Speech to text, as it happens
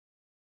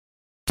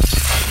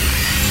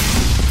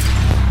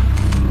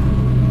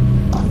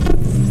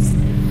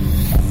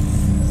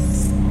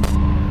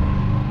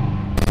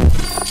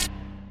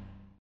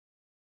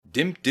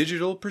Dimp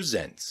Digital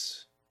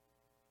presents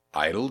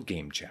Idle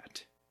Game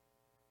Chat.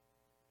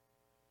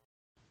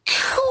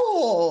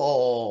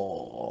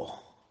 Cool.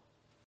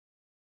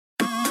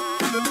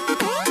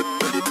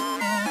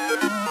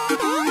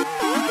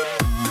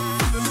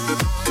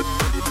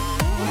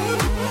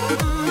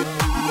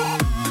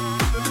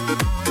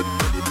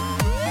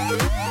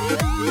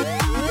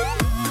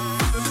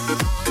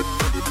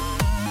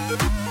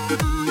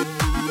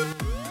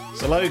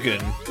 So Logan,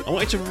 I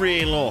wanted to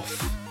reel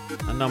off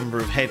a number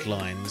of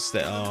headlines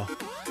that are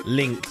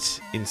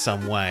linked in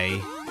some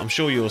way. I'm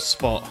sure you'll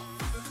spot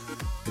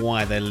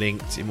why they're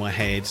linked in my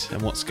head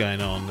and what's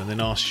going on, and then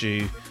ask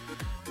you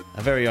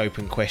a very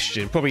open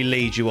question, probably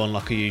lead you on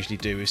like I usually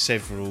do with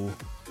several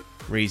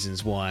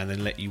reasons why, and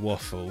then let you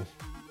waffle.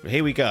 But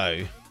here we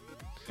go.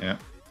 Yeah.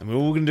 And we're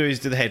all going to do is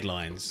do the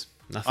headlines.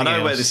 Nothing I know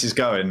else. where this is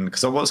going,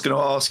 because I was going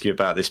to ask you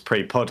about this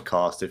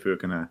pre-podcast if we were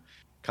going to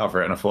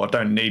cover it, and I thought I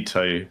don't need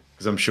to,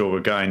 because I'm sure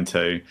we're going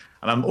to.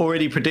 And I'm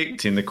already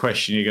predicting the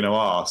question you're going to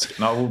ask,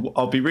 and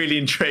I'll be really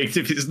intrigued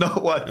if it's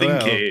not what I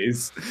think it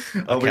is.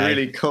 I'll be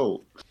really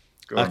cool.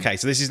 Okay,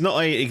 so this is not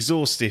an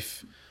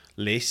exhaustive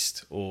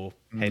list or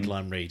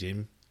headline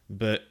reading,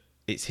 but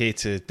it's here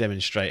to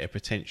demonstrate a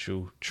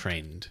potential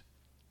trend.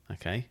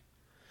 Okay?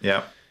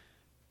 Yeah.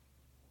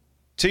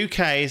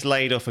 2K has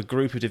laid off a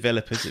group of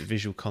developers at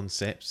Visual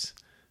Concepts.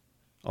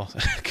 Oh,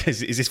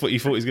 is this what you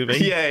thought it was going to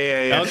be?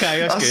 Yeah. Okay,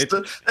 that's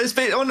good. It's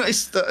been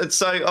honest,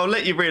 so I'll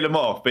let you reel them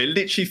off, but it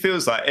literally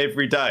feels like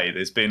every day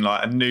there's been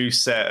like a new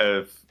set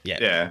of...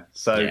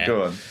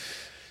 Go on.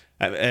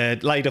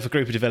 Laid off a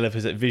group of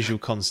developers at Visual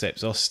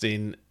Concepts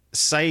Austin.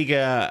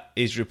 Sega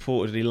is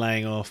reportedly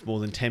laying off more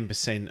than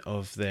 10%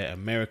 of their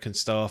American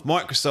staff.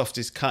 Microsoft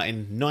is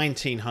cutting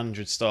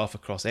 1,900 staff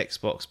across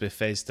Xbox,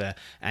 Bethesda,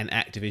 and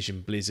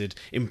Activision Blizzard.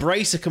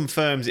 Embracer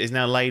confirms it has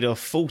now laid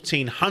off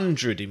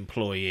 1,400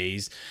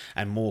 employees,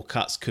 and more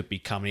cuts could be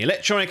coming.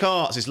 Electronic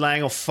Arts is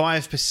laying off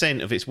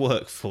 5% of its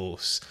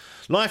workforce.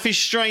 Life is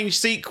Strange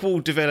sequel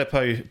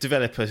developer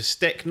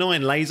Stec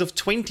 9 lays off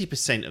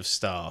 20% of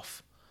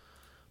staff.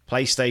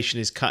 PlayStation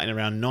is cutting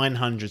around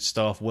 900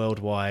 staff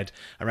worldwide,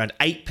 around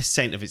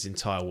 8% of its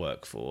entire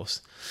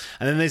workforce.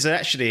 And then there's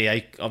actually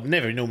I've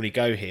never normally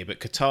go here, but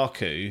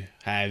Kotaku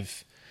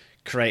have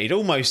created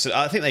almost,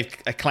 I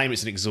think they claim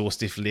it's an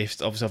exhaustive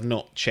list. Obviously, I've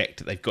not checked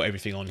that they've got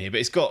everything on here, but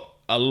it's got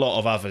a lot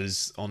of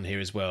others on here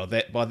as well.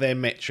 By their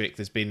metric,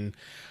 there's been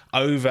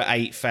over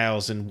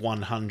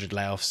 8,100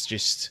 layoffs,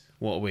 just,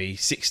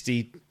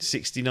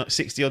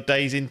 60 odd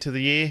days into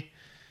the year?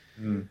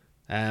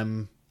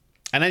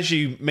 And as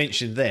you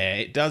mentioned there,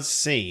 it does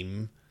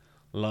seem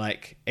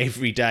like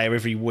every day or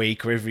every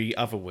week or every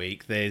other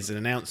week there's an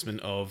announcement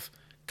of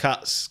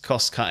cuts,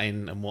 cost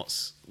cutting, and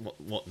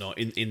whatnot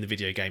in the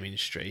video game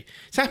industry.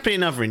 It's happening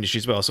in other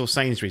industries as well. I saw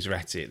Sainsbury's were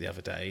at it the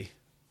other day.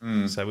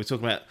 So we're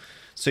talking about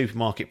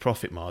supermarket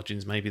profit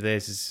margins. Maybe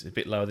theirs is a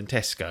bit lower than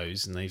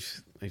Tesco's, and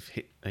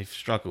they've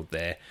struggled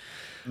there.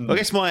 Well, I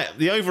guess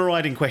the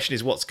overriding question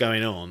is what's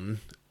going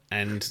on,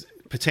 and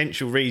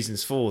potential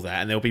reasons for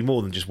that, and there'll be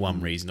more than just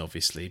one reason,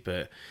 obviously.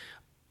 But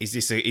is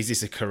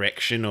this a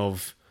correction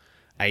of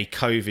a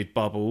COVID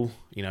bubble?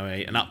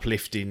 An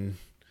uplift in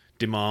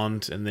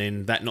demand, and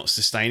then that not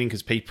sustaining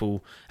because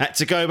people had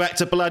to go back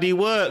to bloody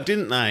work,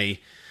 didn't they?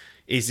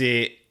 Is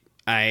it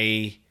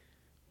a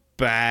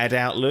bad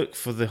outlook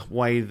for the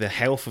way the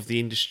health of the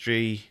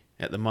industry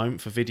at the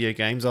moment for video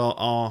games?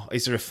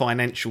 Is there a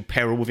financial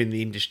peril within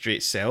the industry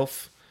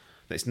itself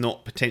that's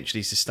not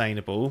potentially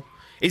sustainable?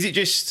 Is it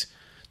just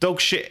dog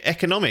shit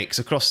economics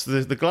across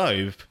the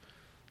globe?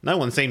 No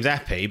one seems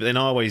happy, but then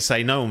I always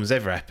say no one was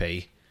ever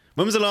happy.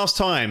 When was the last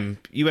time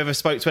you ever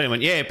spoke to anyone?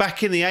 Yeah,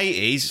 back in the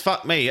 80s,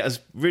 fuck me, it was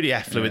really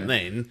affluent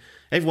then.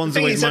 Everyone's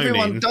always moaning.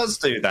 Everyone does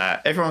do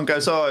that. Everyone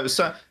goes, oh, it was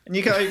so... And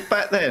you go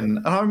back then,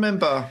 and I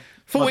remember...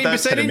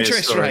 14%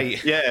 interest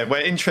rate. Yeah,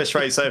 where interest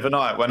rates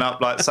overnight went up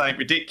like something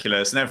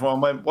ridiculous, and everyone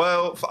went,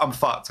 well, I'm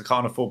fucked, I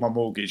can't afford my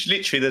mortgage.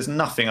 Literally, there's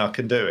nothing I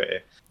can do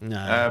here.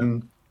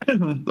 No.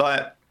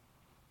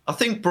 I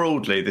think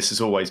broadly this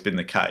has always been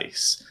the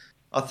case.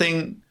 I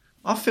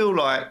feel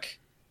like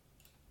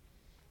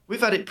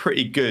we've had it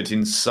pretty good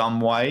in some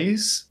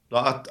ways.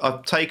 Like I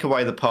take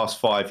away the past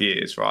 5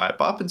 years, right?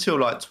 But up until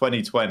like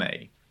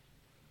 2020,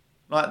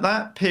 like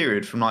that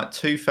period from like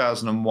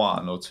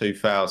 2001 or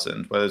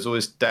 2000, where there's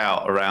always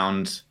doubt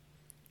around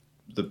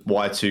the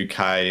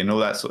Y2K and all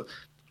that sort of,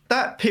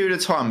 that period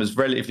of time was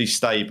relatively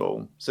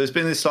stable. So there's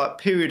been this like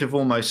period of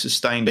almost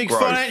sustained big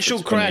growth. Big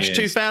financial crash,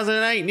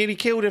 2008, nearly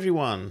killed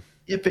everyone.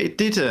 Yeah, but it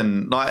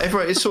didn't. Like,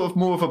 it's sort of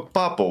more of a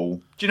bubble.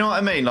 Do you know what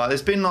I mean? Like,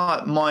 there's been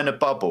like minor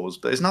bubbles,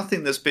 but there's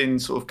nothing that's been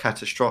sort of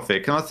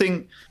catastrophic. And I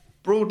think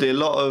broadly, a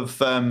lot of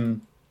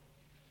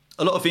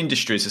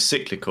industries are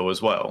cyclical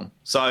as well.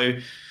 So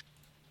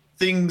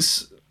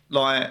things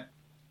like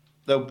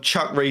they'll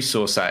chuck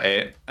resource at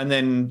it, and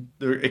then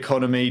the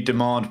economy,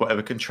 demand,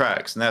 whatever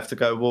contracts, and they have to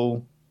go,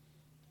 well,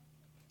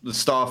 the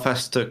staff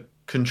has to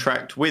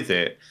contract with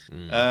it.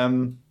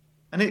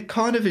 And it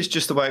kind of is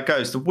just the way it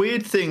goes. The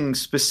weird thing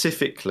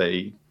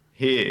specifically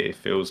here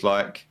feels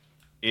like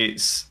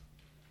it's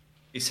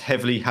it's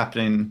heavily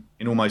happening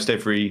in almost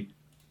every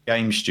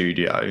game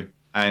studio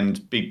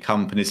and big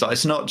companies. Like,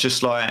 it's not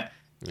just like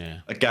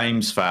a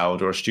game's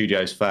failed or a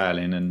studio's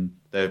failing and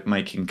they're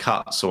making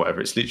cuts or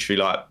whatever. It's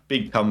literally like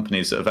big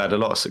companies that have had a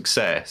lot of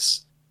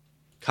success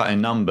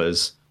cutting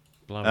numbers.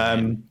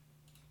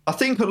 I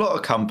think a lot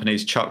of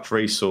companies chucked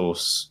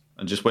resource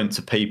and just went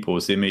to people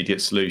as the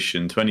immediate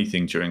solution to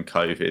anything during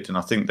COVID. And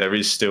I think there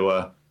is still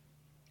a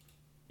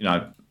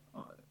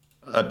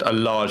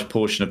large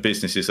portion of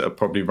businesses that are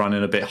probably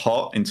running a bit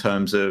hot in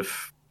terms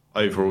of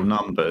overall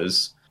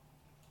numbers.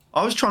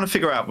 I was trying to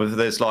figure out whether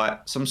there's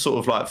like some sort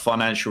of like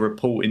financial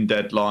reporting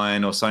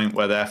deadline or something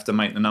where they have to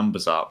make the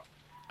numbers up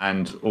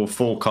or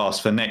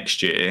forecast for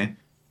next year.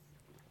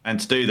 And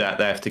to do that,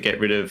 they have to get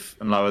rid of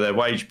and lower their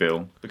wage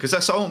bill, because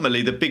that's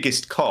ultimately the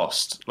biggest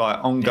cost, like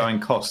ongoing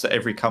cost that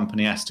every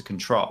company has to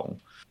control.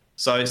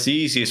 So it's the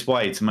easiest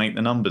way to make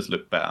the numbers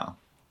look better.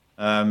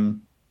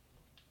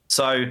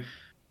 So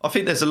I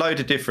think there's a load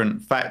of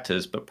different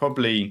factors, but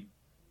probably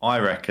I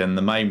reckon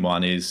the main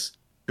one is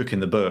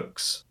cooking the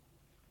books.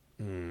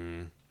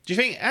 Do you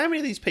think, how many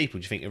of these people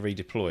do you think are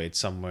redeployed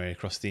somewhere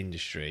across the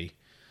industry?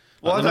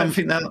 Well, I don't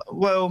think that.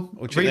 Well,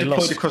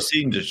 redeployed across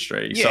the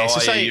industry. Yeah, so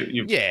say,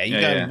 you go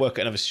and work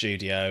at another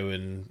studio,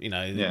 and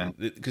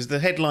because the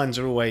headlines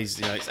are always,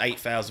 it's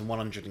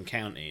 8,100 and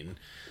counting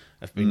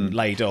have been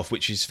laid off,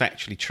 which is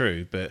factually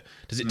true. But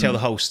does it tell the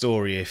whole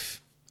story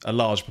if a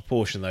large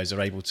proportion of those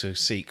are able to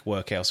seek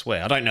work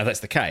elsewhere? I don't know if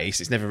that's the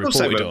case. It's never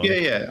reported on.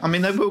 Yeah. I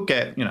mean, they will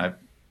get,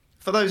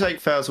 for those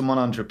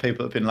 8,100 people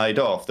that have been laid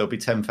off, there'll be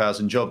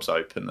 10,000 jobs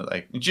open.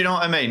 Do you know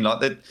what I mean?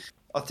 Like,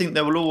 I think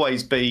there will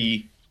always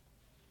be,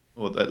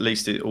 or at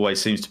least it always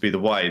seems to be the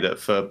way, that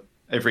for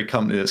every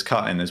company that's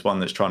cutting, there's one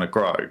that's trying to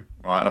grow,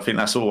 right? I think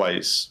that's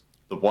always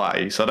the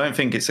way. So I don't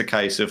think it's a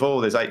case of,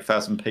 there's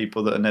 8,000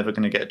 people that are never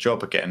going to get a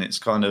job again. It's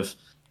kind of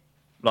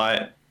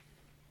like,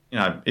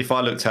 if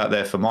I looked out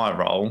there for my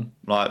role,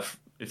 like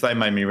if they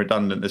made me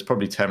redundant, there's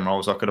probably 10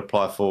 roles I could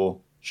apply for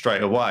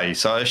straight away.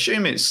 So I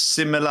assume it's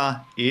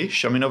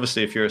similar-ish. I mean,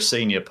 obviously, if you're a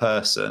senior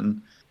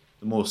person,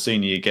 the more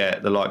senior you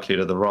get, the likelihood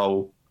of the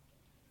role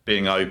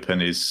being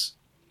open is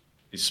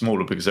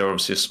smaller, because they're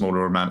obviously a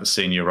smaller amount of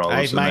senior roles.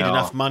 They've made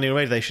enough money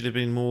already. They should have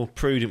been more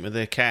prudent with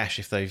their cash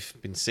if they've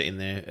been sitting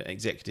there at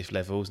executive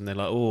levels and they're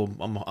like,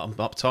 I'm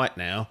uptight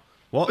now.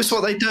 What? It's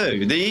what they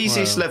do. The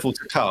easiest level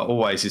to cut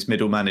always is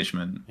middle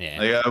management. Yeah.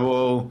 They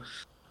go,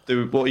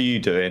 what are you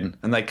doing?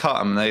 And they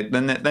cut them.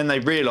 Then they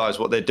realise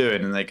what they're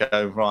doing, and they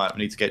go, right,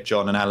 we need to get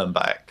John and Alan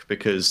back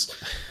because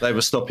they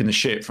were stopping the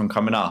shit from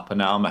coming up, and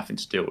now I'm having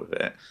to deal with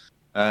it.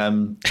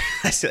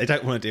 They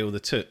don't want to deal with the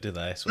toot, do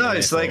they?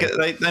 No, so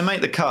they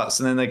make the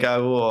cuts, and then they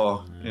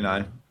go,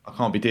 I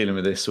can't be dealing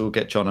with this. So we'll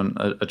get John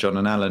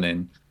and Alan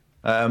in.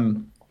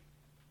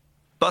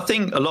 But I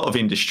think a lot of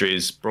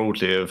industries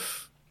broadly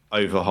have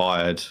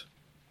overhired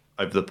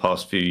over the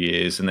past few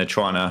years, and they're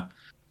trying to.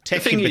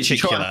 Tech in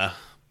particular.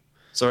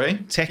 Sorry?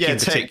 Tech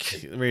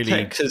really.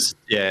 Tech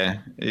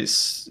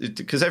it's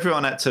because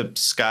everyone had to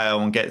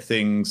scale and get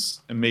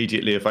things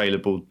immediately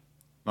available,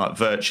 like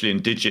virtually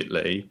and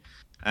digitally.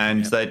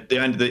 And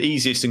the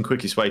easiest and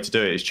quickest way to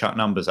do it is chuck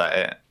numbers at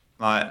it.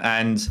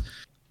 And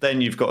then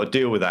you've got to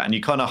deal with that. And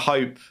you kind of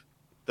hope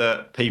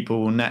that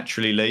people will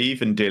naturally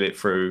leave and deal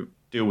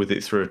with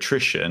it through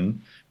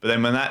attrition. But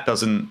then when that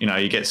doesn't,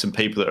 you get some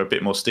people that are a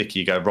bit more sticky,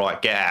 you go, right,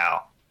 get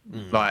out.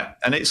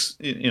 And it's,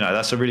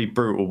 that's a really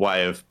brutal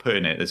way of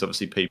putting it. There's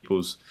obviously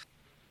people's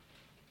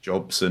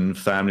jobs and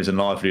families and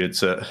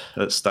livelihoods at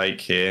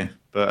stake here.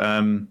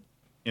 But,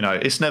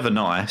 it's never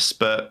nice.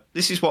 But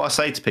this is what I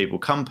say to people.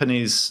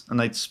 Companies, and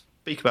they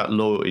speak about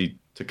loyalty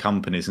to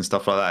companies and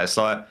stuff like that. It's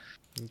like,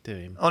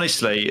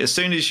 honestly, as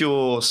soon as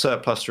you're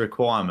surplus to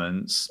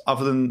requirements,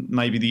 other than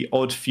maybe the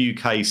odd few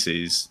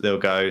cases, they'll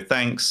go,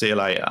 thanks, see you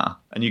later.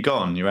 And you're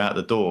gone, you're out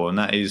the door. And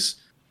that is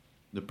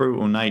the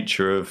brutal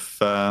nature of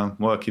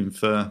working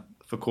for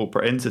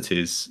corporate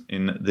entities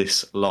in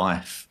this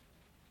life.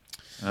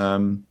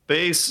 But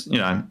it's,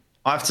 I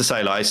have to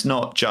say, it's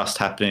not just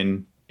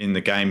happening in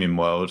the gaming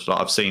world.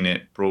 I've seen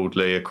it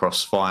broadly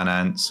across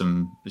finance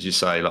and, as you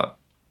say,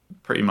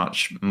 pretty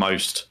much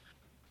most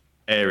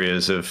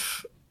areas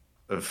have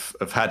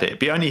had it.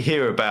 But you only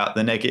hear about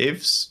the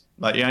negatives.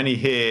 You only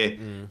hear,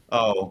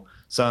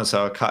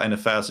 so-and-so are cutting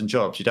 1,000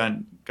 jobs. You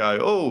don't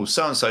go,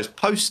 so-and-so's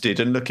posted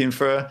and looking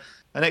for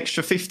an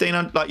extra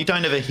 1,500. You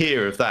don't ever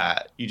hear of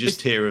that. You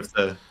just hear of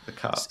the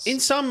cuts. In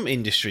some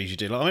industries you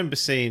do. I remember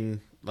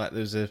seeing, there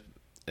was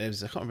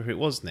I can't remember who it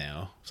was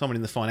now, someone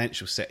in the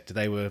financial sector,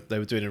 they were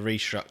doing a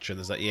restructure, and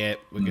there's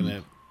we're going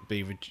to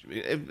be...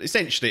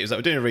 Essentially, it was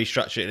we're doing a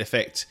restructure, it'll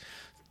affect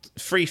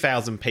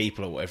 3,000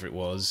 people or whatever it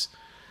was,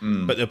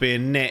 but there'll be a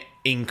net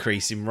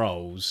increase in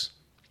roles.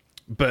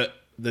 But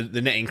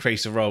the net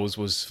increase of roles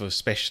was for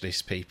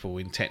specialist people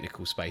in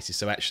technical spaces.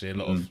 So actually a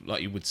lot of,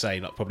 like you would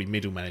say, probably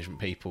middle management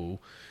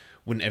people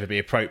wouldn't ever be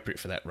appropriate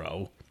for that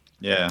role.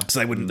 Yeah. So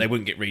they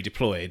wouldn't get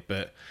redeployed.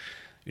 But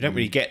You don't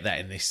really get that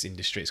in this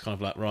industry. It's kind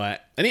of like, right,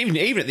 and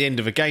even at the end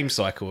of a game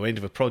cycle or end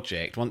of a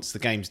project, once the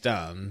game's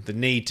done, the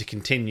need to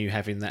continue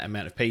having that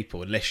amount of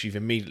people, unless you've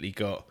immediately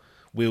got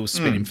wheels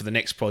spinning for the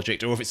next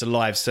project, or if it's a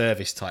live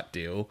service type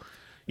deal.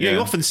 You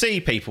often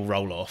see people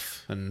roll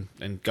off and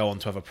go on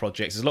to other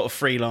projects. There's a lot of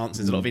freelancers,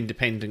 there's a lot of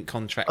independent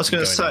contractors. I was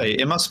going to say,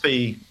 it must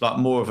be like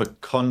more of a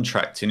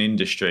contracting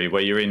industry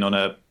where you're in on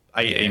a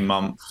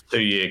 18-month,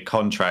 2-year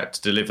contract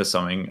to deliver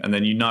something, and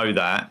then you know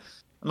that.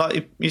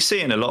 Like you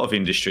see in a lot of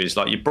industries,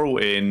 like you're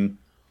brought in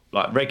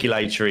like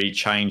regulatory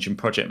change and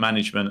project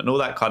management and all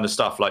that kind of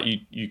stuff. Like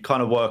you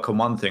kind of work on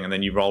one thing and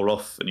then you roll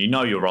off, and you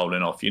know you're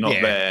rolling off. You're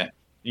not there.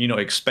 You're not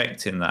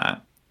expecting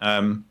that.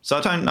 So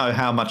I don't know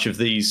how much of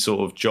these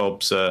sort of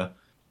jobs are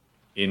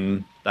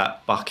in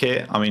that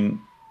bucket. I mean,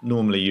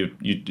 normally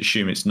you'd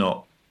assume it's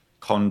not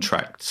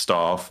contract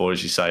staff or,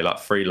 as you say, like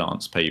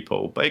freelance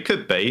people, but it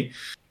could be.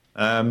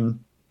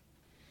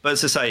 But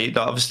as I say,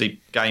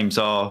 obviously games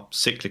are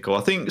cyclical.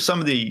 I think some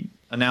of the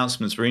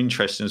announcements were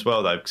interesting as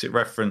well, though, because it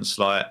referenced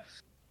like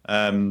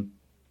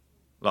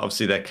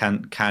obviously they're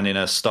canning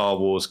a Star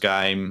Wars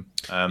game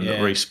that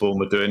Respawn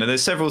were doing, and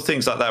there's several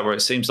things like that where it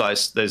seems like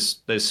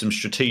there's some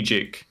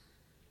strategic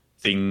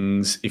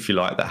things, if you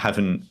like, that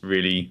haven't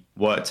really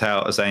worked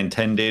out as they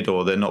intended,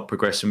 or they're not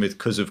progressing with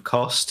because of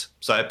cost.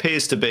 So it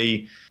appears to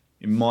be,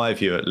 in my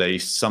view at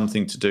least,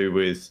 something to do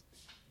with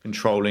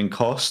controlling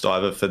cost,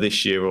 either for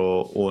this year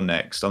or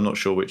next. I'm not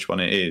sure which one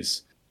it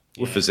is.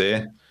 Woofer's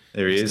here.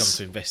 There he is. Come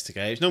to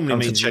investigate. It normally Come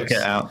means to check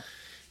it out.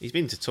 He's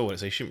been to toilet,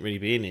 so he shouldn't really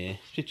be in here.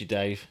 Should you,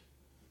 Dave?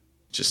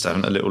 Just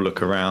having a little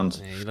look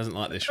around. Yeah, he doesn't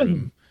like this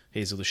room.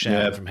 Here's all the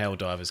shouting from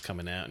Helldivers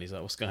coming out, and he's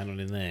like, what's going on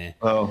in there?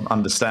 Well,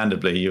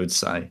 understandably, you would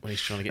say. When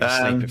he's trying to get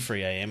to sleep at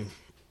 3 a.m.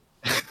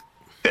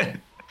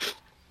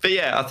 But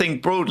yeah, I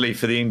think broadly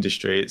for the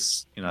industry,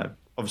 it's,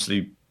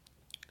 obviously,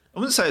 I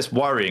wouldn't say it's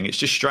worrying. It's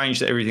just strange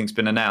that everything's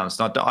been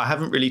announced. I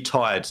haven't really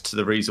tied to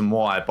the reason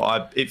why,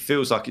 but it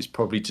feels like it's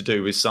probably to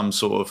do with some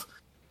sort of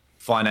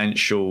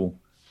financial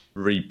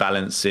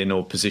rebalancing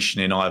or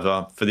positioning,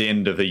 either for the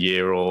end of a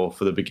year or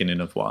for the beginning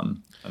of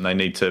one. And they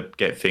need to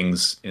get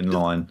things in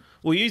line.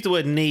 Well, you use the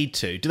word need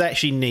to. Do they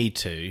actually need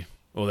to?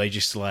 Or are they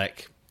just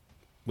like,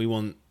 we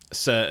want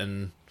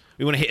to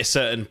hit a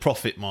certain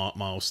profit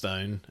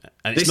milestone.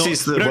 And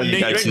it's we don't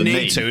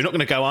need to. We're not going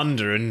to go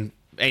under and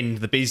end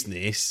the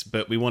business,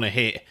 but we want to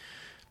hit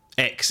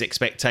X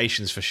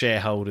expectations for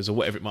shareholders or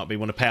whatever it might be. We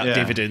want to pay out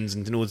dividends,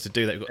 and in order to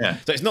do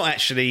that, so it's not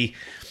actually,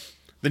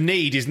 the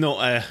need is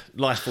not a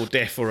life or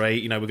death or a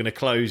we're going to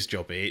close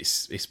job.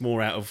 It's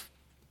more out of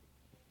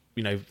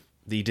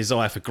the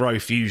desire for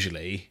growth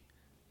usually.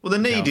 Well, the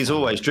need is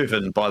always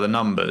driven by the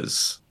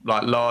numbers,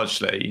 like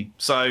largely.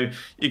 So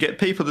you get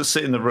people that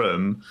sit in the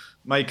room,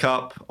 make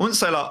up, I wouldn't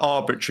say like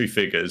arbitrary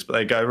figures, but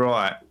they go,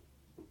 right,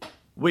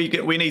 we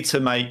need to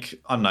make,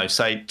 I don't know,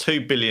 say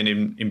 2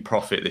 billion in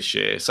profit this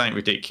year. Something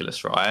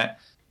ridiculous, right?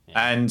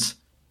 Yeah. And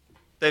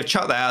they've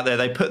chucked that out there.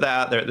 They put that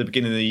out there at the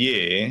beginning of the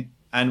year.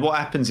 And what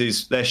happens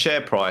is their share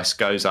price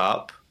goes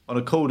up on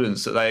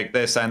accordance that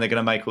they're saying they're going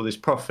to make all this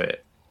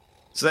profit.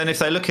 So then if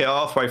they look at it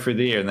halfway through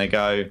the year and they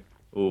go,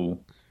 oh,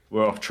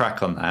 we're off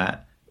track on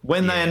that.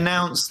 When they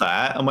announce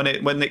that, and when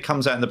it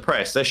comes out in the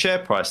press, their share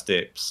price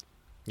dips.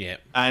 Yeah.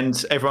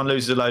 And everyone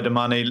loses a load of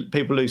money.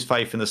 People lose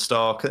faith in the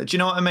stock. Do you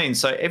know what I mean?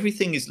 So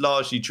everything is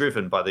largely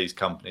driven by these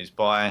companies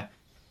by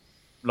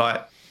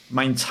like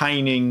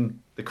maintaining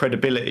the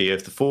credibility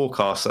of the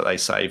forecasts that they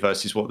say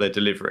versus what they're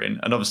delivering.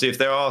 And obviously, if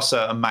there are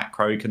certain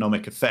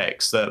macroeconomic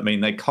effects that mean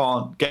they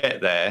can't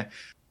get there,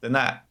 then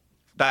that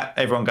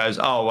everyone goes,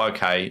 oh,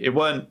 okay, it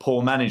weren't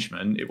poor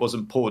management, it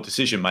wasn't poor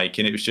decision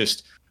making, it was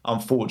just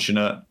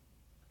unfortunate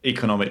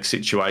economic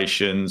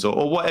situations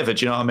or whatever.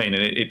 Do you know what I mean?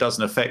 And it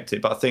doesn't affect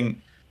it. But I think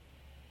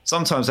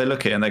sometimes they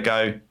look at it and they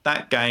go,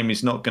 that game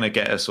is not going to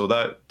get us, or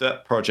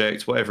that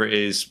project, whatever it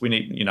is, we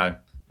need,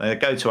 they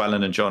go to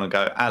Alan and John and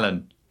go,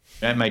 Alan,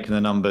 we ain't making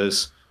the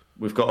numbers.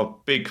 We've got a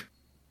big,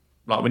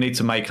 we need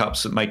to make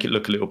it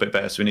look a little bit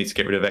better. So we need to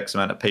get rid of X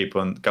amount of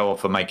people and go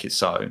off and make it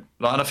so. And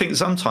I think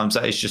sometimes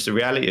that is just the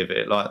reality of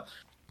it.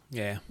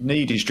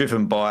 Need is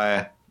driven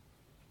by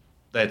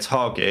their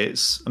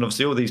targets, and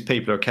obviously all these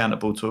people are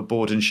accountable to a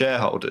board and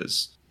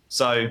shareholders.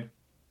 So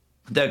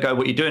they'll go,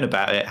 what are you doing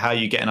about it? How are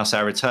you getting us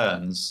our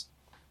returns?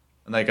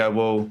 And they go,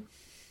 well,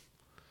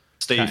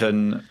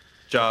 Stephen,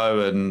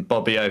 Joe and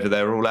Bobby over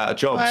there are all out of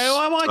jobs. Hey,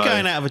 why am I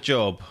going out of a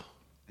job?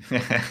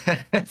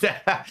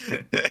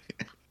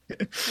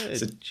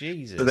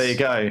 Jesus. So there you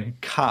go,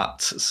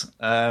 cut.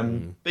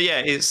 But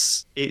yeah,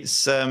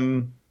 it's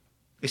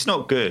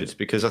not good,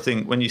 because I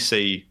think when you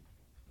see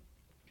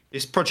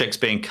this project's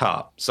being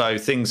cut, so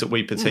things that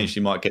we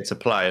potentially might get to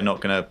play are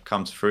not going to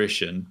come to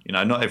fruition.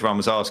 Not everyone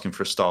was asking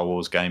for a Star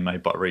Wars game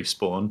made by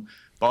Respawn,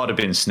 but I'd have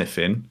been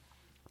sniffing.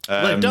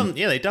 They've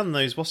done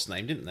those, what's the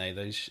name, didn't they?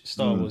 Those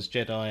Star Wars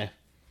Jedi.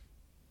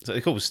 So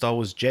they called Star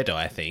Wars Jedi,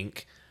 I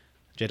think.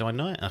 Jedi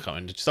Knight? I can't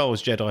remember. Star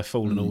Wars Jedi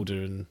Fallen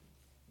Order and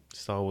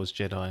Star Wars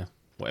Jedi,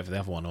 whatever the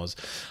other one was.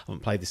 I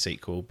haven't played the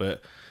sequel,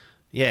 but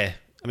yeah,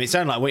 I mean, it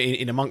sounded like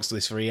in amongst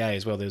this for EA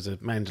as well, there was a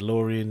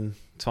Mandalorian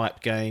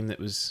type game that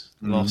was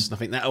lost. And I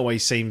think that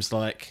always seems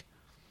like,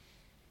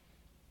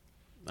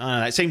 I don't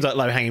know, it seems like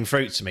low-hanging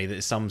fruit to me that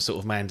it's some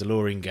sort of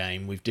Mandalorian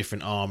game with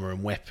different armor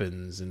and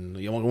weapons. And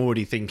I'm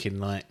already thinking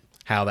like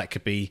how that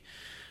could be,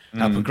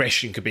 how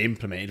progression could be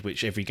implemented,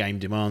 which every game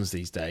demands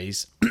these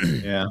days.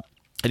 Yeah.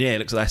 And yeah, it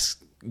looks like that's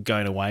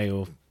going away,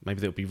 or maybe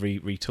they'll be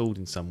retooled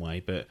in some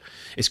way. But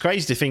it's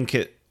crazy to think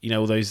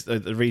all those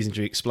the reasons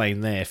you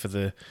explained there for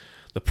the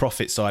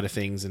profit side of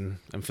things and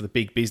for the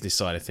big business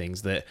side of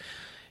things, that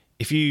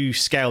if you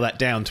scale that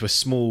down to a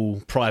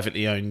small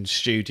privately owned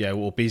studio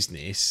or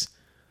business,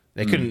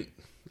 they couldn't.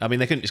 I mean,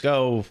 they couldn't just go,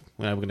 "Oh,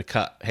 we're going to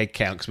cut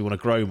headcount because we want to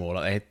grow more."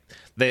 Like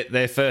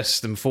their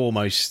first and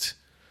foremost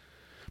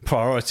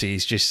priority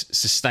is just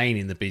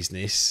sustaining the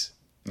business,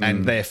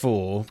 and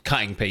therefore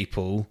cutting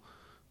people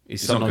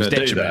is sometimes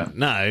detriment.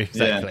 No,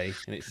 exactly. Yeah.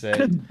 And it's,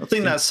 I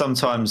think that's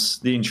sometimes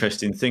the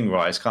interesting thing,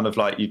 right? It's kind of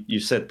like you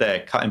said there,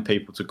 cutting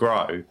people to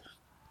grow.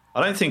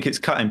 I don't think it's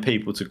cutting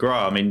people to grow.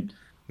 I mean,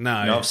 no,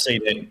 I've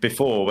seen it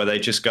before where they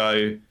just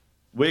go,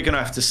 we're going to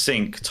have to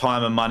sink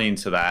time and money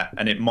into that,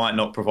 and it might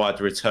not provide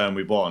the return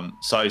we want.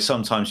 So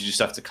sometimes you just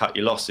have to cut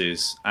your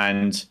losses.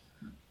 And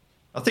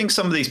I think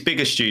some of these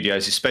bigger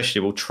studios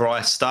especially will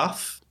try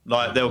stuff.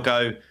 Like they'll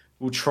go,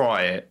 we'll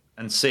try it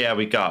and see how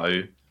we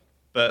go.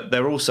 But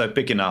they're also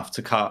big enough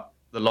to cut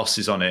the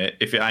losses on it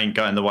if it ain't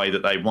going the way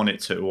that they want it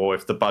to, or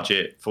if the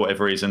budget, for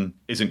whatever reason,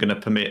 isn't going to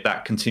permit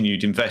that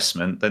continued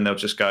investment, then they'll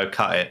just go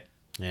cut it.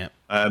 Yeah.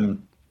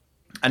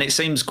 And it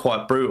seems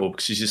quite brutal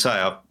because, as you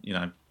say,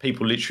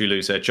 people literally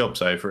lose their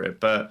jobs over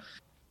it. But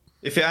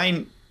if it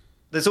ain't,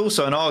 there's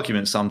also an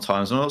argument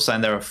sometimes. I'm not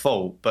saying they're at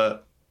fault,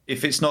 but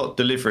if it's not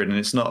delivering and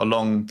it's not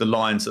along the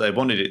lines that they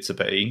wanted it to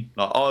be,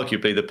 like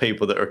arguably the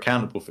people that are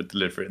accountable for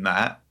delivering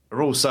that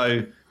are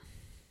also,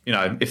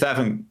 if they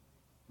haven't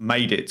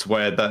made it to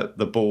where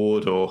the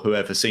board or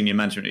whoever senior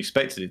management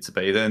expected it to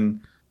be, then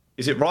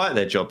is it right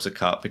their jobs are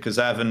cut because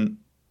they haven't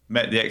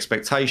met the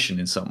expectation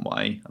in some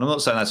way? And I'm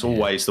not saying that's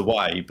always the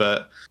way,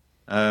 but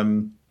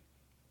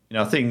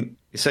I think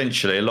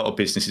essentially a lot of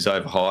businesses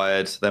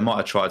overhired. They might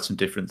have tried some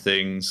different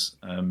things.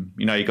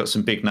 You've got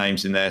some big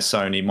names in there,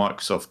 Sony,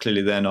 Microsoft.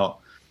 Clearly they're not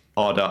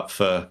hard up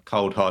for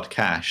cold hard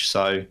cash.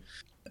 So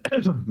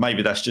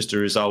maybe that's just a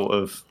result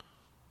of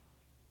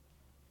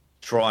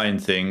trying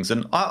things.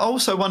 And I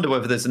also wonder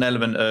whether there's an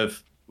element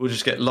of we'll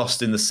just get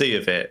lost in the sea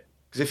of it.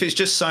 Because if it's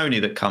just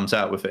Sony that comes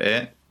out with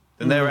it,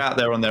 then they're out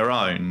there on their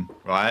own,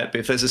 right?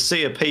 But if there's a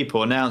sea of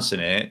people announcing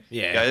it,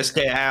 let's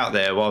get it out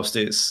there whilst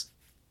it's...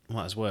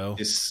 Might as well.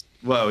 Just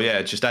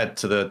add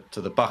to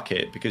the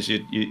bucket because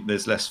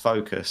there's less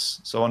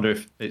focus. So I wonder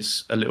if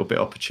it's a little bit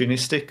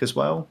opportunistic as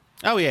well.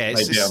 Oh yeah,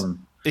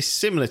 it's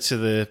similar to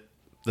the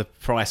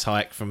price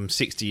hike from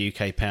 £60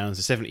 UK to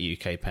 £70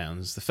 UK.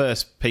 The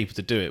first people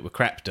to do it were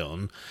crapped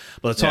on.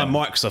 By the time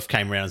Microsoft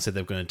came around and said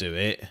they were going to do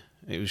it,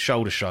 it was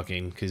shoulder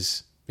shrugging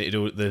because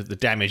the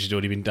damage had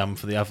already been done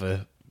for the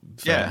other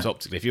firms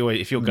optically.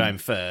 If you're going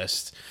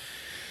first,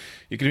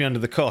 you're going to be under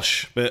the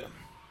cosh. But it'd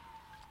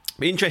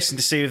be interesting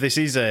to see if this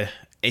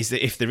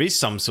if there is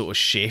some sort of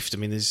shift. I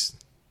mean, there's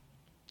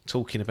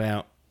talking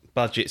about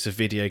budgets of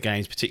video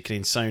games, particularly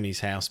in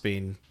Sony's house,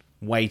 being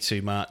way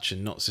too much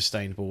and not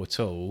sustainable at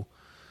all.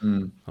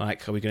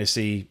 Like, are we going to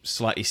see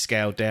slightly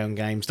scaled down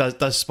games?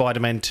 Does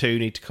Spider-Man 2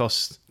 need to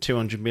cost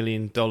 $200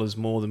 million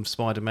more than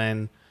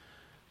Spider-Man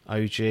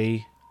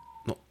OG?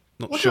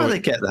 Not sure. Why do they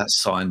get that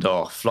signed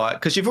off? Like,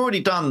 because you've already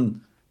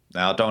done.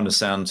 Now, I don't want to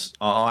sound.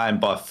 I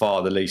am by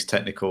far the least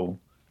technical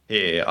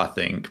here, I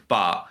think,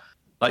 but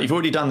like you've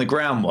already done the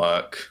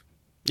groundwork.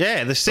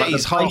 Yeah, the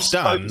city's half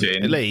done.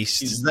 At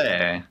least is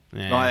there.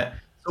 Yeah. Like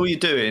all you're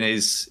doing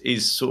is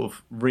sort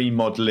of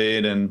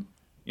remodeling, and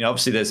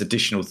obviously there's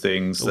additional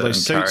things. All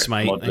those suits,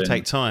 mate, they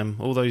take time.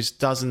 All those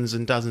dozens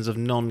and dozens of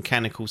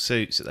non-canonical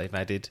suits that they've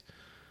added.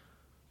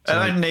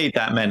 I don't need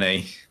that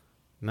many.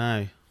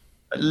 No.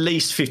 At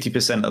least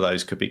 50% of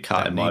those could be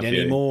cut, in my view. Don't need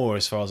any more,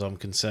 as far as I'm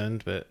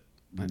concerned, but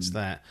that's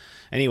that.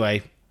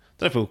 Anyway, I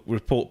don't know if we'll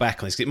report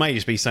back on this. It may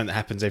just be something that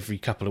happens every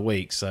couple of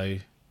weeks, so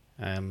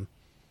I thought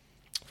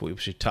we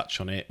should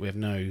touch on it. We have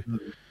no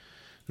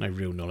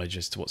real knowledge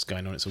as to what's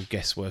going on. It's all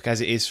guesswork,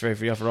 as it is for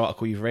every other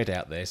article you've read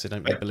out there, so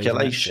don't believe that.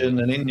 Speculation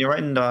and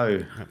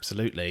innuendo.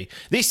 Absolutely.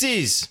 This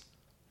is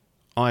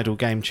Idle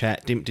Game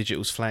Chat, Dimp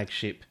Digital's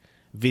flagship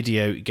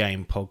video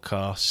game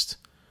podcast.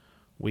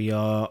 We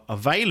are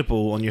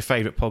available on your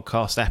favourite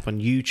podcast app on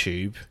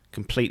YouTube,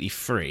 completely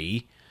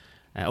free.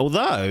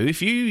 Although,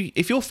 if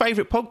your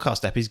favourite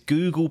podcast app is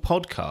Google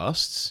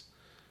Podcasts,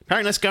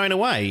 apparently that's going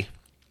away.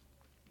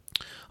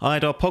 I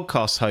had our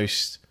podcast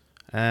host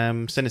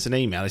send us an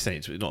email. They sent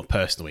it to, not a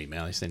personal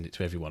email, they send it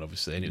to everyone,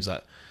 obviously, and it was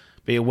like,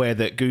 be aware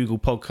that Google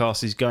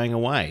Podcasts is going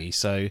away.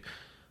 So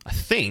I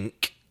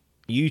think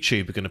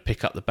YouTube are going to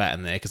pick up the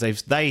baton there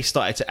because they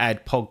started to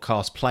add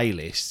podcast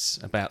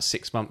playlists about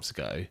 6 months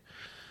ago.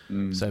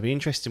 So it'll be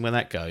interesting where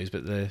that goes.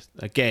 But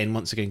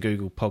once again,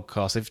 Google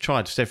Podcasts, they've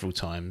tried several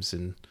times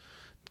and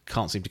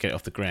can't seem to get it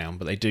off the ground.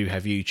 But they do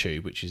have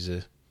YouTube, which is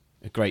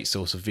a great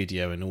source of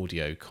video and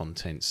audio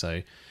content.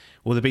 So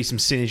will there be some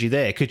synergy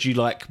there? Could you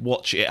like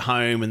watch it at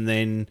home and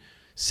then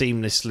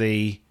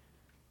seamlessly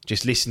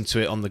just listen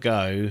to it on the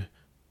go?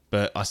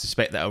 But I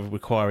suspect that will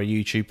require a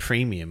YouTube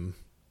Premium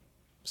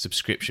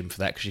subscription for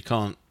that, because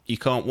you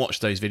can't watch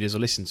those videos or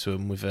listen to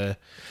them with a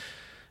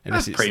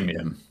unless it's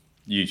premium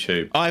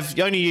YouTube. I've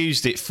only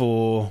used it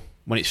for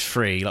when it's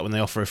free, like when they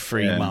offer a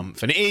free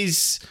month, and it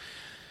is.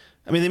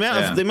 I mean,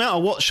 the amount I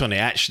watch on it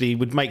actually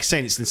would make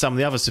sense than some of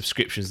the other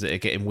subscriptions that are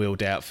getting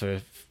wheeled out for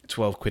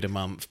 £12 a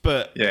month.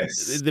 But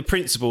the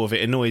principle of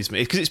it annoys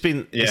me, because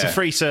it's a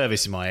free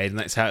service in my head, and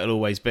that's how it'll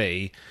always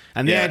be.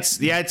 And the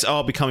ads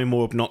are becoming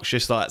more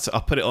obnoxious. Like, so I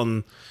put it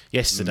on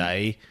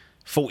yesterday.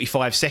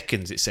 45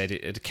 seconds, it said,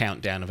 it had a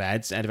countdown of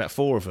ads. It had about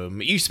 4 of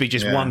them. It used to be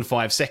just 1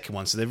 5-second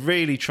one. So they're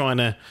really trying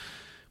to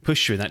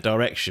push you in that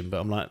direction. But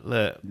I'm like,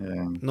 look,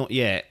 not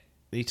yet.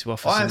 Need to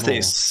offer some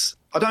more.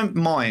 I don't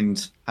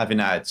mind having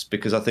ads,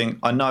 because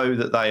I know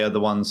that they are the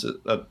ones that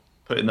are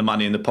putting the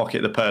money in the pocket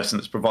of the person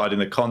that's providing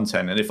the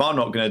content. And if I'm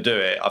not going to do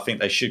it, I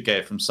think they should get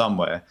it from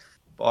somewhere.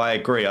 But I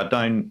agree.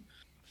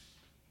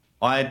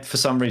 I, for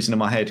some reason in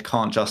my head,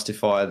 can't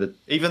justify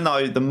even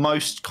though the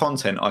most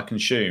content I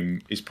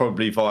consume is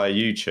probably via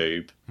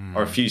YouTube, I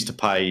refuse to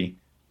pay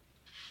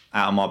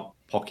out of my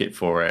pocket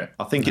for it.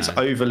 I think it's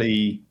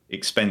overly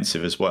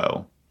expensive as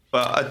well.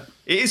 But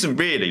it isn't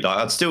really. Like,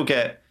 I'd still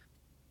get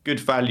good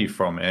value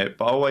from it,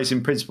 but I always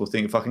in principle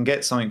think if I can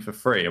get something for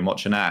free and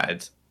watch an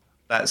ad,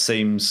 that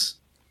seems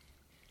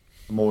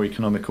a more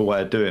economical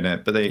way of doing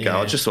it. But there you go.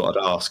 I just thought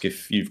I'd ask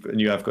if you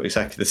have got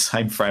exactly the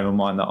same frame of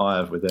mind that I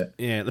have with it.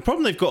 Yeah, the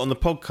problem they've got on the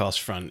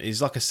podcast front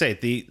is, like I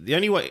said, the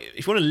only way,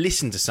 if you want to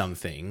listen to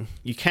something,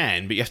 you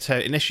can, but you have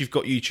to, unless you've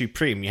got YouTube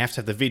Premium, you have to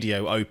have the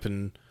video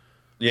open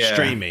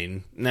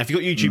streaming. Now, if you've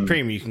got YouTube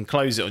Premium, you can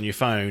close it on your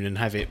phone and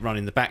have it run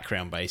in the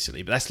background,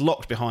 basically. But that's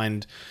locked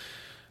behind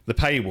the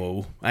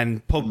paywall,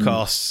 and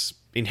podcasts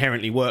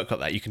inherently work like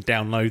that. You can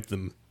download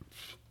them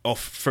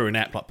off through an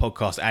app like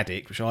Podcast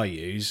Addict, which I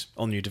use,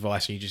 on your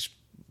device, and you just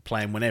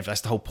play them whenever. That's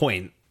the whole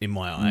point in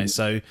my eyes.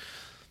 So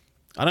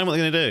I don't know what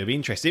they're going to do. It'll be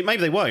interesting. Maybe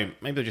they won't.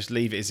 Maybe they'll just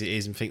leave it as it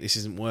is and think this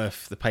isn't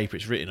worth the paper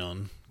it's written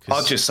on.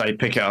 I'd just say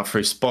pick it up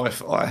through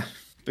Spotify,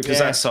 because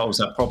that solves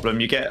that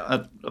problem. You get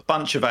a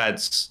bunch of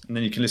ads, and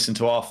then you can listen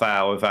to half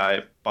hour without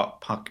it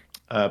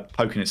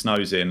poking its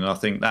nose in. And I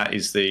think that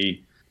is the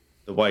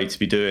way to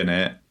be doing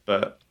it.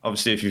 But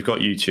obviously, if you've got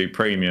YouTube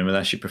Premium, and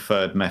that's your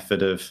preferred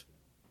method of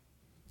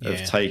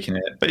taking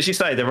it. But as you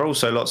say, there are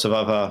also lots of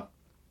other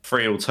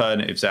free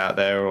alternatives out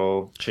there,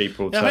 or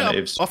cheaper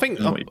alternatives. I think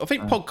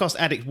Podcast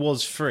Addict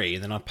was free,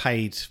 and then I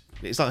paid.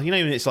 It's like,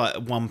 it's like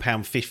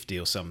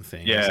 £1.50 or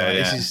something.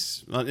 This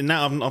is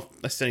now.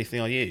 That's the only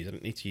thing I use. I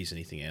don't need to use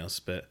anything else.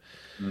 But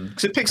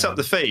because it picks up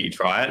the feed,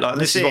 right? Like,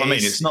 this is what I mean.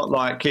 It's not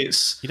like you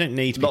don't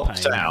need to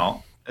locked be paying.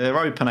 out. They're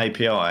open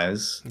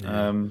APIs.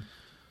 Yeah.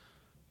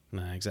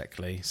 No,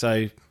 exactly.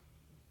 So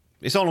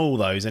it's on all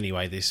those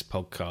anyway, this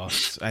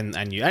podcast, and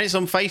it's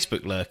on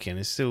Facebook lurking.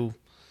 There's still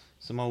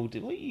some old.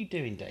 What are you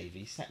doing,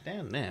 Davey? Sat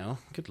down now.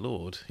 Good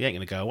Lord, he ain't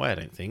going to go away, I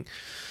don't think.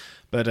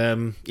 But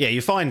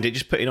you find it.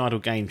 Just put in Idle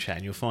Game Chat,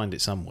 and you'll find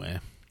it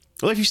somewhere.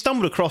 Well, if you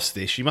stumbled across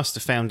this, you must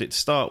have found it to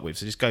start with.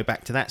 So just go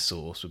back to that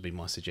source would be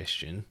my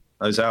suggestion.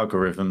 Those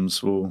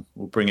algorithms will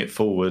bring it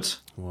forward.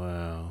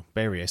 Wow.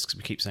 Bury us, because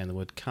we keep saying the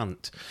word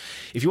cunt.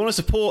 If you want to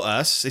support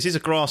us, this is a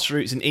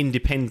grassroots and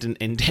independent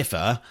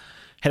endeavour.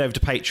 Head over to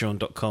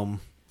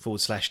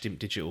patreon.com/Dimp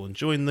Digital and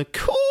join the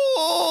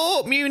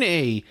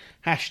community.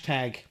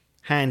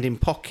 #hand in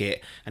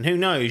pocket. And who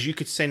knows, you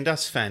could send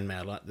us fan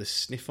mail, like the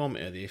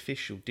sniffometer, the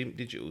official Dimp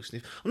Digital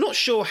sniff. I'm not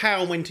sure how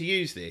and when to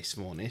use this, if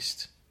I'm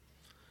honest.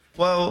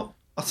 Well,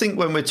 I think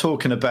when we're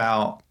talking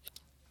about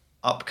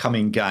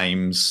upcoming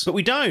games, but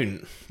we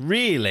don't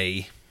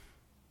really.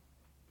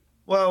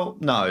 Well,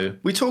 no,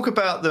 we talk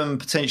about them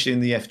potentially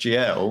in the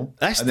FGL.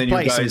 That's the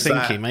place I'm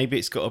thinking. Maybe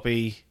it's got to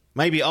be.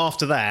 Maybe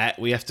after that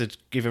we have to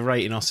give a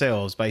rating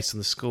ourselves based on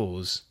the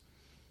scores.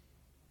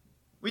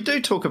 We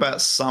do talk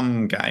about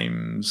some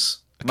games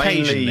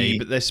occasionally, mainly,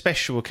 but they're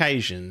special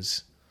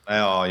occasions. They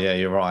are, yeah,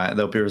 you're right.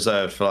 They'll be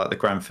reserved for like the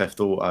Grand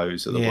Theft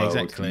Autos of the world.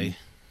 Exactly.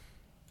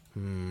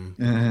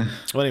 Well,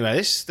 anyway,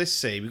 let's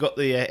see. We've got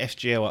the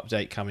FGL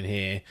update coming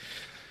here.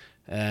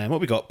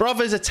 What we got?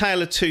 Brothers: A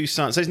Tale of Two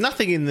Sons. So there's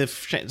nothing in the.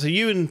 So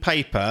you and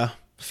Paper,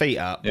 feet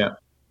up. Yeah.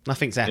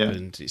 Nothing's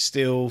happened. It's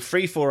still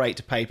 348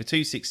 to Paper,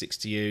 266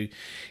 to you.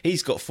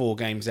 He's got 4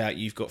 games out.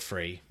 You've got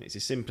 3. It's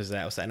as simple as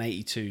that. It's an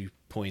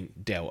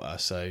 82-point delta.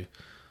 So,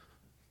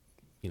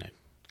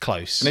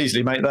 close. Can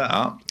easily make that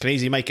up. Can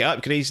easily make it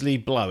up. Can easily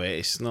blow it.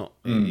 It's not.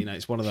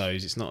 It's one of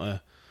those. It's not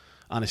a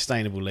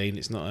unsustainable lead.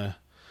 It's not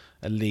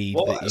a lead.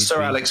 What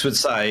Sir Alex would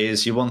say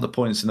is, you want the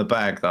points in the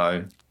bag,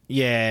 though.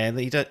 Yeah,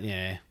 you don't.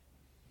 Yeah,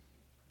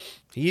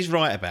 he is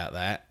right about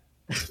that.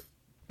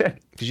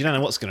 Because you don't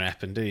know what's going to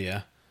happen, do you?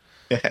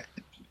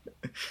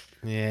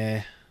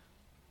 Yeah.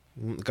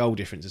 You want the goal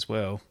difference as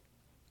well.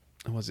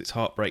 Otherwise, it's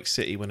Heartbreak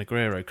City when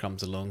Aguero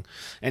comes along.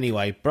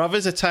 Anyway,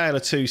 Brothers: A Tale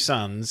of Two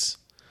Sons.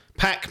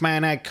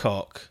 Pac-Man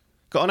Adcock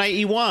got an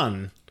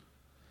 81.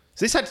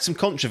 So this had some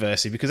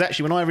controversy because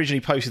actually when I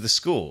originally posted the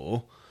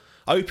score,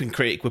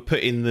 OpenCritic were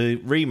putting the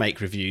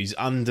remake reviews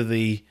under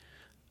the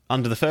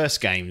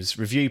first game's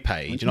review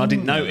page, and I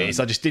didn't notice.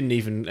 I just didn't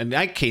even. And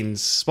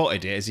Adkins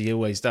spotted it, as he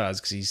always does,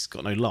 because he's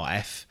got no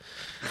life.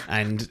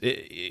 And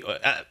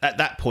at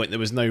that point, there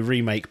was no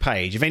remake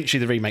page. Eventually,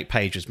 the remake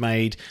page was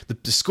made.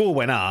 The score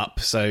went up,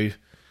 so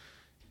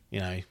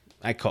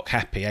Adcock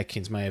happy.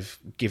 Adkins may have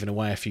given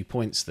away a few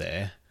points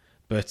there,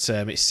 but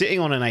it's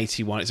sitting on an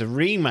 81. It's a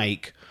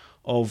remake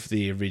of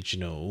the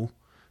original.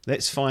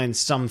 Let's find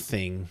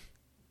something.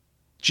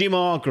 Jim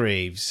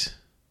Hargreaves,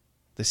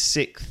 The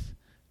Sixth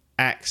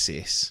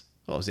Axis.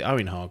 What was it?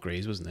 Owen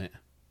Hargreaves, wasn't it?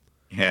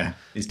 Yeah,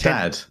 his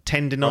dad.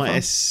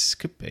 Tendinitis.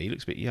 Could be. He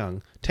looks a bit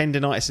young.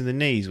 Tendinitis in the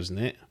knees, wasn't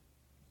it?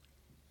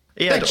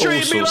 He had they all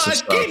treat me sorts like of a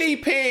stuff. guinea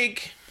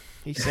pig,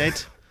 he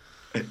said.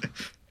 I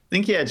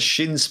think he had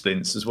shin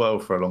splints as well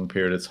for a long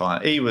period of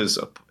time.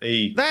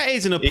 That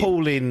is an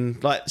appalling,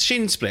 like,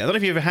 shin splint. I don't know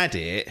if you ever had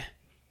it,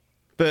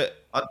 but...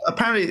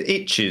 Apparently it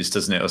itches,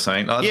 doesn't it, or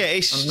something? I've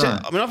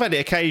had it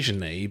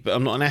occasionally, but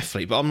I'm not an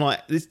athlete. But I'm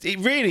like, it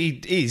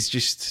really is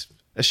just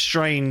a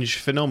strange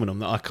phenomenon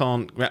that I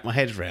can't wrap my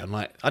head around.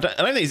 Like, I don't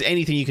think there's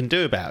anything you can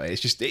do about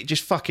it. It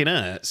just fucking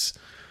hurts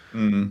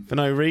for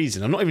no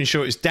reason. I'm not even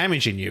sure it's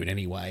damaging you in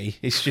any way.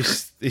 It's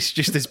just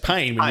there's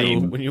pain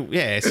when you're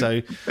yeah.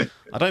 So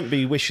I don't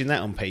be wishing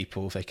that on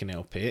people if they can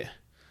help it.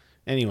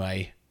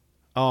 Anyway.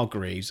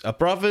 Hargreaves, a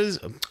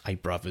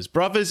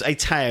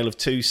tale of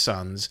two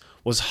sons,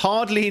 was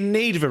hardly in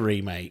need of a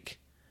remake.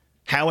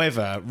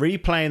 However,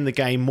 replaying the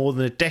game more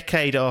than a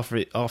decade after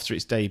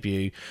its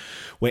debut,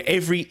 where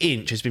every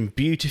inch has been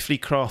beautifully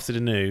crafted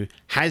anew,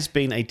 has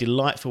been a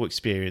delightful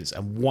experience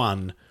and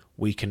one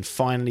we can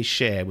finally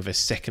share with a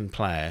second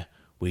player.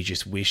 We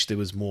just wish there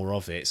was more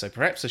of it. So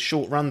perhaps a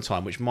short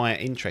runtime, which might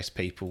interest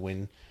people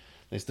when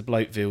there's the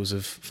bloatvilles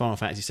of Final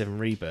Fantasy VII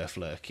Rebirth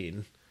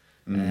lurking.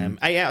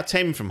 8 out of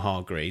 10 from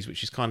Hargreaves,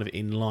 which is kind of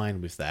in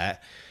line with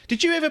that.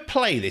 Did you ever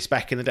play this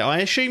back in the day? I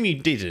assume you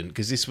didn't,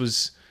 because this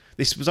was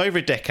over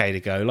a decade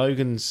ago.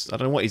 Logan's, I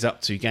don't know what he's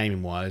up to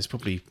gaming wise.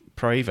 Probably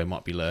Pro Evo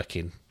might be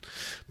lurking,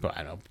 but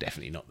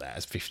definitely not that.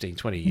 It's 15,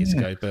 20 years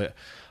ago. But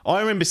I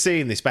remember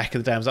seeing this back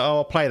in the day. I was like,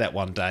 I'll play that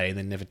one day, and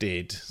then never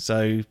did.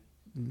 So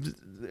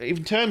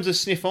in terms of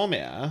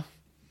sniffometer,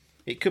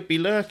 it could be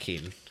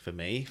lurking for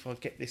me if I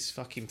get this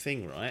fucking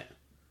thing right.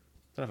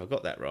 I don't know if I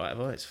got that right,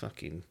 have I? It's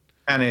fucking...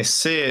 And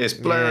it's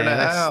blurring it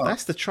out.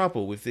 That's the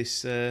trouble with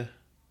this. Here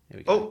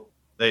we go. Oh,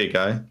 there you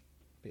go. A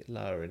bit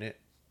lower in it.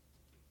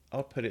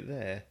 I'll put it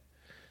there.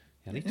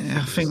 I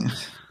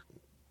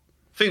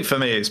think for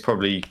me it's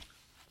probably...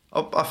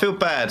 I feel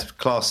bad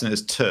classing it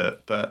as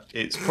tut, but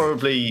it's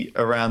probably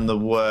around the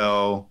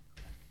whirl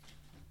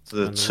to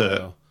the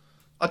tut.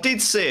 I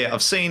did see it.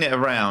 I've seen it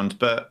around,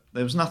 but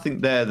there was nothing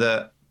there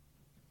that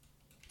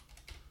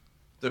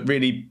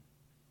really...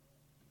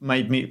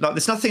 made me like.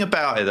 There's nothing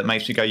about it that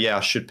makes me go, yeah,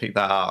 I should pick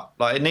that up.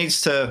 Like, it needs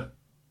to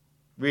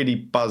really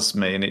buzz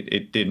me, and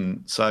it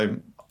didn't. So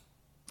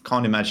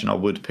can't imagine I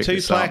would pick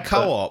this up.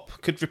 Two-player co-op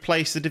could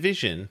replace the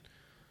Division.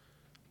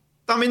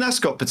 I mean, that's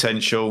got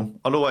potential.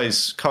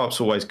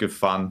 Co-op's always good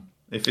fun.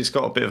 If it's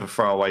got a bit of a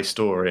throwaway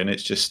story and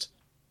it's just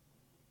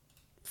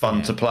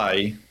fun to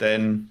play,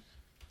 then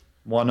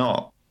why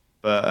not?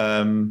 But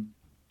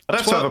I'd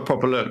have to have a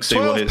proper look. See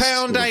what it's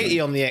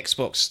 £12.80 on the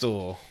Xbox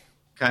Store.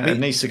 It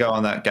needs to go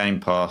on that Game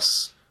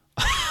Pass.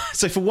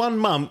 So for 1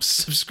 month's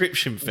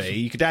subscription fee,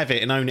 you could have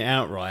it and own it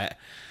outright.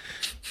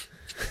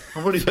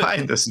 I'm already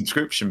paying the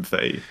subscription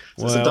fee.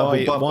 So it's a Well,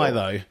 double bubble. why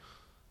though?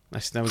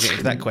 Now we're getting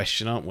to that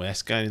question, aren't we?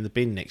 That's going in the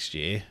bin next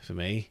year for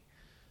me.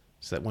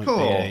 So that won't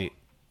be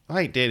I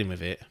hate dealing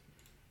with it.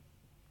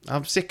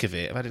 I'm sick of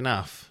it. I've had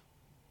enough.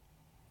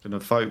 Gonna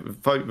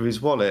vote with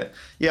his wallet.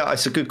 Yeah,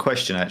 it's a good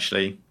question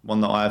actually. One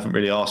that I haven't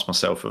really asked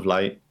myself of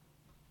late.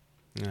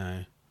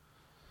 No.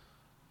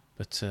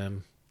 But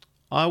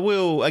I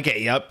will.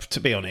 Again, to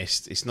be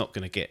honest, it's not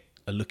going to get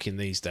a look in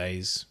these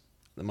days.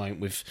 At the moment,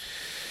 with,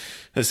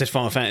 as I said,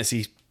 Final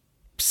Fantasy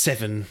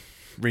VII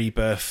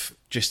Rebirth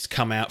just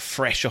come out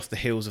fresh off the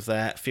heels of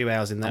that. A few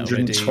hours in that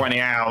 120 already.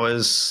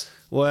 hours.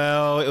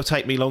 Well, it'll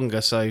take me longer,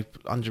 so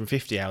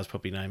 150 hours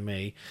probably knowing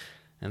me.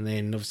 And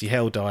then obviously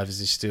Helldivers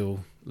is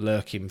still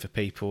lurking for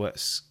people.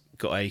 That's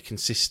got a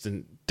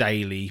consistent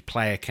daily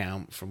player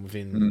count from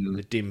within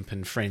the Dimp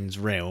and Friends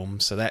realm,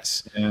 so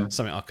that's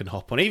something I can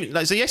hop on.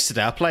 Even so,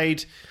 yesterday I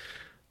played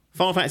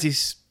Final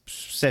Fantasy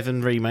VII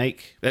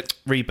Remake,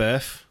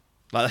 Rebirth.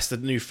 Like, that's the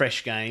new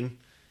fresh game,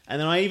 and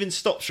then I even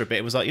stopped for a bit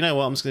and was like, you know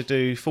what, I'm just going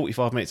to do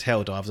 45 minutes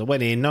Helldivers. I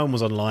went in, no one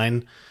was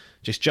online,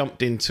 just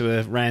jumped into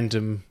a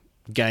random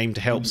game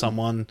to help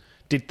someone,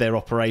 did their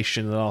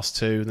operation the last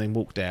 2, and then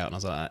walked out. And I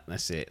was like,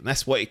 that's it. And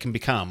that's what it can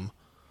become.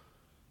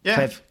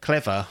 Yeah,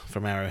 clever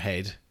from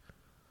Arrowhead.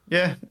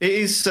 Yeah, it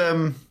is.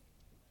 It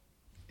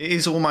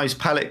is almost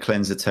palate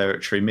cleanser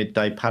territory,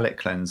 midday palate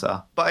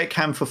cleanser, but it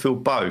can fulfil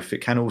both. It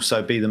can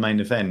also be the main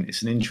event.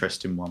 It's an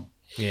interesting one.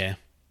 Yeah,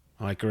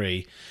 I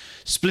agree.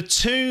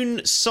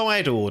 Splatoon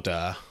Side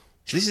Order.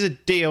 So this is a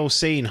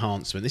DLC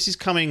enhancement. This is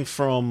coming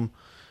from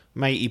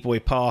matey boy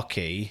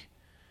Parky,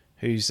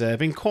 who's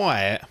been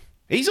quiet.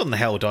 He's on the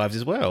Helldives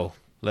as well,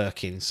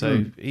 lurking.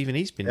 So even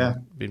he's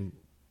been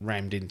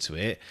rammed into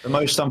it. The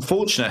most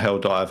unfortunate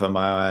Helldiver, may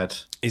I add.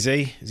 Is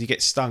he? Does he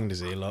get stung? Does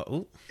he a lot?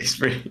 Ooh. It's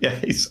really,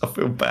 I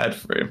feel bad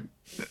for him.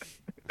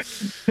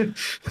 I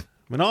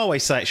mean, I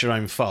always say it's your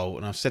own fault,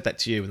 and I've said that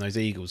to you when those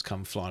eagles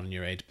come flying on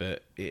your head.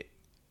 But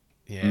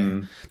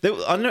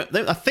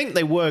I think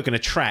they were going to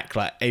track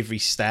like every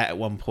stat at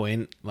one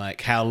point,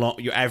 like how long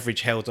your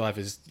average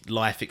Helldiver's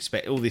life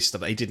expect, all this stuff.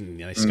 They didn't,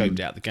 they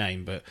scoped out the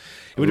game, but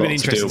it would have been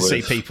interesting to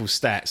see people's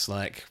stats,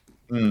 like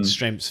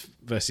strengths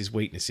versus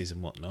weaknesses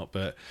and whatnot.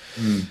 But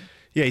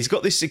yeah, he's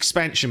got this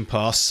expansion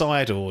pass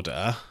side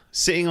order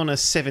sitting on a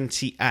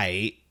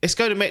 78. Let's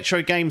go to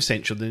Metro Game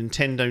Central, the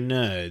Nintendo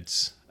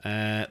nerds.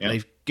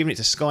 They've given it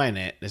to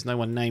Skynet. There's no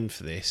one named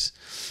for this.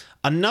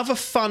 Another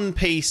fun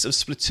piece of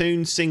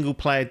Splatoon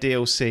single-player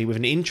DLC with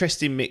an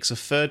interesting mix of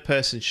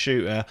third-person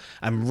shooter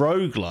and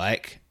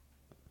roguelike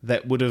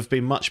that would have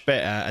been much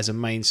better as a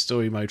main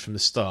story mode from the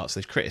start. So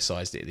they've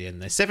criticised it at the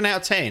end there. 7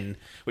 out of 10,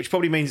 which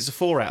probably means it's a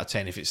 4 out of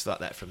 10 if it's like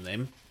that from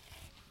them.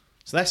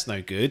 So that's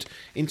no good.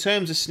 In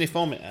terms of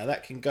sniffometer,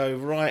 that can go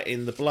right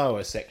in the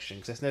blower section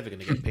because that's never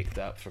going to get picked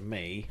up from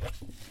me.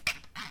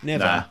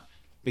 Never. Nah,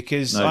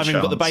 because no I haven't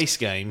got the chance. base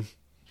game.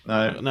 No.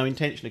 I've got no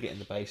intention of getting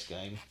the base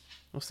game.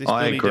 What's this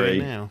I bully agree. doing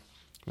now?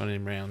 Running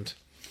him round.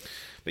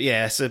 But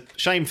yeah, it's a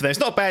shame for them. It's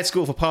not a bad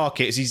score for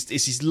Parker. It's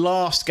his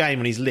last game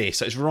on his list,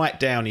 so it's right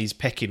down his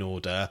pecking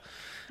order.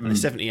 And the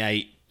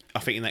 78, I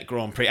think, in that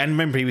Grand Prix. And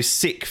remember, he was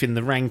 6th in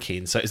the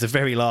ranking, so it's the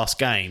very last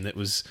game that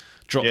was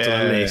dropped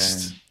on the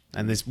list.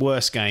 And there's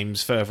worse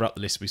games further up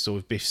the list we saw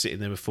with Biff sitting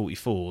there with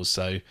 44s.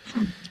 So,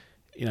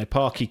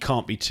 Parky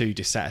can't be too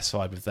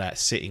dissatisfied with that,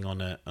 sitting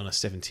on a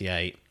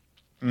 78.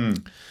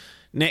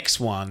 Next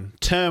one,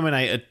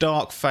 Terminator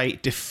Dark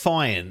Fate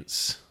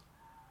Defiance.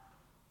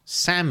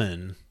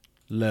 Salmon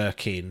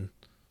lurking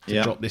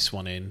to drop this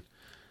one in.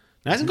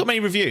 Now, it hasn't got many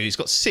reviews. It's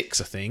got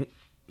 6, I think.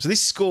 So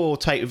this score,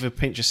 take with a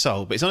pinch of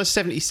salt, but it's on a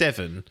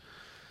 77.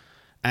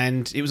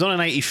 And it was on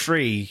an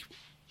 83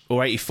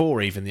 or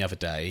 84 even the other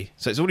day.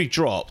 So it's already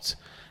dropped.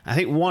 I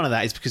think one of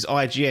that is because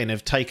IGN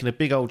have taken a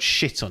big old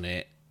shit on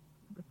it.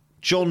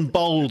 John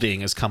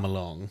Balding has come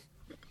along.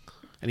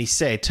 And he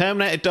said,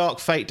 Terminator Dark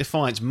Fate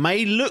Defiance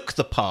may look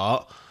the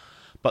part,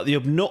 but the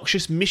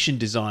obnoxious mission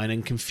design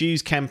and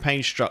confused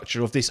campaign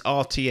structure of this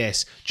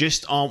RTS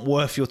just aren't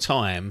worth your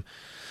time.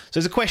 So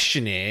there's a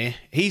question here.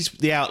 He's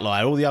the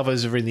outlier. All the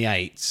others are in the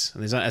 8s.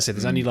 And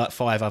there's only like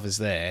 5 others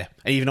there.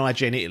 And even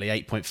IGN Italy,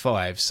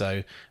 8.5.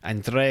 So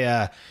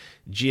Andrea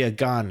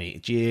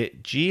Gianni.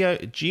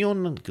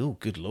 Oh,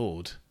 good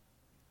Lord.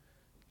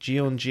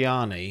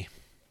 Gianni.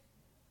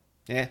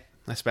 Yeah,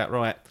 that's about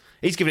right.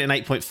 He's given it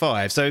an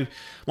 8.5. So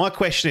my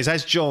question is,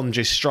 has John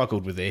just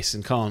struggled with this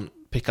and can't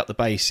pick up the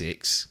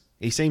basics?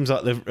 He seems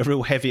like a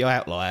real heavy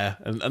outlier.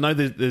 And I know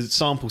the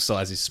sample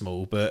size is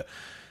small, but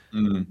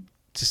to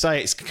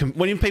say it's...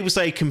 when people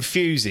say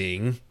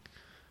confusing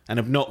and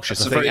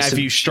obnoxious, I think, have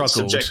you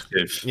struggled?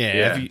 Subjective.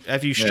 Yeah.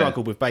 Have you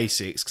struggled with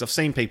basics? Because I've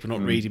seen people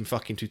not reading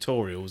fucking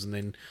tutorials and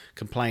then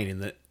complaining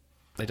that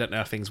they don't know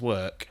how things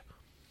work.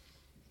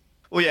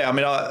 Well, yeah, I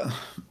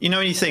mean,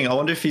 when you think, I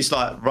wonder if he's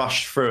like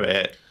rushed through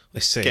it.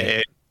 Let's see.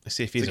 Let's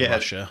see if he's a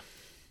rusher.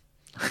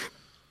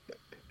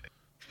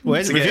 Well, he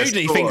hasn't reviewed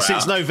anything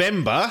since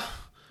November,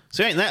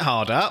 so he ain't that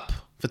hard up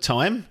for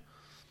time.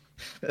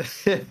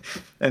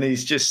 And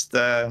he's just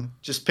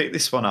picked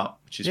this one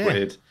up, which is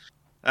weird.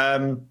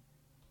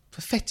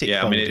 Pathetic.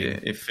 Yeah, I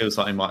mean, it feels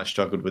like he might have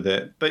struggled with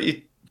it. But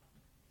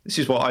this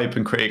is what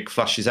OpenCritic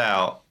flushes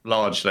out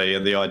largely,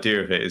 and the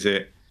idea of it is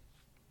it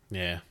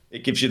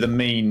gives you the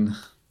mean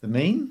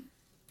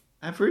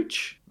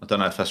average. I don't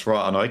know if that's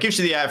right or not. It gives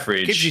you the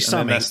average. It gives you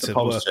something to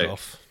work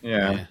off.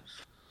 Yeah.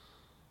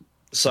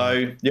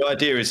 So the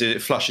idea is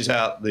it flushes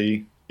out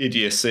the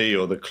idiocy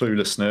or the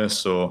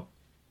cluelessness or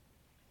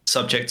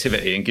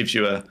subjectivity and gives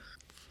you a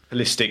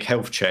holistic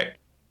health check.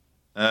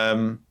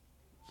 And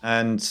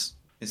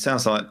it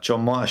sounds like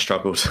John might have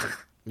struggled.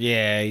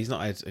 Yeah, he's not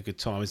had a good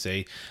time, has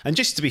he? And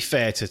just to be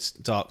fair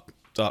to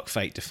Dark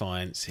Fate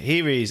Defiance,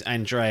 here is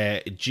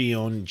Andrea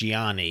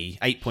Gianni,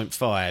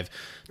 8.5.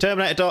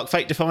 Terminator Dark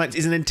Fate Defiance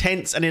is an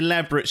intense and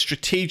elaborate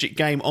strategic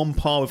game on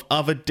par with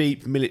other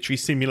deep military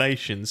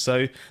simulations.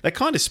 So they're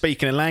kind of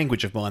speaking a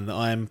language of mine that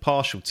I am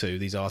partial to,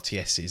 these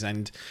RTSs.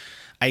 And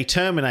a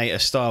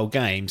Terminator-style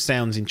game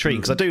sounds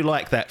intriguing, because I do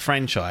like that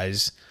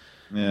franchise.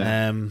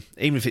 Yeah.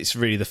 Even if it's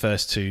really the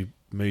first 2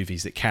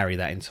 movies that carry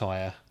that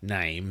entire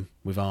name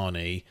with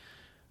Arnie.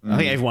 I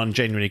think everyone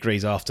genuinely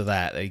agrees after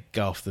that they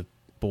go off the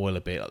boil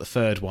a bit. Like the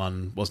third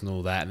one wasn't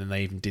all that, and then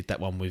they even did that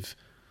one with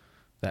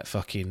that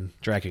fucking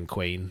Dragon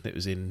Queen that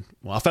was in...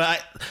 Well, I felt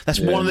like that's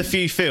one of the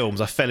few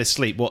films I fell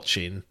asleep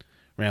watching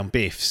around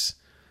Biff's.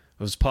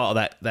 It was part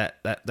of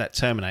that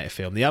Terminator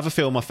film. The other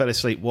film I fell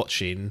asleep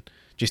watching,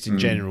 just in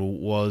general,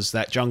 was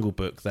that Jungle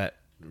Book, that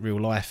real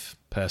life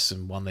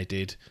person one they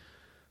did.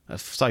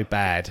 That's so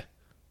bad.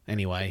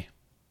 Anyway,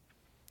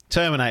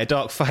 Terminator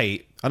Dark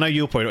Fate. I know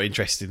you're probably not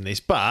interested in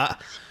this,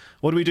 but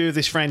What do we do with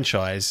this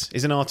franchise?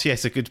 Is an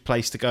RTS a good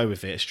place to go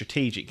with it? A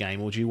strategic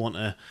game, or do you want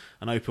an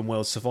open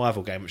world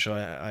survival game, which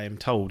I am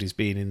told is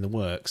being in the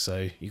works?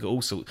 So you got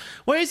all sorts.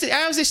 Where is it?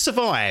 How's this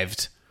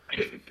survived?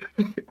 I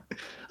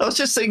was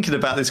just thinking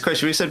about this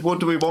question. We said, what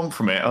do we want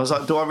from it? I was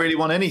like, do I really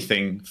want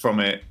anything from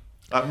it?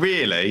 Like,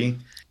 really?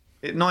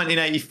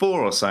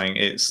 1984 or something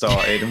it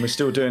started, and we're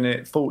still doing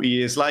it 40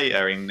 years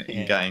later in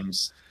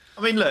games.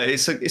 I mean, look,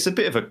 it's a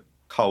bit of a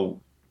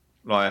cult,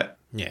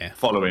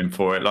 following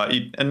for it.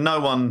 And no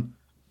one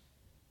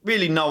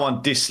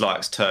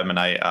dislikes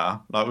Terminator.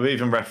 Like, we've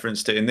even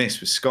referenced it in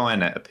this with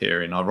Skynet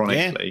appearing,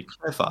 ironically.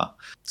 Clever.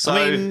 So,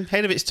 I mean,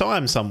 ahead of its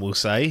time, some will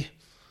say.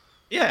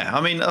 Yeah,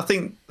 I mean, I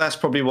think that's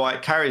probably why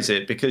it carries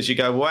it, because you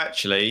go, well,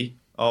 actually,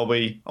 I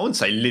wouldn't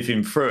say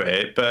living through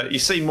it, but you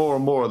see more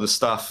and more of the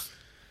stuff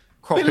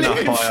cropping up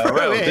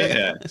IRL, didn't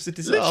you? It's a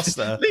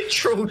disaster.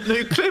 Literal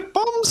nuclear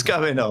bombs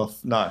going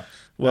off. No.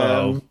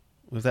 Well,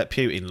 with that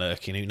Putin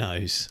lurking, who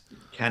knows?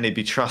 Can he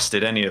be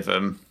trusted, any of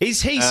them?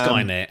 Is he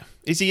Skynet?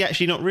 Is he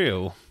actually not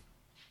real?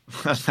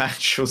 An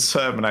actual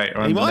Terminator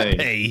He underneath. might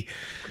be.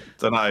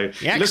 Don't know.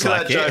 Look at like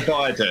that Joe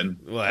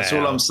Biden. Wow. That's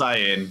all I'm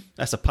saying.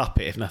 That's a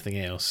puppet, if nothing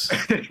else.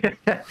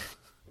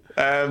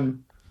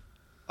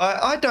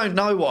 I don't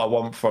know what I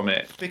want from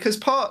it,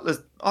 because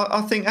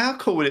I think, how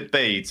cool would it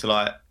be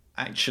to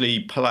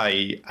actually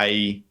play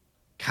a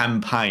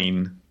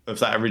campaign of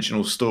that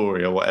original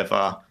story or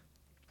whatever,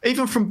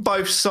 even from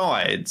both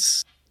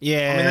sides.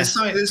 Yeah, I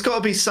mean, there's got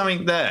to be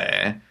something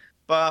there,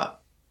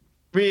 but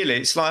really,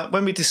 it's like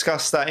when we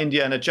discussed that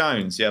Indiana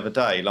Jones the other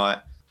day.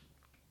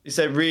 Is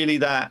there really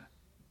that,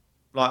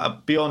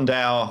 beyond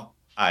our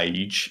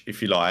age,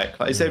 if you like,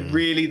 is there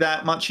really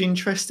that much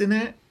interest in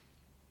it,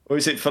 or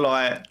is it for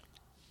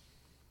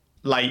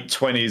late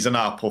 20s and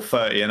up, or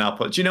 30 and up?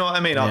 Do you know what I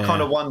mean? I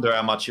kind of wonder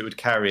how much it would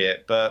carry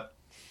it, but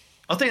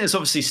I think there's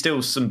obviously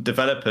still some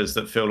developers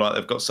that feel like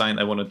they've got something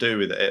they want to do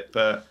with it,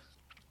 but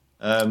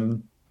I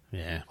don't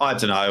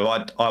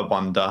know. I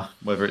wonder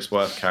whether it's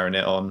worth carrying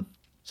it on.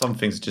 Some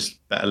things are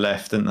just better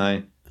left, aren't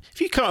they?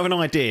 If you come up with an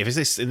idea,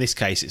 in this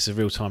case it's a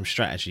real-time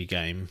strategy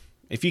game,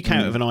 if you came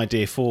up with an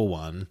idea for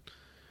one,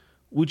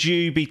 would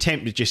you be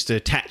tempted just to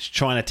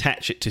try and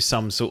attach it to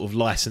some sort of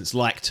license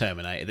like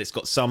Terminator that's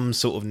got some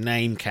sort of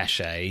name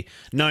cachet,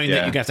 knowing that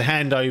you're going to have to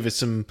hand over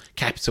some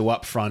capital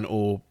up front,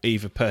 or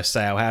either per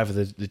sale, however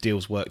the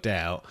deal's worked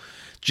out,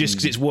 just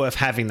because it's worth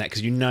having that,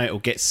 because you know it'll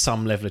get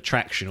some level of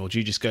traction? Or do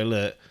you just go,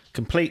 look,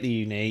 completely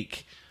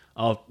unique,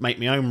 I'll make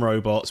my own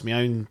robots, my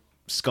own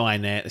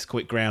Skynet, let's call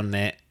it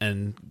GroundNet,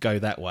 and go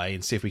that way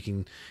and see if we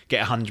can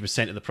get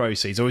 100% of the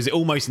proceeds? Or is it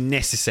almost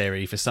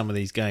necessary for some of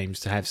these games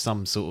to have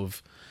some sort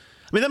of...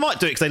 I mean, they might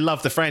do it because they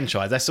love the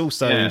franchise. That's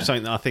also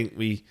something that I think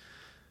we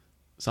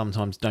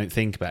sometimes don't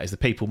think about, is the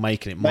people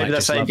making it might maybe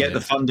that's how you get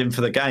the funding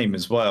for the game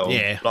as well.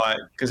 Yeah.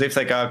 Because if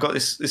they go, I've got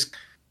this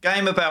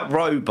game about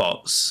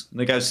robots, and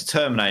they go to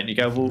Terminator, and you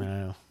go, well...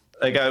 No.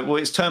 They go, well,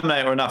 it's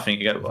Terminator or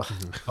nothing. You go, well,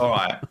 all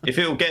right. If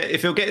it'll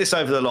get this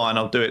over the line,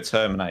 I'll do it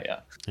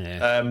Terminator.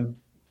 Yeah.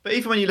 But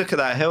even when you look at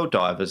that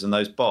Helldivers and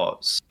those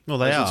bots, well,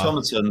 they are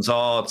automatons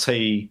are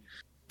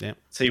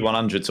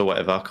T100s or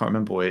whatever. I can't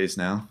remember what it is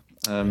now.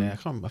 I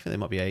think they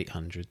might be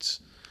 800s.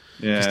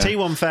 Yeah. Because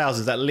T1000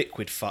 is that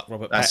liquid fuck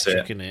Robert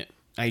Patrick, isn't it?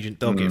 Agent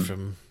Doggett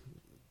from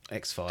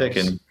X-Files.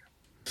 Digging.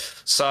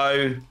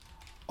 So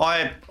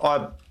I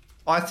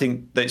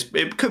think that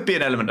it could be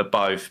an element of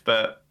both,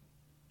 but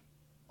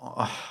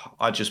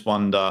I just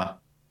wonder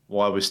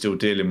why we're still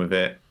dealing with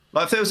it.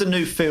 Like, if there was a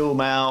new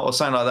film out or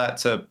something like that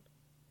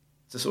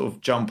to sort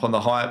of jump on the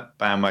hype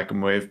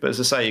bandwagon with, but as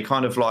I say, you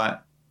kind of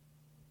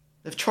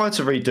they've tried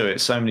to redo it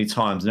so many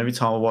times, and every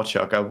time I watch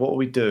it, I go, what are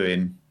we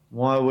doing?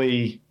 Why are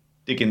we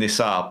digging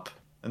this up?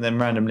 And then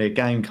randomly a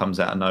game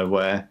comes out of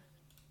nowhere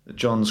that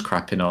John's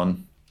crapping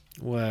on.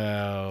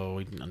 Well,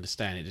 he didn't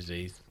understand it, did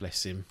he?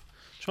 Bless him.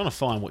 Trying to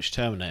find which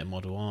Terminator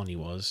model Arnie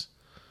was.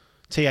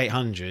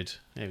 T800.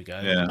 There we go.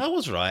 Yeah. I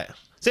was right.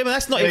 See, but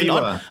that's not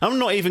even. I'm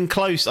not even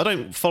close. I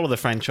don't follow the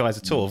franchise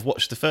at all. I've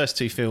watched the first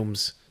two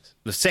films,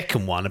 the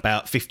second one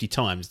about 50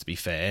 times, to be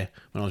fair,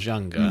 when I was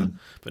younger,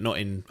 but not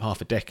in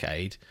half a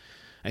decade.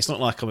 And it's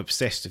not like I'm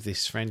obsessed with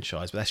this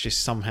franchise, but that's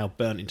just somehow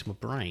burnt into my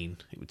brain,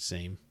 it would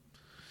seem.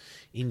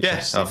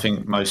 Yes, I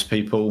think most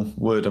people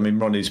would. I mean,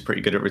 Ronnie's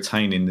pretty good at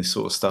retaining this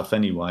sort of stuff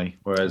anyway,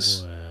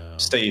 whereas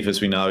Steve,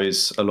 as we know,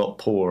 is a lot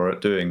poorer at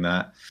doing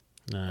that.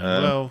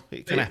 No, well,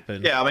 it can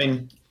happen. Yeah, I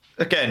mean,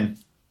 again,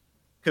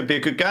 could be a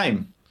good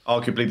game.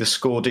 Arguably, the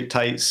score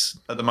dictates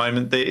at the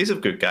moment that it is a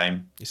good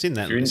game. It's in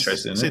that. If you're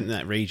interested in it's it. in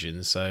that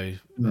region, so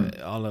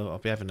I'll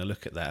be having a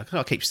look at that.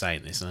 I keep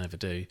saying this, and I never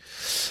do.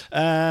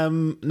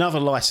 Another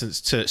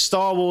license to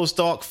Star Wars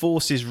Dark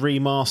Forces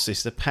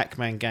Remaster, the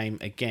Pac-Man game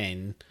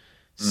again,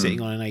 sitting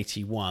on an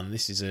 81.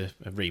 This is a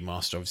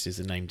remaster, obviously, as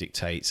the name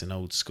dictates, an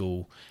old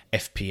school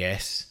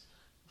FPS.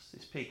 What's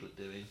this piglet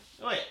doing?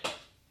 Oh, yeah.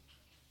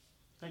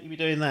 Don't you be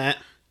doing that.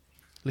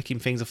 Licking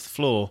things off the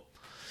floor.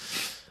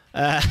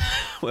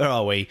 Where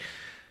are we?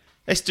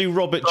 Let's do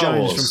Robert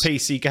Jones from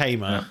PC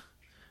Gamer. Yeah.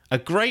 A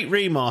great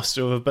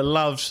remaster of a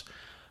beloved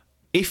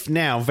if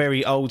now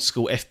very old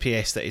school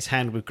FPS that is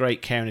handled with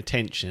great care and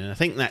attention. And I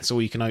think that's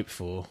all you can hope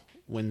for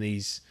when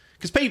these,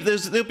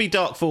 because there'll be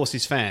Dark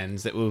Forces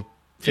fans that were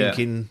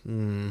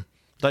thinking,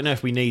 don't know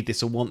if we need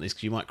this or want this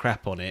because you might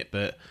crap on it,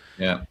 but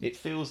it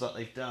feels like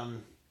they've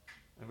done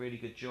a really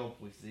good job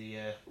with the.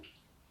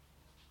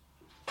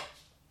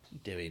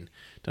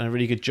 Done a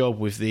really good job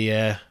with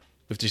the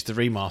with just the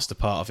remaster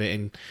part of it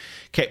and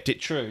kept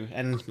it true.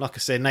 And like I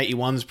said, an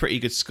 81's a pretty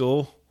good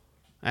score,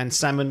 and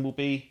Salmon will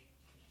be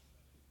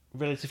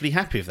relatively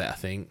happy with that, I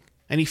think.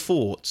 Any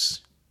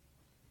thoughts?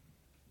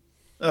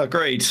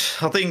 Agreed.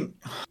 I think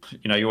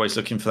you're always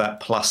looking for that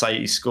plus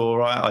 80 score,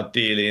 right?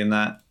 Ideally in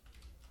that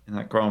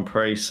Grand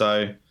Prix.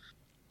 So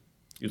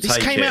this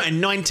came out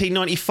in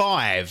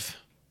 1995.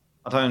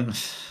 I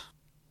don't.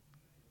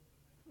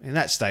 In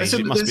that stage,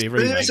 it must be a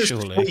remake,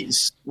 surely.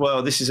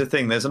 Well, this is the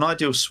thing. There's an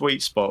ideal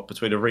sweet spot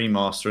between a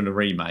remaster and a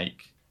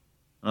remake.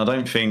 And I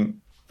don't think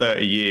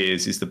 30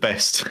 years is the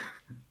best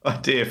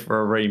idea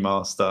for a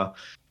remaster.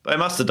 But it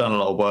must have done a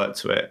lot of work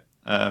to it.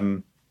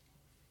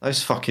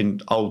 Those fucking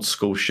old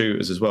school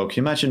shooters as well.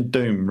 Can you imagine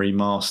Doom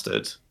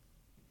remastered?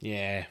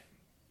 Yeah.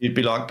 You'd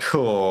be like,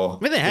 cool.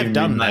 I mean, they have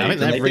done that. I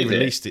think they've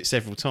re-released it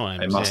several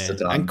times. They must have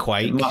done. And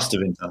Quake. It must have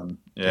been done.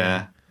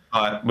 Yeah.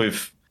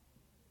 With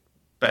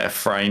better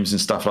frames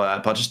and stuff like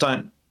that. But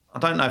I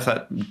don't know if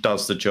that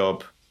does the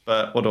job.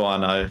 But what do I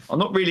know? I'm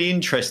not really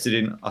interested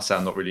in... I say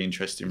I'm not really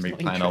interested in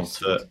replaying old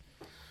foot.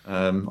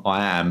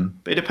 I am.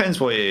 But it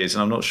depends what it is.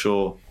 And I'm not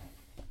sure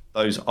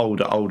those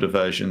older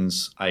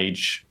versions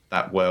age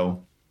that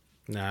well.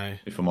 No.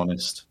 If I'm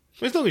honest.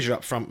 Well, as long as you're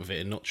up front with it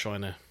and not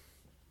trying to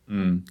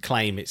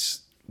claim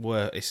it's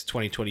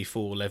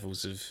 2024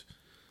 levels of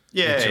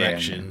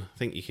interaction. Yeah. I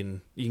think you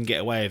can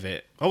get away with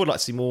it. I would like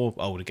to see more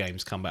older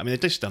games come back. I mean, they've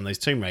just done those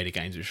Tomb Raider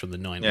games, which are from the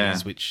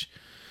 90s, which...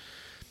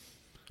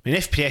 I mean,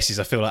 FPSs,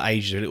 I feel like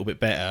aged a little bit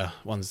better,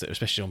 ones that are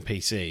especially on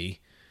PC.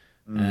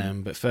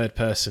 But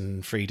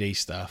third-person 3D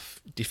stuff,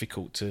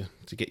 difficult to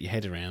get your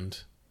head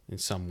around in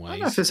some ways. I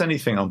don't know if there's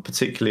anything I'm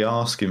particularly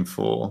asking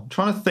for. I'm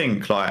trying to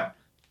think,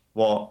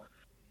 what...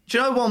 Do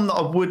you know one that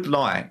I would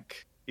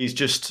like is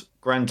just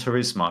Gran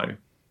Turismo?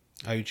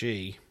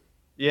 OG.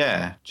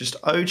 Yeah, just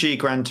OG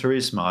Gran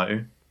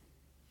Turismo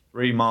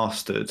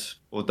remastered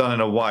or done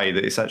in a way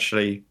that it's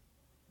actually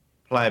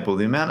playable.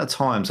 The amount of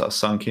times I've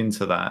sunk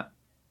into that,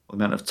 the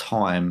amount of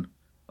time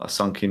I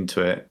sunk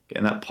into it,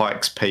 getting that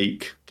Pikes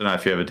Peak. Don't know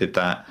if you ever did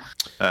that.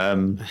 I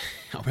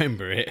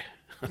remember it.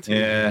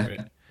 Remember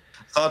it.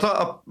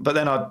 So but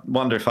then I'd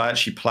wonder if I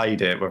actually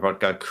played it, whether I'd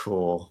go,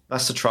 cool.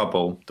 That's the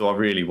trouble. Do I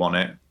really want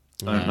it?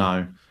 Don't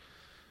know.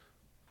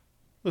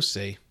 We'll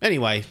see.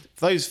 Anyway,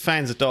 for those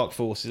fans of Dark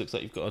Forces, it looks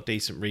like you've got a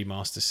decent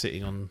remaster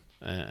sitting on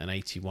an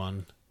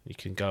 81. You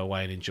can go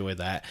away and enjoy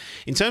that.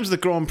 In terms of the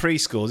Grand Prix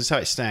scores, this is how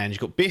it stands.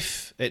 You've got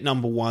Biff at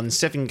number 1,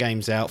 7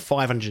 games out,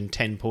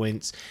 510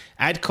 points.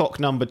 Adcock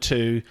number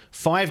 2,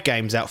 5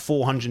 games out,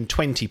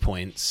 420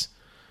 points.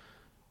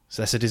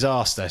 So that's a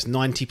disaster. It's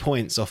 90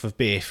 points off of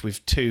Biff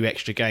with 2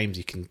 extra games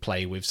you can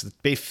play with. So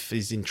Biff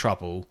is in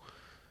trouble,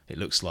 it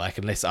looks like,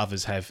 unless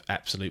others have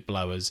absolute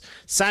blowers.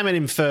 Salmon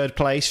in 3rd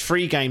place,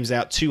 3 games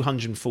out,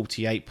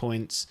 248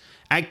 points.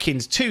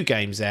 Adkins, 2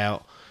 games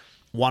out,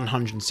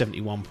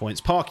 171 points.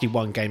 Parky,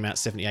 1 game out,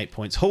 78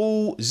 points.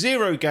 Hall,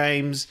 0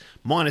 games,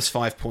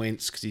 -5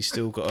 points, because he's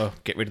still got to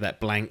get rid of that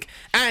blank.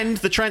 And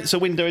the transfer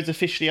window is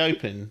officially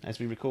open as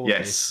we record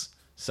this.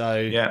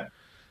 So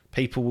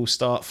people will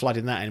start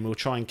flooding that, and we'll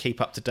try and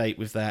keep up to date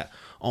with that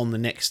on the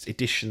next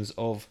editions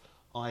of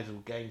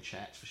Idle Game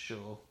Chat for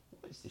sure.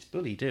 What is this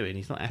bully doing?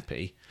 He's not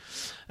happy.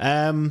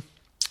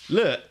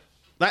 Look,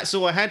 that's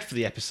all I had for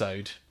the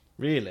episode,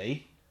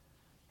 really.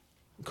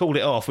 Called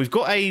it off. We've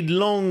got a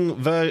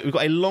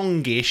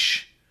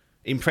longish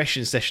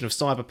impression session of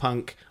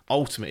Cyberpunk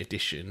Ultimate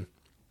Edition,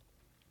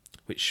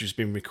 which has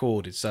been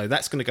recorded. So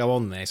that's going to go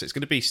on there. So it's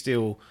going to be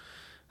still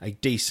a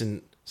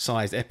decent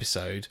sized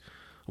episode.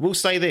 I will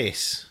say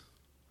this. I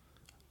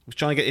was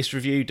trying to get this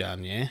review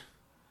done, yeah?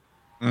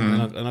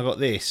 And I got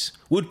this.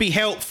 Would be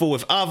helpful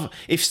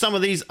if some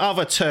of these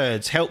other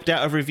turds helped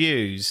out of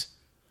reviews.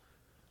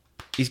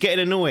 He's getting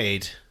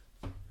annoyed.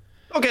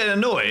 Not getting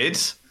annoyed.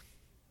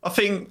 I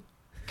think...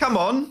 Come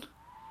on.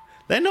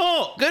 They're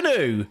not going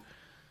to.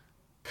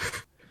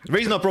 The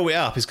reason I brought it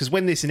up is because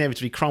when this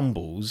inevitably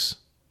crumbles,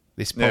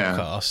 this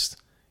podcast,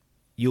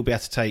 you'll be able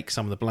to take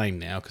some of the blame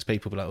now because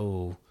people will be like,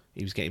 oh,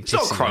 he was getting pissy.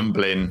 It's not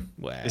crumbling.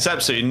 Well, it's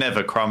absolutely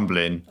never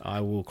crumbling.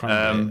 I will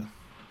crumble it.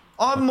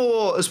 I'm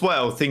more as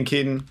well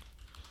thinking,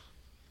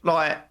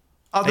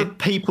 other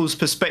people's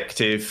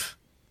perspective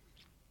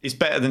is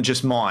better than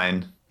just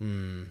mine,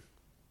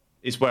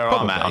 is where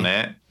I'm at on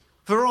it.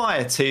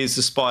 Variety is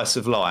the spice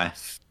of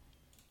life.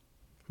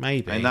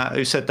 Maybe. And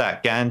who said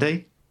that?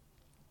 Gandhi?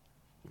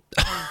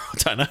 I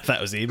don't know if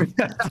that was him.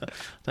 I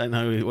don't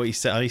know what he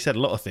said. He said a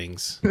lot of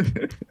things.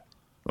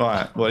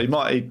 Right. Well,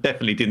 he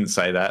definitely didn't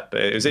say that, but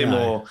it was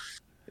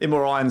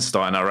more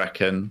Einstein, I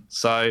reckon.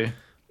 So,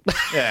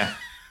 yeah.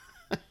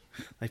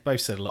 They've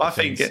both said a lot of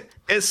things. I think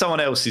get someone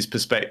else's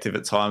perspective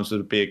at times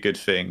would be a good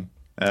thing.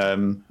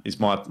 is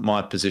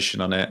my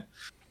position on it.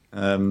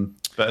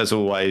 But as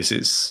always,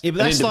 it's but an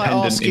that's like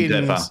independent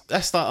endeavour.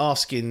 That's like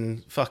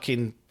asking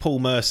fucking Paul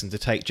Merson to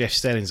take Jeff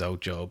Stelling's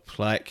old job.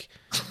 Like,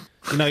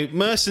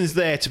 Merson's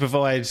there to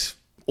provide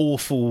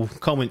awful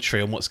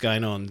commentary on what's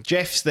going on.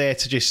 Jeff's there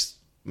to just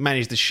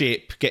manage the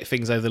ship, get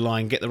things over the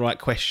line, get the right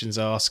questions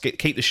asked,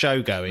 keep the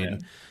show going. Yeah.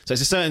 So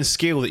it's a certain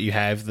skill that you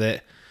have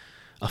that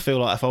I feel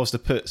like if I was to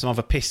put some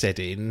other pisshead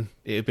in,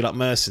 it would be like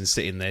Merson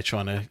sitting there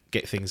trying to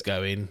get things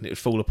going. It would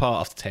fall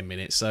apart after 10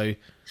 minutes. So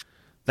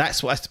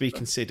that's what has to be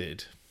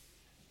considered.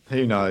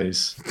 Who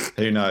knows?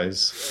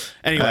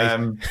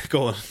 Anyway,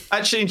 go on.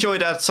 Actually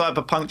enjoyed our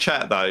Cyberpunk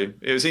chat, though.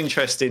 It was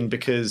interesting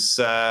because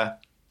that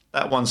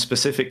one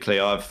specifically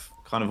I've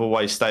kind of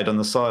always stayed on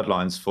the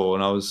sidelines for,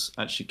 and I was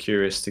actually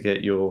curious to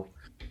get your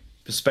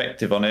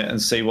perspective on it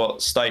and see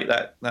what state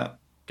that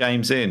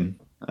game's in.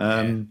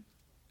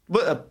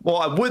 What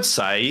I would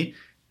say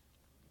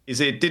is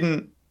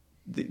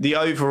the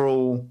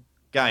overall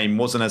game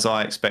wasn't as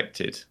I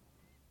expected.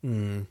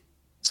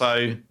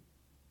 So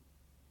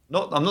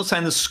I'm not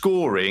saying the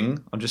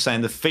scoring, I'm just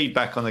saying the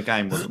feedback on the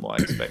game wasn't what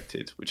I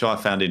expected, which I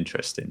found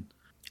interesting.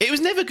 It was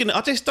never going to...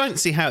 I just don't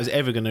see how it's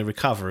ever going to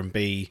recover and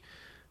be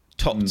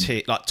top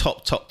tier, like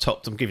top.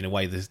 I'm giving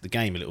away the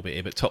game a little bit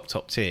here, but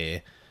top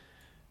tier.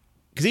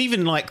 Because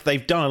even like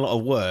they've done a lot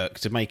of work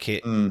to make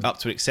it up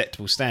to an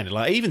acceptable standard.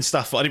 Like even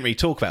stuff I didn't really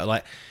talk about.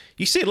 Like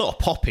you see a lot of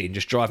popping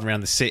just driving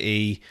around the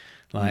city,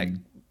 like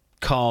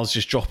cars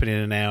just dropping in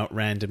and out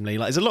randomly.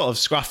 Like there's a lot of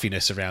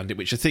scruffiness around it,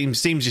 which I think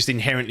seems just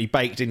inherently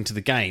baked into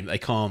the game that they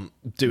can't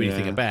do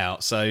anything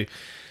about. So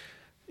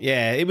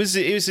yeah, it was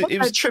a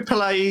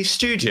AAA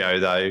studio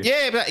though.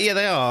 Yeah,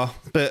 they are,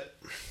 but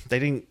they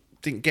didn't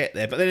get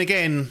there. But then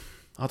again,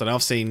 I don't know.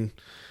 I've seen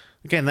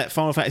again that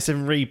Final Fantasy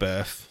VII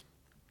Rebirth.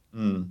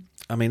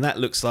 I mean, that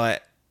looks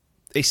like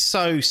it's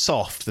so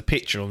soft. The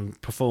picture on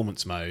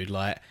performance mode,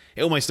 like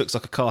it almost looks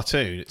like a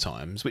cartoon at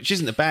times, which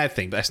isn't a bad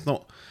thing, but that's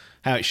not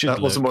how it should look.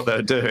 That wasn't what they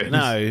were doing.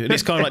 No, and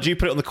it's kind of like, do you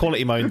put it on the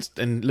quality mode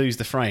and lose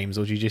the frames,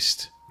 or do you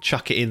just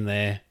chuck it in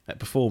there at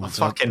performance?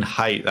 I fucking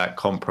hate that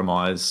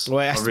compromise. Well,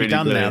 it has to be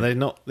done now. They're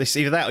not. This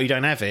either that or you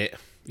don't have it.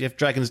 You have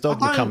Dragon's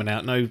Dogma coming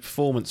out, no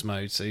performance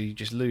mode, so you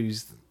just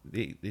lose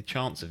the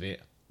chance of it.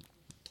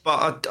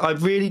 But I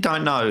really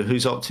don't know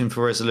who's opting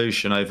for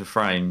resolution over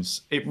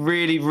frames. It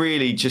really,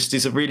 really just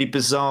is a really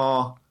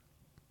bizarre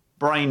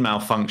brain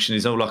malfunction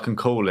is all I can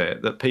call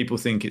it, that people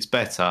think it's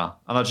better.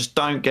 And I just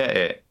don't get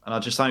it. And I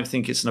just don't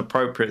think it's an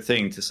appropriate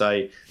thing to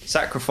say,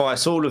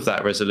 sacrifice all of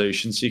that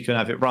resolution so you can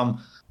have it run.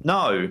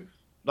 No,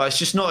 like it's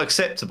just not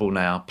acceptable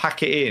now.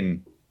 Pack it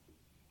in.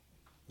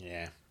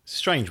 Yeah, it's a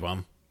strange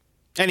one.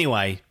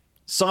 Anyway,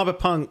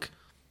 Cyberpunk,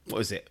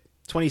 what is it?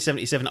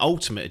 2077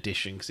 Ultimate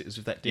Edition, because it was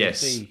with that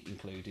DLC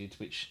included,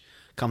 which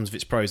comes with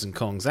its pros and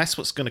cons. That's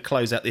what's going to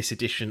close out this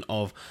edition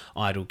of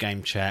Idle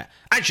Game Chat.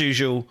 As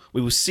usual,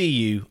 we will see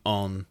you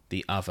on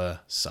the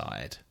other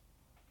side.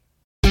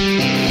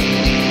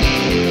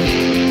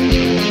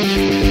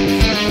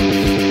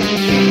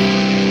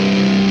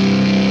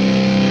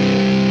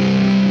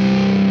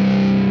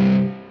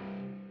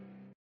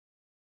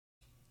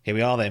 Here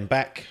we are then,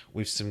 back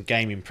with some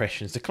game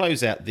impressions to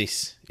close out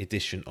this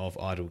edition of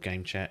Idle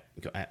Game Chat.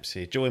 We've got Apps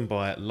here, joined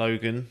by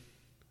Logan,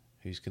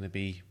 who's going to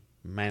be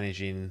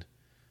managing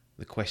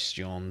the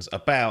questions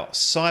about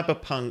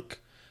Cyberpunk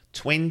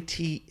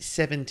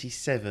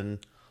 2077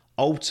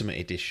 Ultimate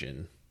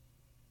Edition.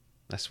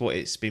 That's what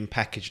it's been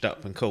packaged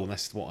up and called.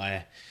 That's what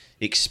I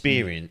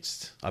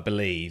experienced, I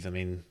believe. I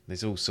mean,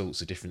 there's all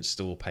sorts of different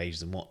store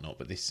pages and whatnot,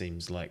 but this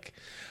seems like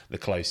the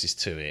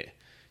closest to it.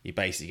 You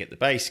basically get the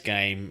base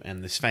game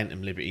and this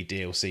Phantom Liberty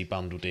DLC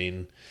bundled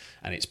in,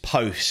 and it's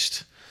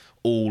post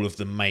all of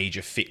the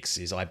major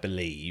fixes, I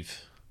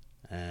believe.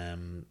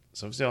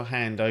 So obviously I'll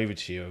hand over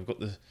to you. I've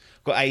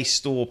got a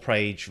store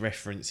page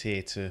reference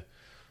here to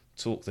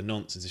talk the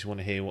nonsense if you want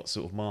to hear what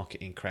sort of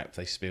marketing crap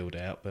they spilled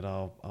out, but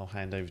I'll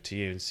hand over to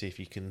you and see if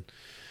you can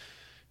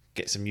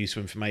get some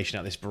useful information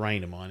out of this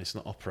brain of mine. It's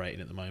not operating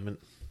at the moment.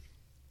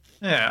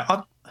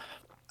 Yeah,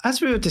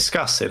 as we were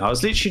discussing, I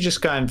was literally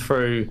just going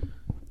through,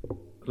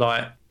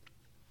 like,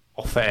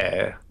 off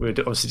air. We were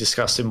obviously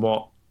discussing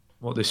what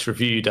this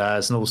review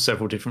does and all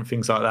several different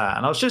things like that.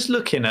 And I was just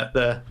looking at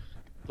the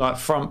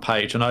front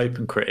page on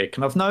OpenCritic,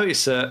 and I've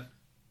noticed that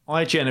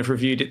IGN have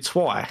reviewed it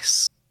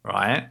twice,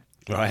 right?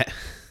 Right.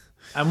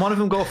 And one of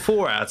them got a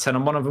 4 out of 10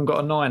 and one of them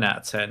got a 9 out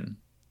of 10.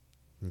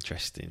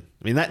 Interesting.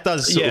 I mean, that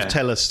does sort of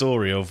tell a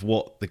story of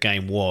what the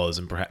game was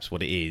and perhaps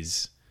what it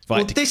is.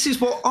 Well, this is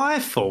what I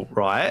thought,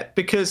 right?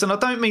 Because, and I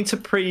don't mean to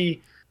preload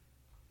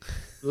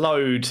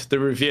the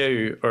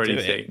review or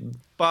anything,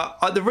 but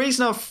the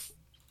reason I've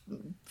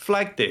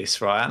flagged this,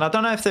 right, and I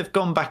don't know if they've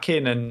gone back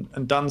in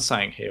and done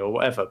something here or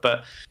whatever,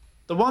 but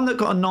the one that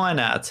got a 9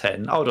 out of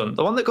 10,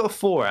 the one that got a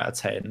 4 out of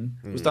 10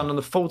 was done on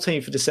the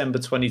 14th of December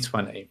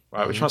 2020,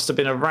 right, which must have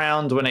been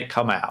around when it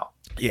come out.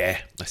 Yeah,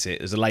 that's it.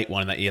 It was a late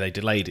one in that year. They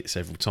delayed it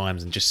several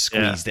times and just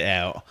squeezed it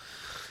out.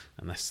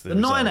 And that's the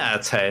 9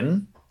 out of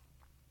 10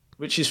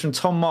 which is from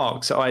Tom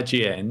Marks at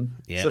IGN.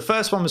 Yeah. So the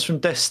first one was from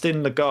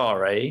Destin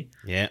Lagari.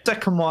 Yeah.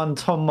 Second one,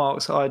 Tom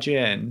Marks at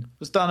IGN,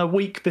 was done a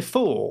week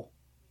before,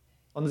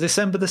 on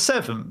December the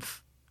 7th.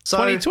 So,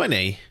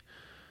 2020?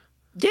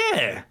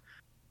 Yeah.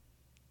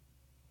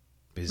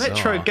 Bizarre.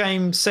 Metro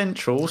Game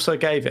Central also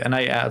gave it an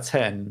 8 out of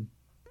 10.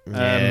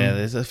 Yeah,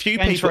 there's a few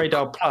Games people.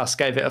 Radar Plus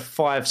gave it a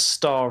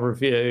 5-star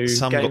review.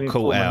 Some got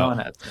caught out. 9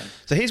 out of 10.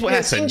 So here's what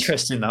It's happened.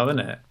 interesting though, isn't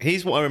it?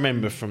 Here's what I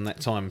remember from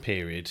that time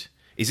period.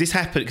 Is this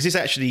happened because this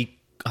actually,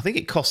 I think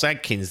it cost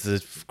Adkins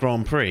the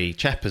Grand Prix.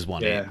 Chappers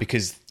won it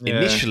because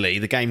initially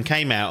the game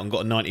came out and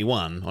got a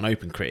 91 on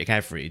OpenCritic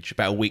average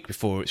about a week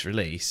before its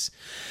release.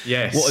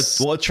 Yes.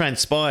 What had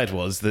transpired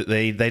was that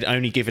they'd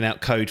only given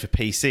out code for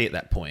PC at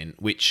that point,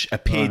 which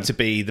appeared to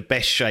be the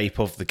best shape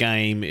of the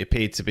game. It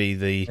appeared to be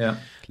the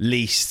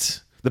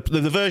least, the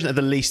version of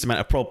the least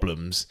amount of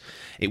problems.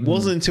 It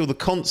wasn't until the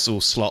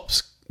console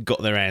slops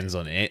got their hands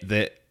on it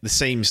that the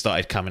seams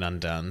started coming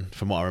undone,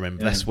 from what I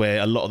remember. That's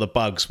where a lot of the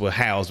bugs were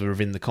housed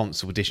within the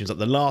console editions. Like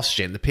the last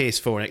gen, the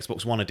PS4 and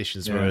Xbox One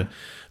editions were a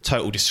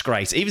total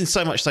disgrace. Even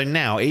so much so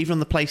now, even on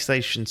the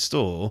PlayStation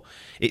Store,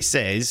 it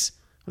says,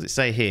 what does it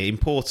say here?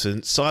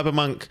 Important,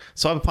 Cyberpunk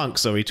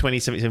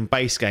 2077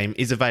 base game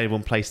is available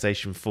on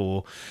PlayStation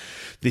 4.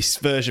 This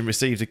version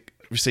received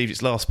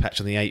its last patch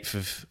on the 8th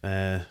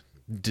of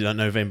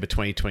November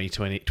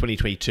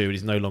 2022. It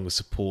is no longer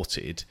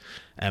supported.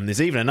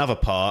 There's even another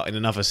part in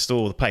another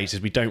store, the page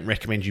says we don't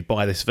recommend you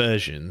buy this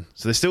version.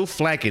 So they're still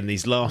flagging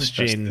these last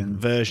gen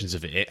versions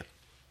of it.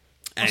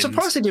 I'm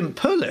surprised they didn't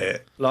pull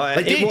it. Like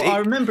They did. I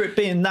remember it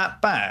being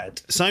that bad.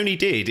 Sony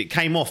did. It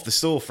came off the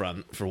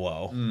storefront for a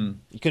while.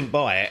 You couldn't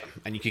buy it,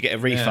 and you could get a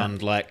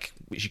refund,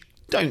 which you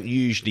don't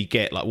usually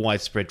get, like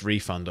widespread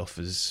refund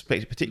offers,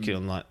 particularly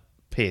on like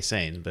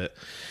PSN. But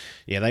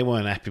yeah, they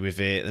weren't happy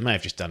with it. They may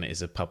have just done it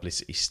as a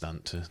publicity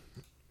stunt to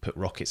put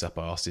rockets up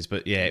our asses.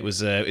 But yeah, it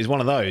was one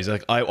of those.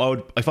 Like I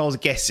would, if I was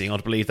guessing,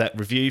 I'd believe that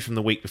review from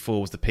the week before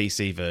was the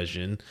PC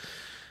version,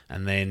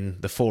 and then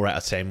the 4 out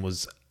of 10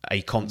 was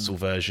a console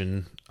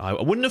version. I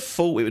wouldn't have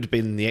thought it would have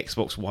been the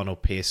Xbox One or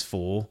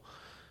PS4,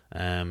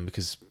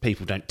 because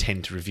people don't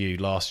tend to review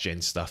last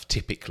gen stuff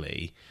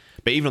typically.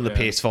 But even on the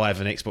PS5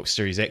 and Xbox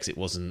Series X, it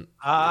wasn't.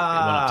 It went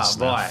up to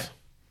snuff. Right.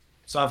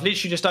 So I've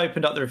literally just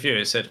opened up the review.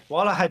 It said,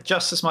 while I had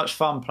just as much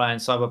fun playing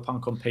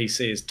Cyberpunk on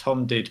PC as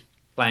Tom did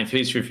playing for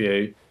his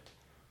review,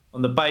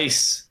 on the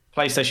base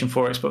PlayStation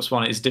 4, Xbox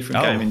One, it's a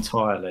different game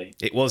entirely.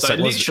 It was, so it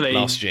was literally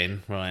last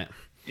gen, right?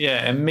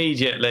 Yeah,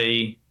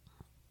 immediately.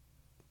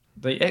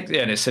 And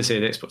it says here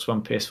the Xbox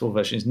One PS4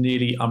 version is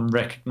nearly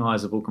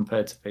unrecognisable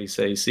compared to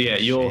PC. So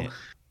yeah,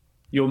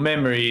 your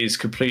memory is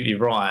completely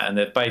right, and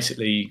they're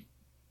basically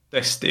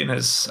Destin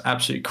has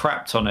absolutely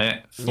crapped on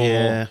it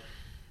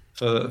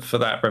for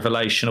that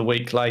revelation a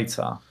week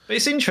later. But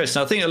it's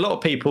interesting. I think a lot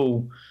of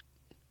people,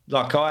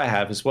 like I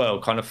have as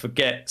well, kind of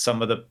forget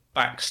some of the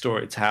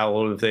backstory to how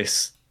all of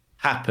this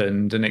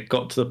happened, and it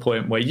got to the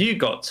point where you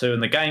got to,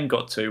 and the game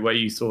got to, where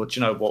you thought,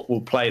 you know what,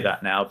 we'll play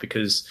that now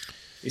because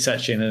it's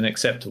actually in an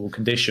acceptable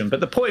condition. But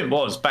the point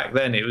was, back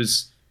then,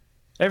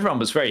 everyone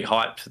was very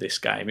hyped for this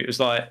game. It was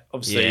like,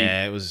 obviously,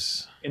 it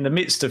was in the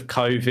midst of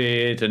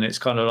COVID, and it's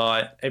kind of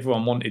like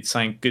everyone wanted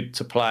something good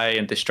to play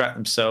and distract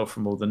themselves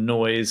from all the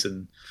noise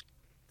and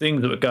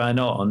things that were going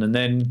on. And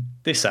then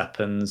this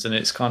happens, and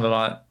it's kind of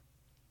like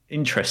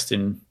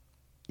interesting.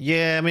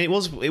 Yeah, I mean,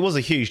 it was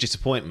a huge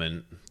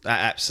disappointment.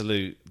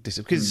 Absolute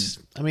because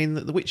I mean,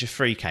 The Witcher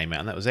 3 came out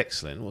and that was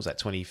excellent. What was that,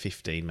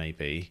 2015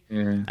 maybe?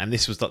 Yeah. And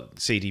this was like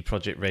CD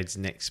Projekt Red's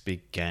next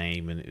big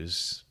game, and it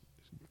was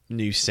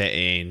new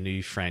setting,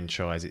 new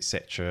franchise,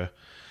 etc.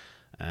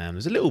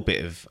 There's a little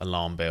bit of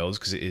alarm bells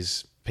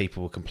because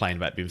people were complaining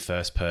about it being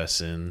first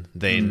person.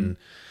 Then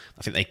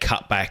I think they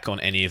cut back on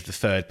any of the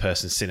third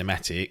person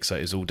cinematic, so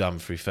it was all done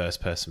through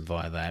first person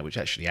via that, which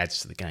actually adds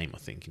to the game, I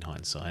think, in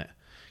hindsight.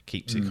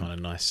 Keeps it kind of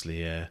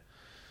nicely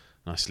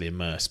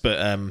immersed. But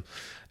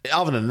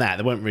other than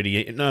that,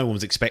 no one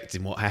was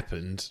expecting what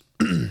happened.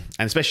 And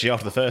especially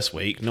after the first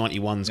week,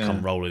 91's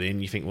come rolling in.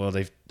 You think, well,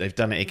 they've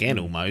done it again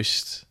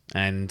almost.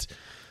 And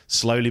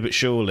slowly but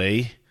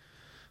surely,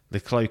 the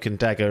cloak and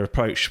dagger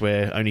approach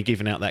where only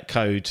giving out that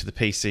code to the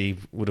PC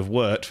would have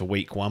worked for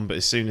week 1. But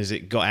as soon as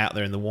it got out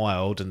there in the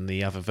wild and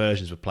the other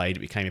versions were played, it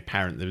became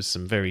apparent there was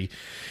some very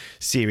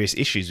serious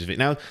issues with it.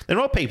 Now, there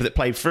are people that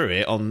played through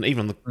it on the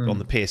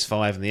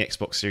PS5 and the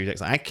Xbox Series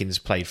X. Adkins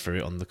played through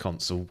it on the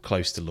console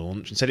close to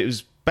launch and said it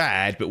was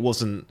bad, but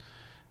wasn't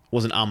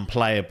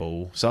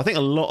unplayable. So I think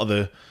a lot of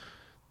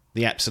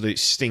the absolute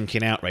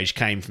stinking outrage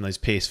came from those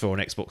PS4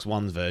 and Xbox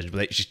One versions, but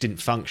they just didn't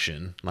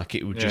function. Like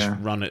it would just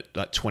run at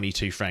like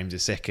 22 frames a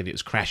second. It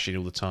was crashing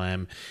all the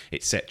time,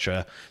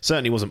 etc.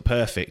 Certainly wasn't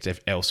perfect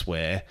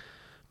elsewhere.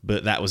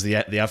 But that was the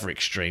other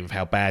extreme of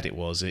how bad it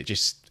was.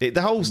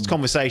 The whole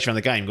conversation around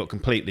the game got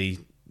completely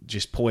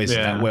just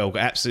poisoned. That well,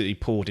 got absolutely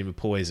poured in with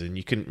poison.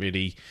 You couldn't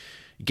really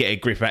get a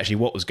grip of actually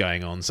what was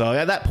going on. So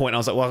at that point, I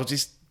was like, well,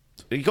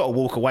 you got to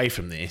walk away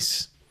from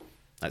this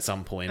at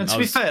some point. And to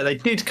be fair, they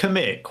did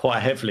commit quite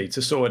heavily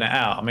to sorting it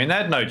out. I mean, they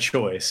had no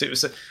choice. It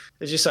was,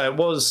 as you say, it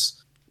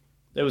was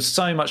there was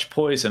so much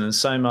poison and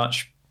so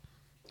much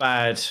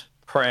bad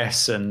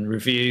press and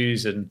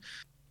reviews, and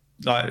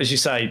like as you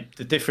say,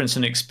 the difference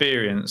in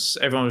experience.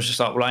 Everyone was just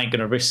like, "Well, I ain't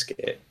going to risk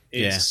it.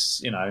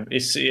 It's it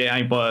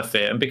ain't worth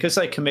it." And because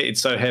they committed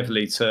so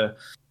heavily to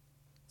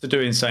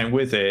doing something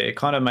with it, it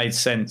kind of made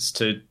sense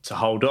to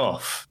hold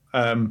off.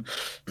 I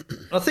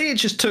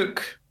think it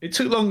took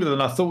longer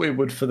than I thought it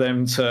would for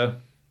them to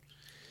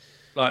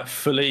like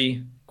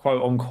fully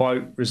quote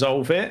unquote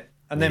resolve it.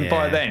 And then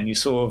by then you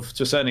sort of,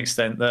 to a certain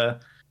extent, the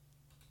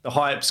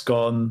hype's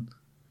gone,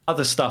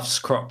 other stuff's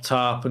cropped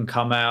up and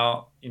come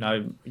out,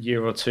 a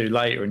year or two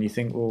later, and you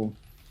think, well,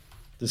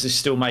 does this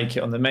still make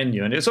it on the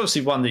menu? And it's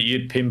obviously one that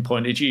you'd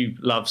pinpointed. You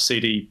love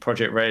CD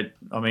Projekt Red.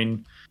 I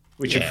mean,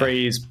 Witcher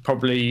 3 is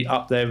probably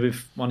up there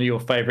with one of your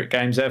favourite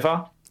games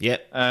ever.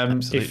 Yep,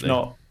 absolutely. If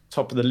not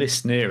top of the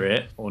list near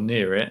it.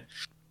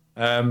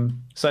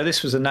 So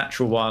this was a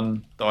natural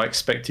one that I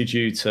expected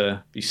you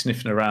to be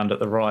sniffing around at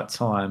the right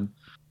time.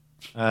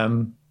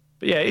 But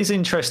yeah, it is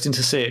interesting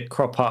to see it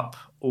crop up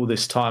all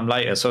this time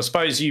later. So I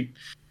suppose you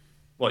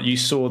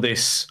saw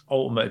this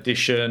Ultimate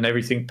Edition,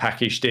 everything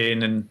packaged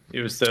in, and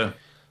it was the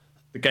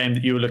game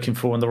that you were looking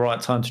for and the right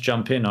time to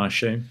jump in, I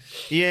assume.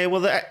 Yeah,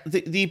 well,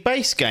 the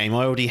base game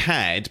I already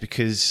had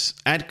because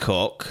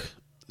Adcock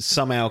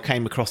somehow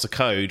came across a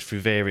code through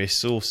various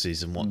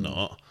sources and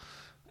whatnot.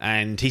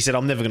 And he said,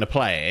 I'm never going to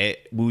play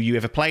it. Will you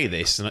ever play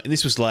this? And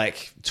this was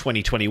like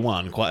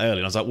 2021, quite early.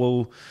 And I was like,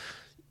 well,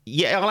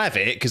 yeah, I'll have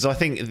it because I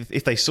think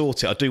if they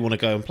sort it, I do want to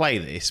go and play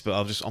this. But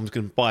I'm just going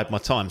to bide my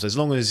time. So as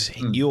long as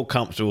you're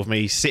comfortable with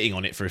me sitting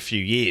on it for a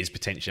few years,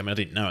 potentially. I mean, I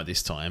didn't know at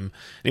this time. And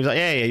he was like,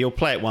 yeah, you'll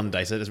play it one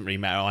day. So it doesn't really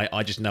matter.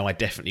 I just know I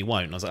definitely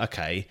won't. And I was like,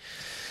 okay.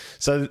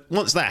 So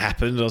once that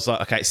happened, I was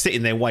like, okay, it's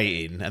sitting there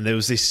waiting. And there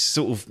was this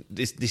sort of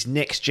this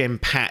next gen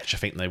patch, I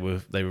think they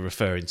were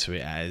referring to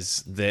it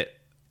as, that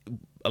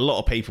a lot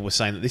of people were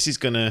saying that this is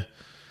going to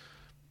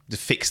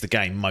fix the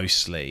game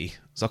mostly.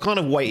 So I kind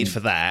of waited for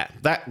that.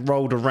 That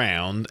rolled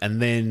around,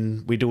 and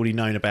then we'd already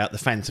known about the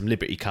Phantom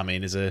Liberty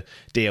coming as a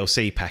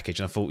DLC package.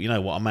 And I thought, you know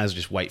what, I may as well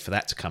just wait for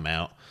that to come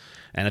out.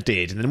 And I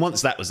did. And then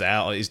once that was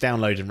out, it was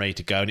downloaded and ready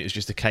to go. And it was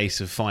just a case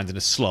of finding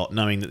a slot,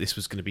 knowing that this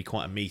was going to be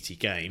quite a meaty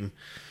game.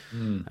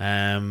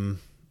 And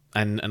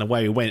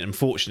away we went.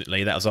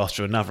 Unfortunately, that was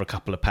after another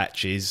couple of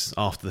patches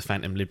after the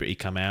Phantom Liberty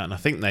come out. And I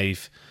think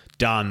they've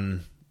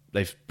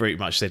pretty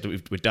much said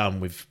that we're done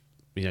with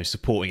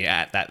supporting it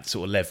at that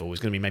sort of level. There's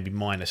going to be maybe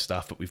minor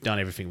stuff, but we've done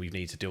everything we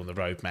need to do on the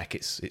roadmap.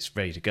 It's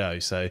ready to go.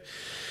 So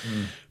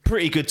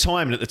pretty good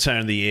timing at the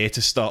turn of the year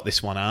to start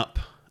this one up.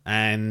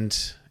 And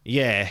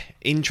yeah,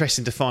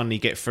 interesting to finally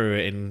get through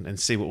it and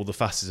see what all the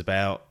fuss is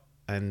about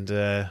and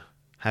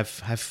have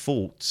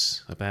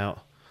thoughts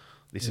about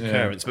this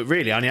occurrence. But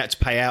really, I only had to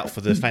pay out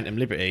for the Phantom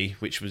Liberty,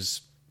 which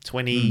was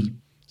 20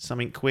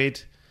 something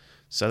quid.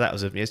 So that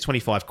was it's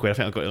 25 quid. I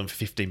think I got it on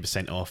for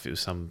 15% off. It was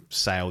some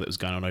sale that was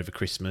going on over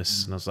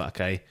Christmas, and I was like,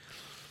 okay,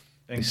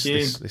 thank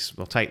you.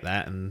 I'll take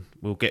that, and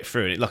we'll get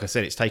through it. Like I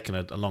said, it's taken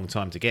a long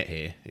time to get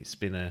here. It's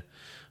been I think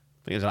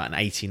it was like an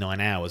 89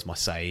 hours. My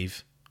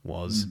save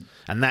was,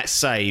 and that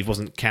save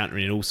wasn't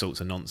countering in all sorts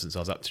of nonsense. I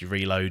was up to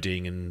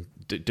reloading and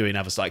doing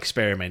other like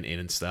experimenting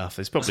and stuff.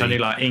 There's probably only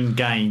like in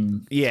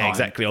game. Yeah, time.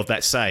 Exactly. Of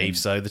that save.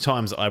 So the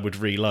times that I would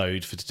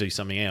reload to do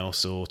something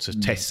else or to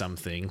test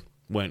something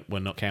were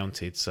not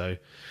counted. So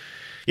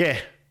yeah,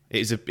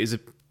 it was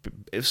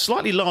a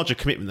slightly larger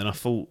commitment than I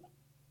thought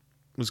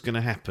was going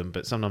to happen.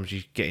 But sometimes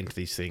you get into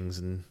these things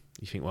and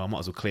you think, well, I might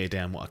as well clear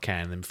down what I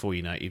can. And then before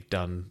you know it, you've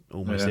done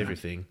almost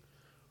everything.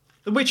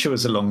 The Witcher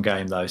was a long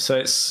game though, so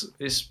it's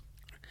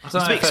I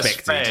don't know if that's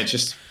fair.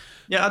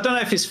 I don't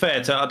know if it's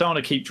fair to. I don't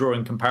want to keep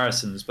drawing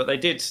comparisons, but they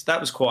did.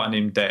 That was quite an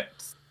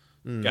in-depth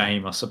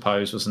game, I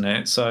suppose, wasn't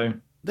it? So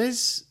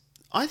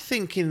I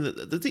think in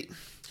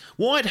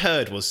what I'd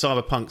heard was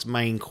Cyberpunk's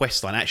main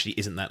quest line actually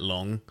isn't that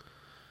long,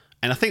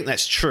 and I think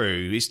that's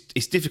true.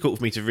 It's difficult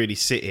for me to really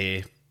sit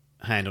here,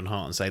 hand on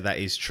heart, and say that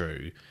is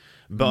true.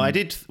 But I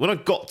did when I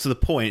got to the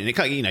point, and it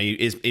kind of,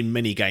 is in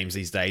many games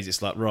these days.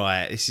 It's like,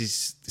 right,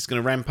 it's going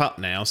to ramp up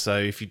now. So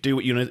if you do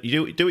what you want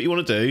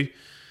to do,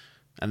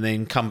 and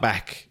then come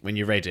back when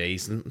you're ready.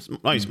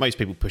 Most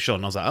people push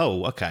on. I was like,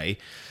 oh, okay.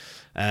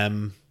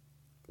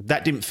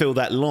 That didn't feel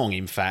that long.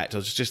 In fact, I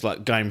was just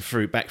like going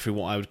back through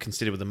what I would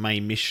consider were the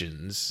main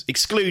missions,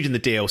 excluding the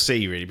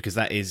DLC really, because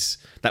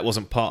that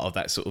wasn't part of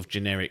that sort of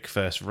generic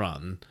first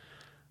run.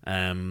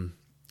 I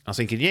was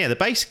thinking, the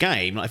base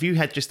game, like if you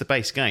had just the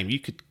base game, you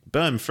could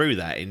burn through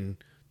that in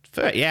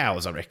 30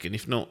 hours, I reckon,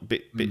 if not a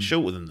bit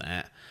shorter than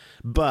that.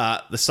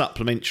 But the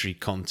supplementary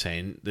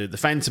content, the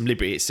Phantom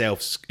Liberty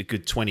itself's a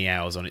good 20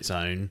 hours on its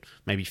own,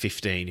 maybe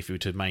 15 if you were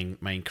to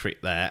main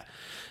crit that.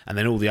 And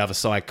then all the other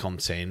side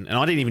content. And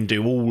I didn't even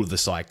do all of the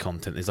side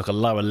content. There's like a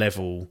lower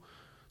level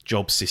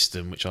job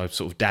system, which I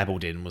sort of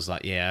dabbled in, was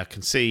like, I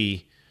can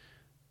see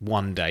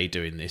one day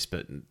doing this,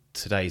 but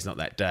today's not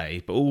that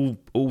day, but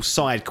all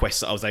side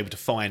quests that I was able to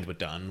find were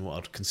done, what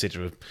I'd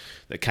consider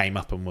that came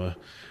up and were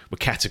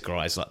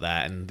categorised like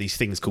that, and these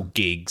things called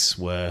gigs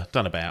were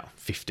done, about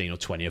 15 or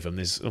 20 of them.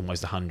 There's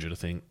almost 100, I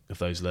think, of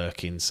those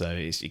lurking, so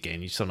it's,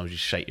 again, you sometimes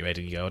just shake your head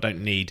and you go, I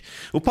don't need...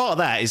 Well, part of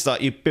that is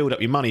like you build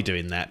up your money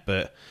doing that,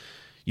 but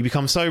you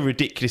become so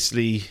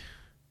ridiculously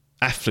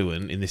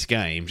affluent in this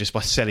game just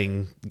by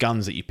selling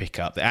guns that you pick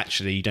up that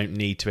actually you don't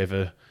need to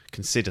ever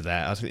consider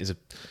that. I think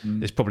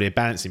there's probably a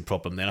balancing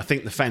problem there. I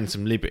think the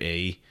Phantom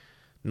Liberty,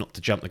 not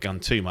to jump the gun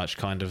too much,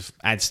 kind of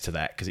adds to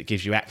that because it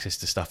gives you access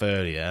to stuff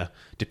earlier,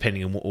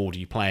 depending on what order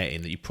you play it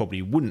in, that you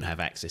probably wouldn't have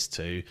access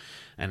to,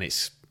 and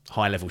it's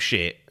high level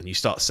shit, and you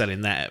start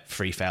selling that at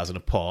 3,000 a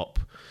pop,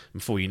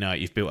 and before you know it,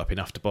 you've built up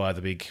enough to buy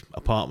the big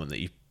apartment that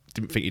you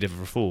didn't think you'd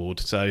ever afford.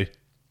 So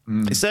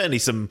it's certainly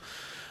some...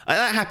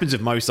 That happens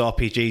with most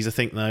RPGs, I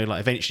think, though. Like,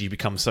 eventually you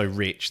become so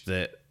rich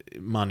that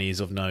money is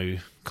of no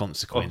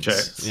consequence.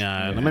 Objects.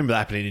 Yeah, and I remember that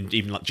happening in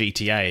even like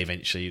GTA.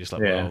 Eventually, you're just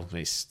like, well,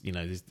 it's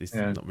there's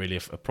not really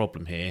a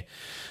problem here.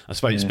 I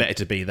suppose it's better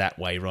to be that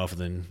way rather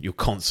than you're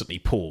constantly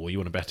poor. You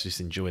want to better just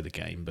enjoy the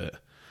game, but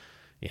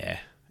yeah,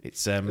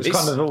 it's kind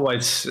of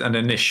always an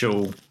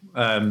initial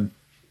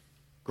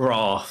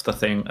graft, I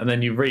think, and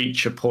then you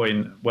reach a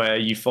point where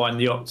you find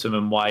the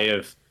optimum way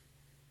of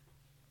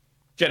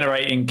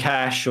generating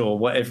cash or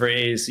whatever it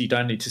is. You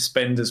don't need to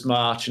spend as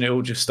much, and it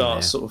all just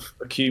starts sort of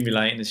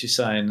accumulating, as you're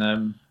saying.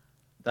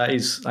 That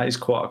is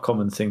quite a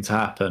common thing to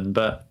happen.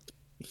 But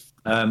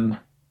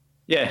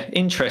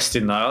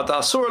interesting though.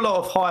 I saw a lot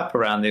of hype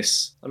around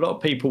this. A lot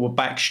of people were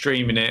back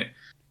streaming it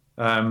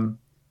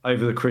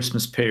over the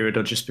Christmas period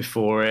or just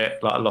before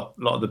it. Like a lot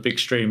of the big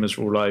streamers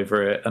were all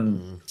over it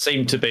and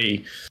seemed to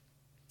be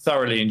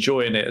thoroughly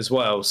enjoying it as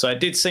well. So it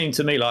did seem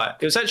to me like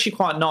it was actually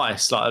quite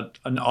nice, like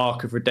an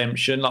arc of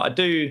redemption. Like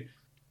and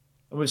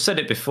we've said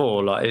it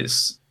before, like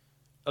it's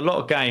a lot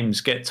of games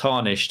get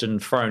tarnished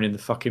and thrown in the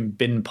fucking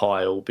bin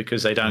pile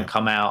because they don't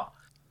come out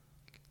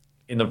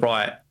in the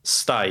right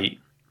state.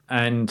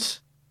 And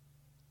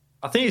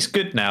I think it's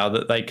good now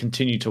that they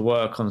continue to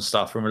work on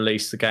stuff and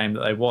release the game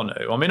that they want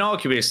to. I mean,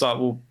 arguably it's like,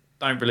 well,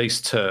 don't release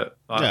Turk.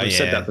 Like we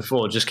said that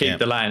before, just keep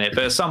delaying it.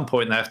 But at some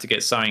point they have to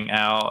get something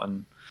out,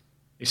 and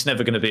it's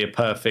never going to be a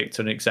perfect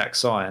and exact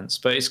science,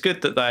 but it's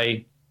good that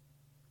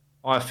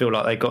I feel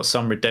like they got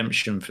some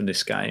redemption from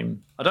this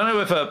game. I don't know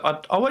whether... I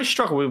always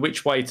struggle with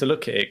which way to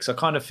look at it, because I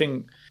kind of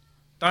think,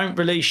 don't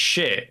release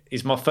shit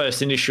is my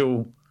first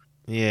initial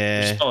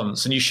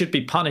response, and you should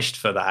be punished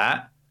for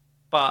that.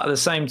 But at the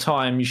same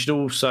time, you should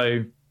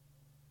also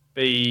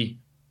be,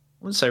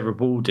 I wouldn't say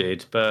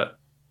rewarded, but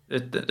a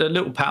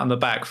little pat on the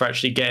back for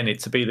actually getting it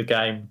to be the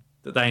game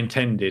that they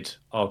intended,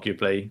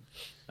 arguably.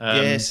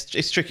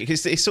 It's tricky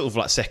because it's sort of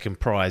like second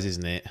prize,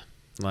 isn't it?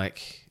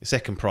 Like, the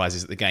second prize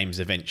is that the game's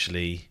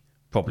eventually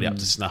probably up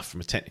to snuff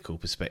from a technical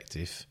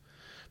perspective.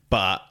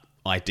 But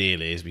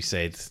ideally, as we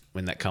said,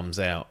 when that comes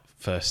out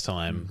first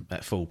time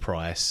at full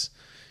price,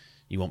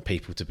 you want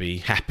people to be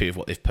happy with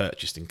what they've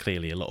purchased, and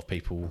clearly a lot of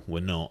people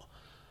were not.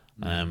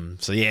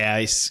 So yeah,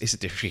 it's a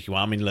tricky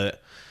one. I mean, look,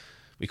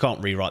 we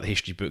can't rewrite the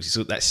history books.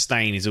 That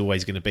stain is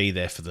always going to be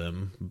there for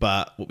them.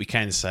 But what we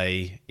can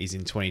say is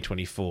in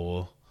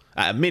 2024...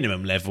 at a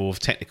minimum level of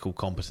technical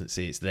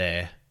competency, it's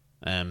there.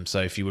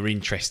 So if you were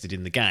interested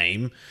in the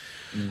game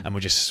and were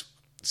just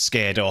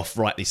scared off,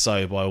 rightly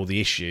so, by all the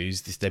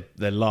issues,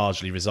 they're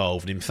largely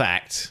resolved. In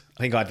fact,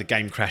 I think I had the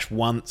game crash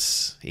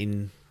once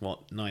in,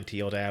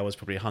 90 odd hours,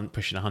 probably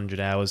pushing 100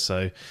 hours.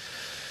 So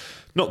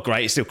not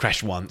great. It still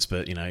crashed once,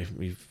 but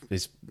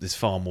there's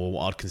far more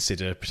what I'd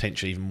consider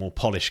potentially even more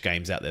polished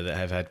games out there that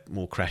have had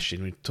more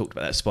crashing. We talked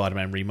about that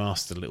Spider-Man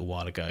remastered a little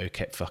while ago.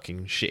 Kept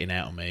fucking shitting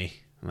out on me,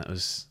 and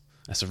that's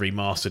a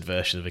remastered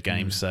version of a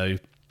game, so...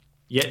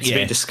 Yet to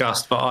be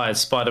discussed, but I had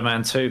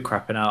Spider-Man 2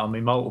 crapping out on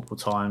me multiple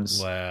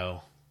times.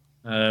 Wow.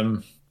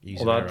 I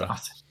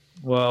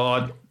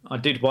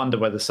did wonder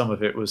whether some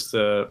of it was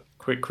the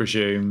quick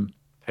resume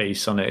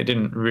piece on it. I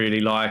didn't really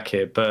like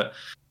it, but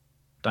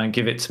don't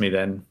give it to me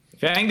then.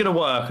 If it ain't going to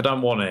work, I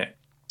don't want it.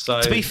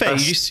 So, to be fair,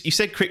 you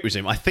said quick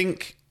resume. I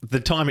think the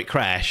time it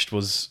crashed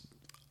was...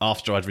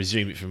 after I'd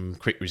resumed it from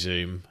quick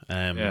resume.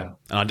 And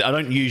I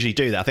don't usually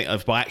do that. I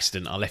think by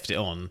accident I left it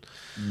on.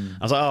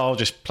 I was like, I'll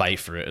just play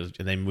for it.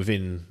 And then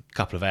within a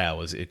couple of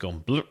hours it had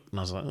gone bloop, and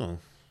I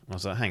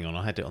was like, hang on,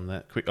 I had it on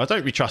that quick. I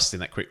don't be trusting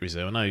that quick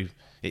resume. I know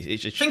I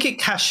think it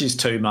caches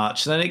too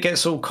much, and then it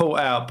gets all caught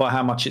out by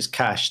how much it's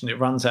cached, and it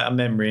runs out of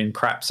memory and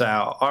craps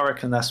out. I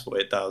reckon that's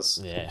what it does.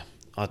 Yeah,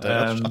 I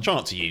try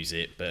not to use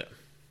it, but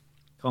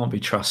can't be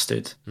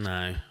trusted.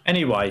 No.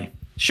 Anyway,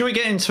 shall we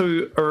get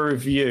into a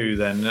review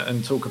then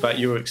and talk about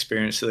your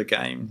experience of the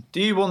game?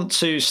 Do you want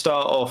to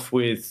start off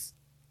with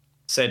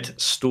said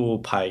store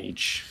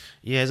page?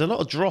 Yeah, there's a lot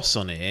of dross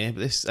on here,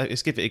 but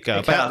let's give it a go.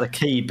 About the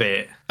key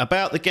bit.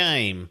 About the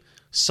game.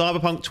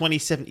 Cyberpunk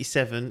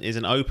 2077 is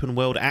an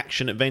open-world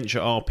action-adventure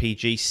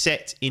RPG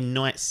set in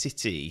Night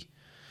City.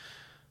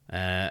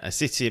 A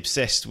city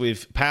obsessed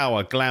with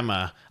power,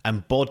 glamour,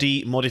 and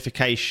body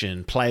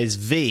modification. Players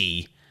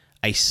V,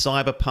 a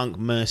cyberpunk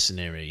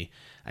mercenary,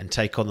 and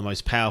take on the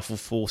most powerful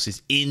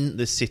forces in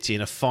the city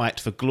in a fight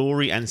for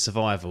glory and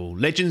survival.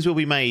 Legends will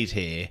be made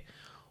here.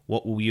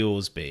 What will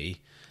yours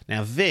be?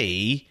 Now,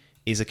 V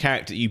is a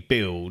character that you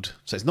build.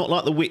 So it's not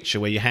like The Witcher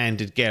where you're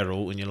handed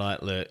Geralt and you're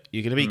like, look,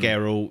 you're going to be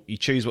Geralt. You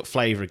choose what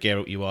flavour of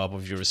Geralt you are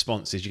with your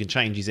responses. You can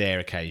change his hair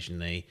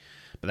occasionally,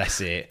 but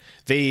that's it.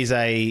 V is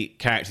a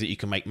character that you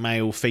can make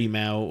male,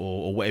 female,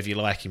 or whatever you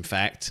like, in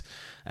fact.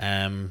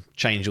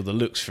 Change all the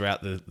looks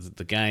throughout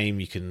the game.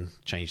 You can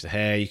change the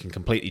hair. You can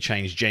completely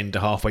change gender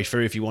halfway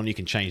through if you want. You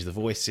can change the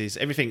voices.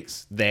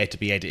 Everything's there to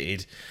be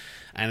edited.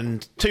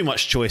 And too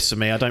much choice for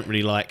me. I don't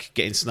really like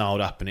getting snarled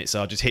up in it,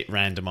 so I just hit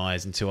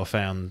randomise until I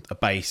found a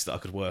base that I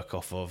could work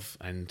off of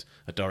and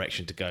a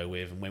direction to go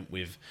with, and went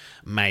with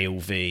male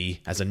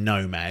V as a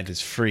nomad.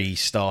 There's 3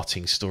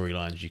 starting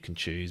storylines you can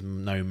choose: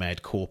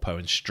 nomad, corpo,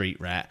 and street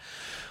rat.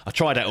 I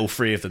tried out all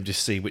 3 of them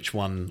just to see which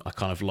one I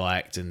kind of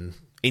liked, and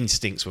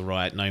instincts were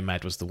right.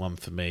 Nomad was the one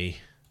for me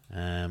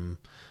to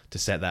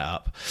set that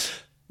up.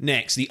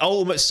 Next, the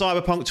ultimate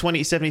Cyberpunk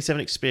 2077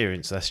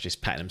 experience. That's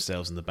just patting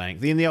themselves on the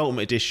bank. In the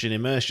ultimate edition,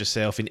 immerse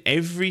yourself in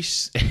every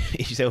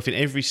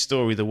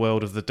story the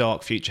world of the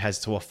dark future has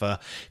to offer,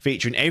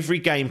 featuring every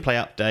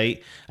gameplay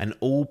update and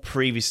all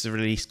previously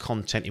released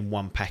content in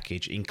one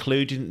package,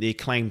 including the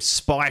acclaimed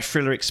spy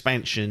thriller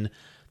expansion,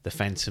 The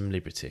Phantom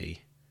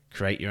Liberty.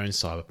 Create your own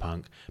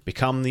cyberpunk,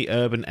 become the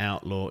urban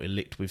outlaw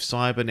elite with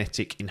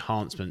cybernetic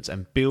enhancements,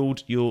 and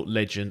build your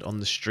legend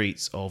on the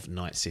streets of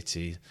Night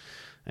City.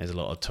 There's a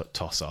lot of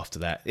toss after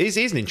that. It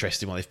is an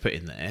interesting one they've put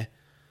in there.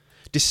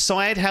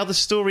 Decide how the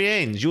story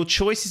ends. Your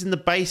choices in the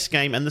base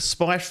game and the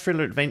spy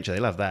thriller adventure.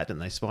 They love that, don't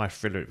they? Spy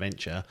thriller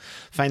adventure.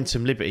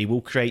 Phantom Liberty will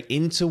create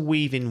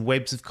interweaving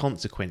webs of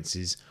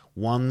consequences,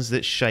 ones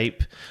that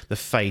shape the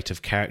fate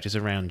of characters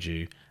around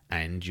you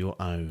and your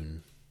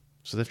own.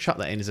 So they've chucked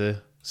that in as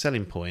a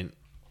selling point.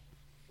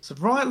 It's a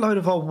right load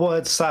of old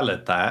word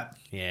salad, that.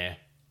 Yeah.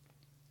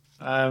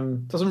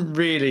 Doesn't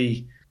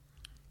really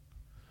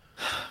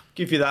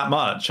give you that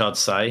much, I'd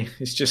say.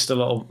 It's just a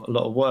lot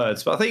of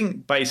words. But I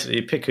think basically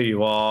you pick who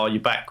you are,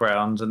 your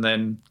background, and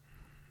then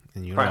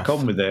crack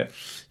on with it.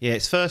 Yeah,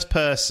 it's first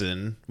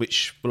person,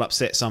 which will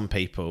upset some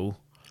people.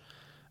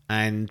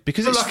 And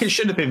because I feel like it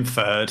should have been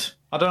third.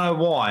 I don't know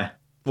why.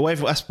 Well,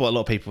 that's what a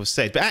lot of people have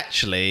said. But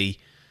actually,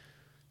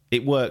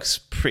 it works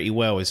pretty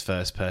well as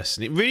first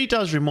person. It really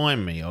does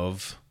remind me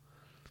of...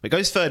 It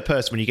goes third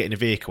person when you get in a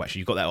vehicle, actually.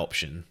 You've got that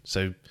option.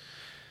 So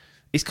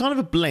it's kind of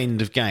a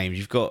blend of games.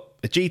 You've got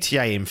a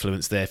GTA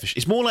influence there.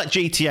 It's more like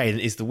GTA than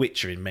it is The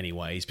Witcher in many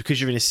ways, because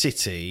you're in a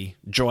city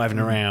driving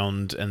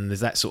around and there's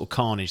that sort of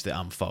carnage that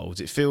unfolds.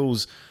 It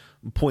feels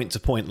point to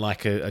point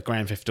like a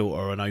Grand Theft Auto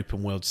or an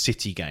open world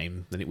city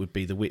game than it would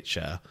be The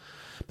Witcher.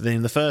 But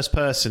then the first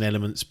person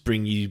elements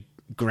bring you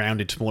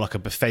grounded to more like a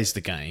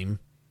Bethesda game,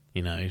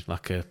 you know,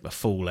 like a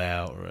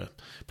Fallout or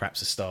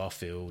perhaps a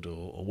Starfield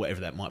or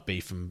whatever that might be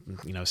from,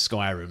 you know,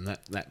 Skyrim.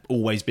 That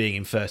always being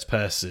in first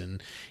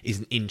person is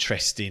an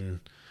interesting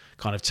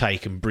kind of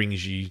take and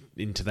brings you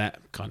into that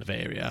kind of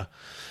area.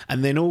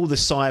 And then all the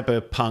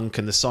cyberpunk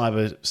and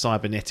the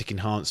cybernetic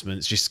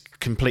enhancements just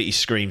completely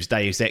screams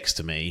Deus Ex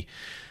to me.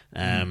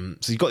 So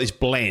you've got this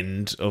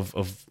blend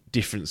of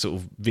different sort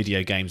of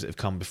video games that have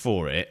come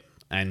before it,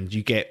 and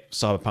you get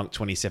Cyberpunk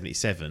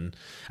 2077,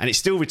 and it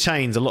still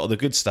retains a lot of the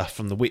good stuff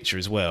from The Witcher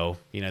as well.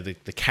 You know,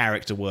 the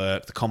character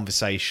work, the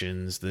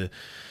conversations, the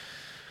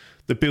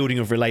building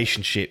of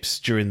relationships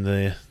during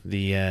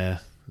the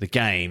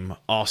game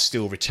are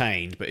still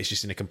retained, but it's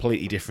just in a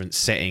completely different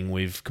setting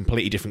with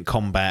completely different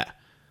combat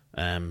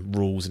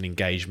rules and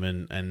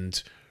engagement,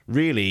 and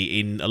really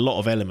in a lot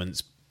of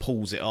elements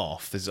pulls it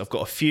off. I've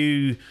got a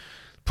few,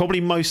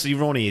 probably mostly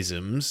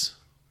Ronnieisms.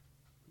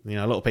 You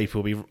know, a lot of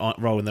people will be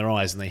rolling their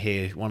eyes when they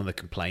hear one of the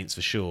complaints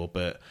for sure,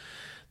 but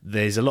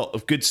there's a lot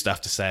of good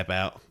stuff to say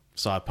about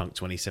Cyberpunk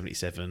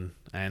 2077,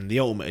 and the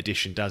Ultimate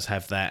Edition does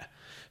have that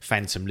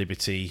Phantom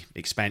Liberty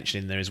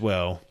expansion in there as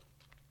well.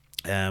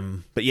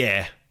 But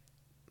yeah,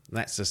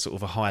 that's a sort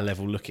of a high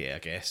level look at it, I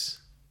guess.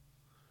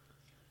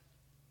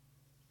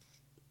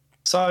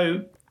 So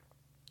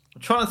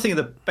I'm trying to think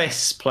of the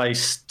best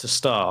place to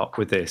start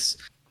with this.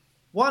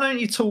 Why don't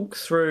you talk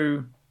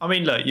through... I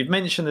mean, look, you've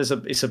mentioned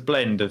it's a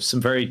blend of some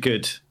very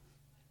good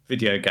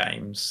video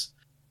games,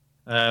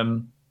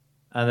 and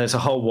there's a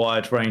whole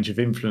wide range of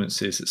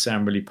influences that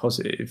sound really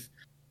positive.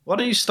 Why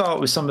don't you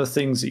start with some of the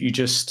things that you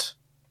just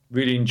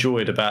really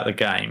enjoyed about the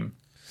game,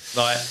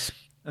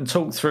 and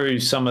talk through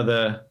some of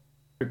the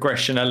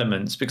progression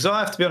elements? Because I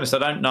have to be honest, I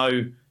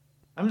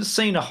haven't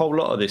seen a whole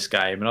lot of this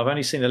game, and I've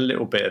only seen a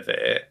little bit of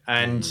it,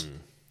 and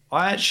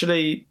I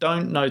actually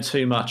don't know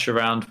too much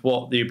around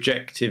what the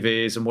objective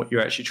is and what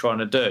you're actually trying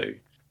to do.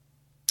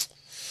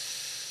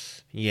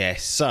 Yeah,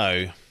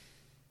 so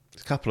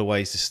there's a couple of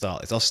ways to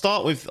start this.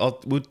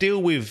 We'll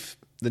deal with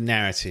the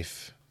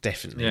narrative,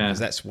 definitely, because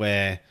that's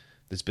where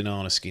there's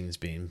banana skins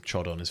being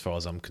trod on as far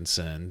as I'm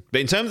concerned. But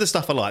in terms of the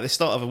stuff I like, let's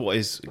start with what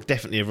is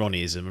definitely a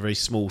Ronnieism, a very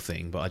small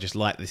thing, but I just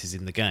like this is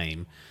in the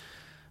game.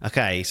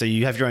 Okay, so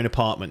you have your own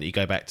apartment that you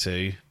go back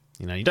to.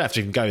 You know, you don't have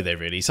to even go there,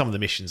 really. Some of the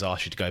missions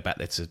ask you to go back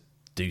there to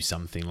do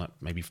something like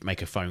maybe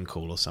make a phone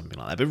call or something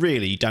like that. But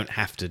really, you don't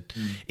have to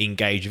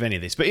engage with any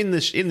of this. But in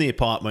the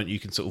apartment, you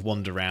can sort of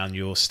wander around.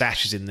 Your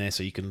stash is in there,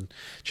 so you can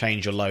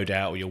change your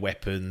loadout or your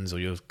weapons or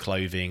your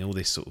clothing, all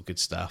this sort of good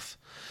stuff.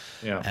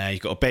 Yeah.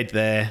 You've got a bed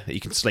there that you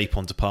can sleep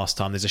on to pass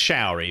time. There's a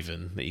shower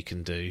even that you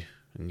can do,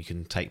 and you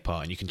can take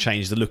part, and you can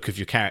change the look of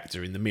your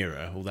character in the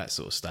mirror, all that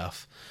sort of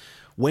stuff.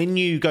 When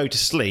you go to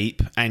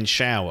sleep and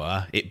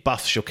shower, it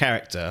buffs your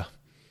character.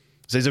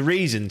 So there's a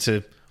reason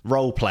to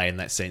role play in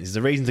that sense. There's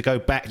a reason to go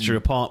back to your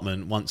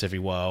apartment once every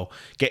while,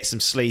 get some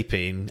sleep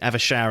in, have a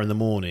shower in the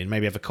morning,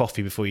 maybe have a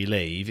coffee before you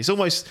leave. It's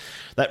almost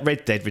that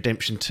Red Dead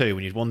Redemption 2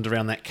 when you'd wander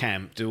around that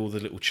camp, do all the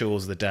little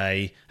chores of the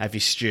day, have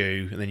your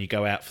stew, and then you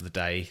go out for the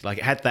day. Like,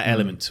 it had that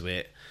element to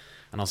it.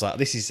 And I was like,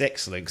 this is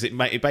excellent,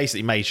 because it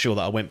basically made sure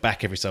that I went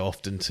back every so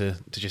often to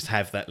just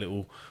have that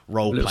little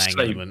role-playing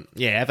element.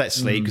 Yeah, have that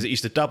sleep, because it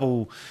used to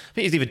double... I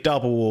think it was either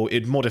double or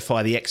it'd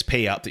modify the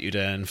XP up that you'd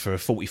earn for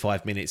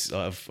 45 minutes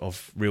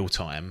of real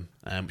time,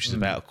 which is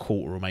about a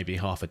quarter or maybe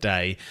half a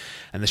day.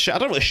 And I don't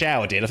know what the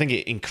shower did. I think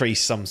it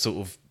increased some sort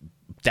of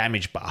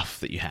damage buff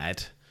that you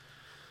had.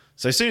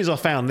 So as soon as I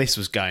found this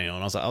was going on,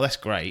 I was like, oh, that's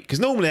great. Because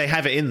normally they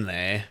have it in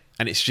there,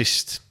 and it's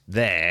just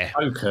there.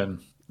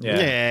 Token.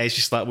 Yeah, it's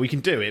just like, we can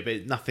do it,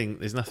 but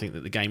there's nothing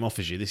that the game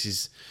offers you. This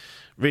is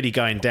really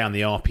going down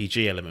the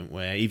RPG element,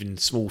 where even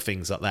small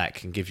things like that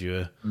can give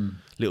you a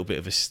little bit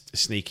of a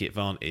sneaky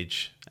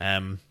advantage.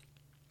 I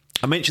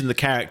mentioned the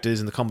characters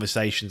and the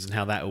conversations and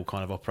how that all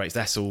kind of operates.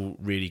 That's all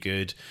really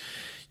good.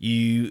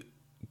 You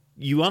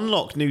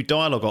unlock new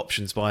dialogue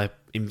options by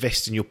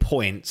investing your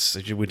points,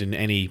 as you would in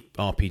any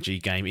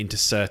RPG game, into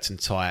certain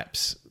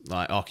types,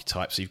 like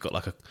archetypes. So you've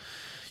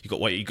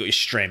got your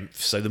strength.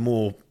 So the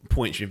more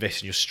points you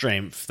invest in your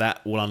strength,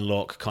 that will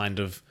unlock kind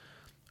of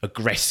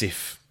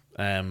aggressive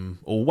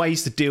or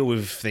ways to deal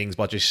with things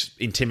by just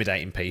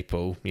intimidating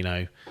people,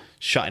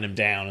 shutting them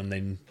down and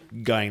then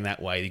going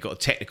that way. You've got a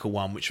technical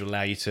one which will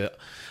allow you to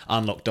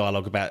unlock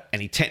dialogue about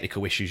any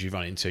technical issues you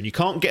run into. And you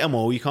can't get them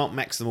all, you can't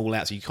max them all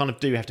out, so you kind of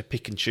do have to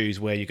pick and choose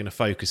where you're going to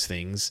focus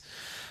things.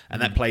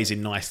 And that plays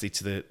in nicely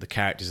to the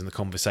characters and the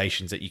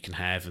conversations that you can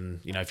have. And,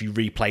 if you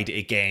replayed it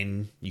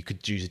again, you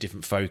could choose a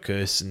different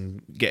focus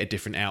and get a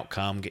different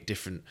outcome, get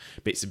different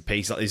bits and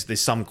pieces. Like there's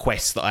some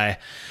quests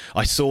that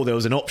I saw there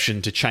was an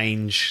option to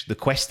change the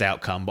quest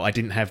outcome, but I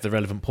didn't have the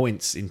relevant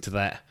points into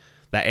that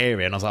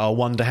area. And I was like, I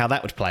wonder how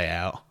that would play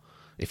out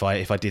if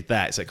I did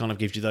that. So it kind of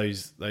gives you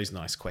those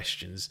nice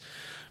questions.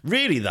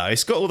 Really, though,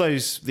 it's got all the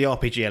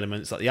RPG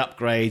elements, like the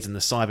upgrades and the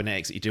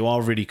cybernetics that you do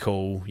are really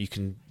cool. You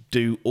can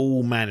do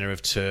all manner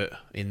of turt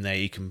in there.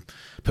 You can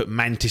put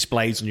mantis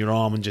blades on your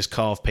arm and just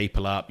carve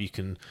people up. You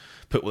can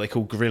put what they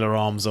call gorilla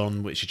arms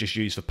on, which are just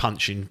used for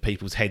punching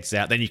people's heads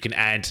out. Then you can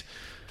add,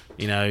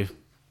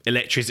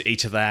 electricity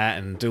to that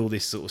and do all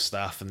this sort of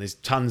stuff. And there's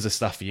tons of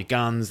stuff for your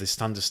guns. There's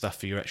tons of stuff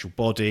for your actual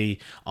body,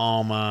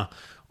 armor,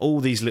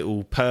 all these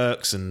little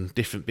perks and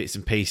different bits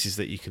and pieces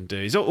that you can do.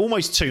 It's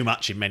almost too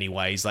much in many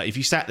ways. Like if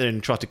you sat there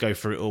and tried to go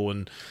through it all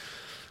and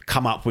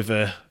come up with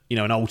an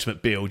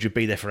ultimate build, you'd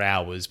be there for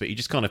hours, but you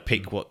just kind of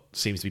pick what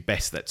seems to be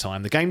best at that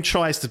time. The game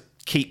tries to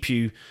keep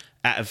you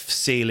out of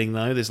ceiling,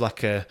 though. There's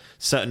like a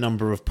certain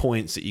number of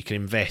points that you can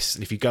invest,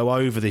 and if you go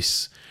over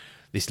this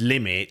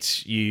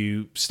limit,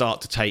 you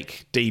start to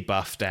take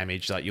debuff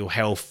damage, like your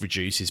health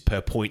reduces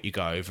per point you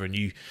go over,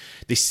 and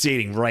this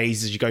ceiling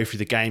raises as you go through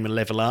the game and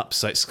level up.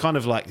 So it's kind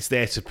of like it's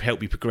there to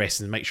help you progress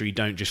and make sure you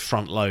don't just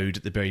front load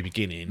at the very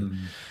beginning.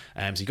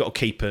 So you've got to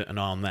keep an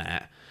eye on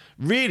that.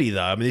 Really,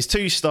 though, there's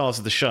two stars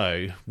of the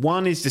show.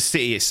 One is the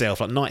city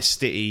itself. Like Night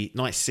City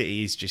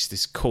is just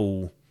this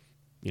cool,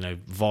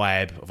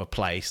 vibe of a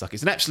place. Like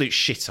it's an absolute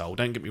shithole.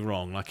 Don't get me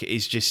wrong. Like it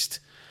is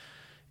just,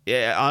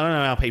 yeah. I don't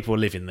know how people are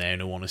living there.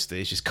 In all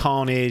honesty, it's just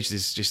carnage.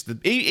 There's just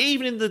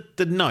even in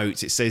the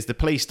notes it says the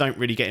police don't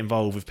really get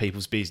involved with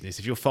people's business.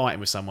 If you're fighting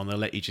with someone, they'll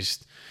let you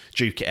just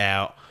duke it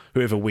out.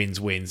 Whoever wins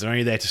wins. They're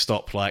only there to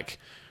stop like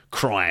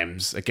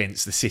crimes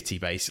against the city,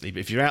 basically. But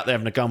if you're out there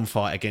having a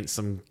gunfight against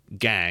some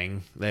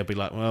gang, they'll be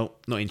like, well,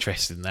 not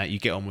interested in that. You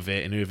get on with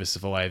it, and whoever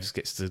survives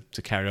gets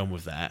to carry on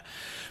with that.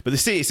 But the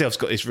city itself's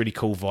got this really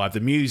cool vibe. The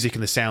music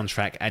and the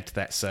soundtrack add to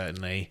that,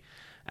 certainly.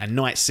 And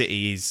Night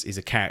City is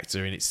a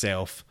character in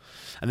itself.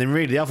 And then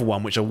really the other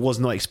one, which I was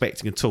not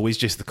expecting at all, is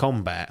just the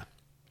combat.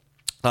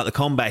 Like the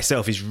combat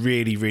itself is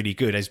really, really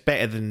good. It's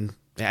better than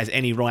it has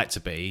any right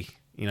to be.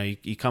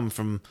 You come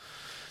from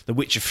The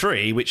Witcher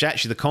 3, which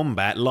actually the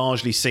combat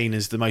largely seen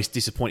as the most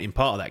disappointing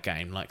part of that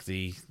game. Like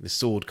the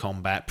sword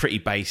combat, pretty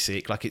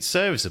basic. Like it's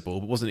serviceable,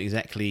 but wasn't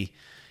exactly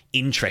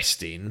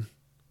interesting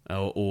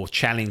or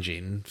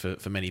challenging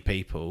for many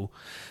people.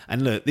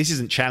 And look, this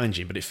isn't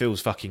challenging, but it feels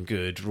fucking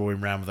good.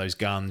 Roaring around with those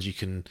guns, you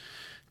can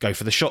go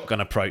for the shotgun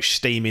approach,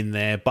 steam in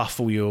there, buff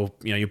all your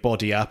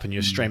body up and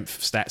your strength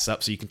stats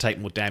up so you can take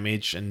more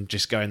damage, and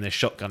just go in there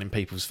shotgunning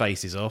people's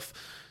faces off.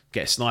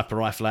 Get a sniper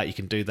rifle out, you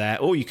can do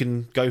that. Or you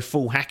can go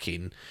full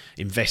hacking,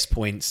 invest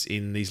points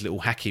in these little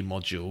hacking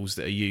modules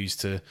that are used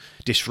to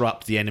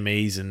disrupt the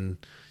enemies and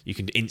you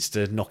can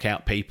insta knock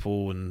out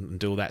people and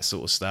do all that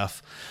sort of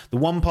stuff. The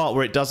one part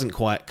where it doesn't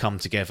quite come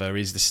together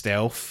is the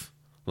stealth.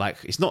 Like,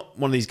 it's not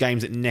one of these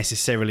games that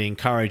necessarily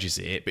encourages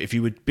it, but if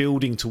you were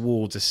building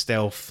towards a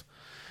stealth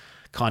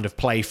kind of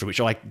playthrough,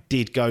 which I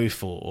did go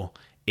for,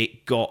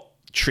 it got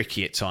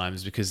tricky at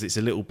times because it's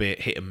a little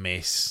bit hit and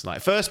miss.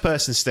 Like, first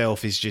person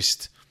stealth is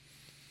just,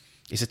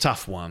 it's a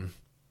tough one,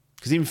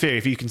 because in theory,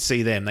 if you can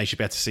see them, they should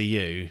be able to see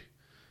you,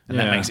 and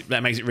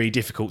that makes it really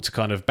difficult to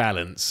kind of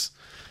balance.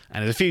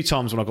 And there's a few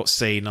times when I got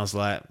seen, I was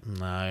like,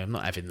 no, I'm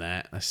not having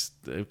that.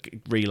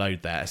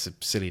 Reload that. That's a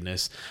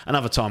silliness. And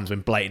other times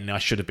when blatantly I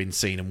should have been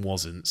seen and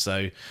wasn't.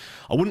 So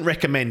I wouldn't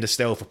recommend a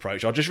stealth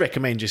approach. I'd just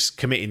recommend just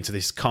committing to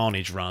this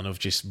carnage run of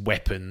just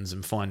weapons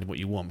and finding what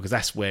you want, because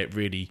that's where it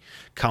really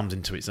comes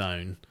into its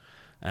own.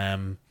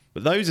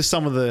 But those are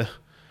some of the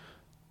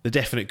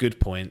definite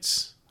good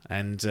points.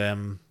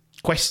 And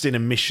questing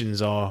and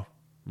missions are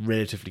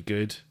relatively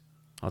good,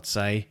 I'd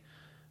say.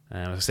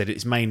 As I said,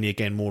 it's mainly,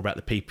 again, more about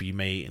the people you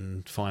meet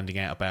and finding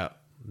out about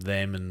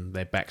them and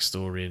their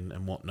backstory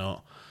and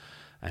whatnot.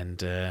 And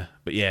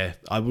but yeah,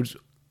 I would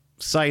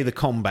say the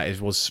combat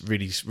was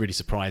really, really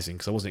surprising,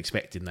 because I wasn't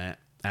expecting that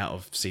out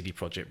of CD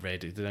Projekt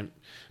Red.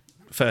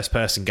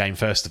 First-person game,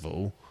 first of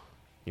all,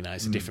 you know,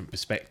 it's a different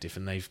perspective,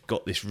 and they've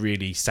got this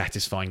really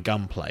satisfying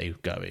gunplay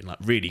going, like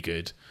really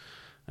good.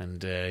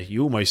 And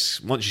you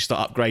almost, once you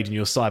start upgrading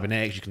your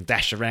cybernetics, you can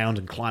dash around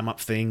and climb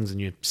up things,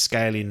 and you're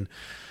scaling,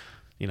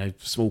 you know,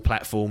 small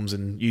platforms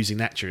and using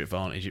that to your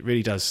advantage. It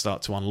really does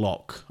start to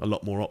unlock a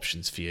lot more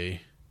options for you.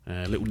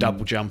 A little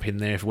double jump in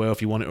there as well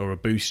if you want it, or a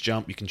boost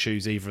jump. You can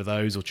choose either of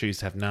those or choose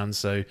to have none.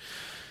 So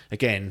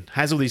again,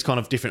 has all these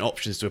kind of different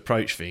options to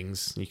approach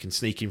things. You can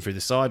sneak in through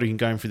the side, or you can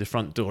go in through the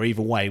front door.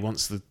 Either way,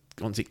 once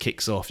it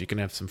kicks off, you can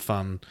have some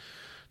fun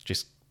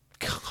just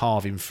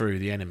carving through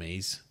the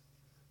enemies.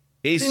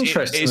 It's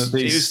interesting.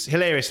 It was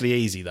hilariously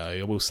easy, though.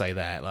 I will say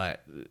that.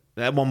 Like,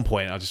 at one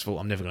point, I just thought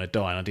I'm never going to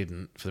die, and I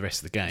didn't for the rest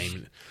of the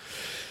game.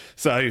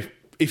 So,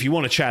 if you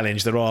want a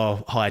challenge, there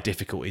are higher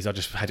difficulties. I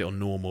just had it on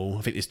normal.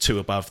 I think there's 2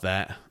 above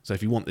that. So,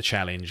 if you want the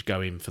challenge, go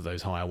in for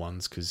those higher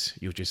ones, because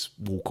you'll just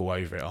walk all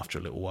over it after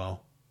a little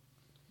while.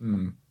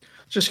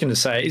 Just going to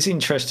say, it's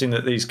interesting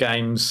that these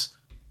games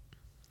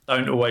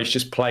don't always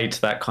just play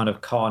to that kind of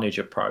carnage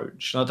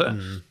approach.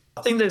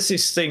 I think there's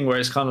this thing where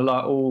it's kind of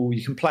like, oh,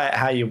 you can play it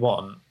how you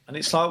want. And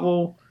it's like,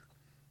 well,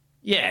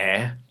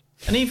 yeah.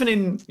 And even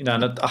in, you know,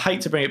 and I hate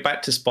to bring it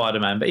back to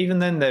Spider-Man, but even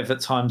then they've at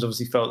times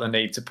obviously felt the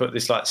need to put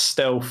this like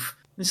stealth.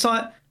 It's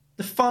like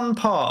the fun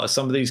part of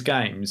some of these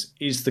games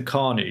is the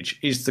carnage,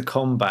 is the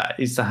combat,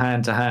 is the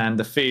hand-to-hand,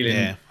 the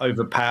feeling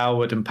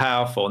overpowered and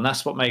powerful. And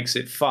that's what makes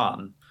it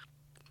fun.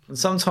 And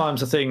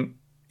sometimes I think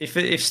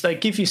if they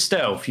give you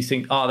stealth, you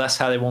think, oh, that's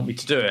how they want me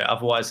to do it.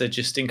 Otherwise, they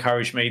just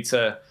encourage me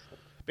to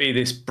be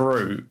this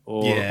brute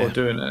or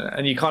doing it.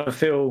 And you kind of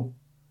feel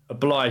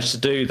obliged to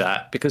do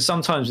that, because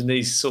sometimes in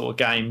these sort of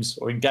games,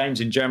 or in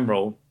games in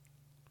general,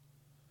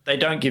 they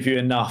don't give you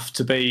enough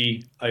to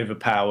be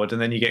overpowered,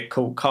 and then you get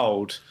caught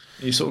cold.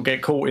 You sort of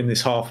get caught in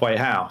this halfway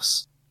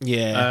house.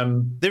 Yeah.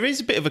 There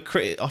is a bit of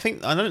a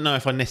I don't know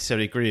if I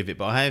necessarily agree with it,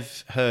 but I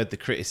have heard the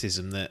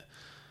criticism that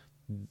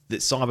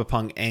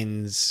Cyberpunk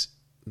ends,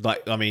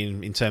 like, I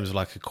mean, in terms of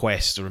like a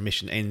quest or a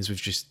mission, ends with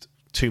just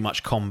too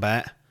much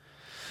combat.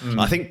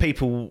 I think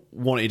people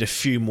wanted a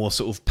few more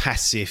sort of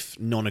passive,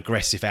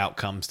 non-aggressive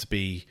outcomes to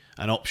be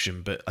an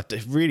option, but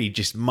really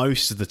just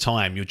most of the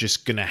time you're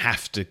just going to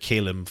have to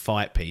kill and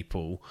fight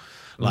people.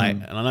 Like,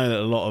 and I know that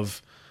a lot of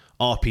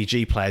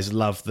RPG players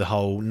love the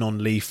whole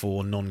non-lethal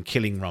or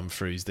non-killing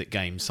run-throughs that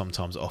games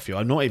sometimes offer you.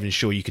 I'm not even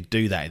sure you could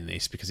do that in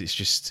this, because it's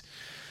just...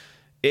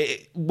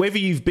 whether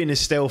you've been as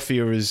stealthy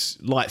or as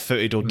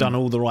light-footed or done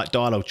all the right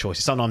dialogue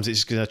choices, sometimes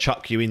it's going to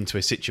chuck you into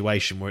a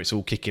situation where it's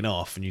all kicking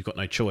off and you've got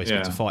no choice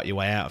but to fight your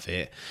way out of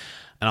it.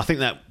 And I think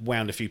that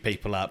wound a few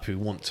people up who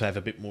want to have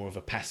a bit more of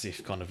a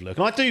passive kind of look.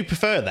 And I do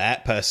prefer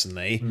that,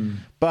 personally.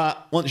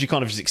 But once you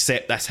kind of just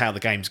accept that's how the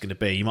game's going to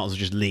be, you might as well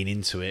just lean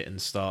into it and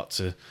start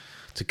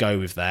to go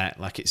with that.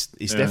 Like, it's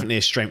definitely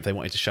a strength they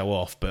wanted to show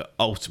off, but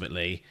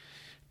ultimately...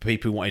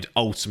 people who wanted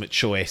ultimate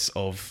choice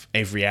of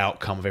every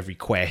outcome of every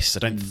quest, I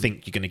don't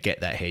think you're going to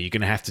get that here. You're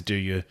going to have to do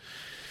your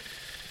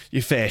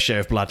fair share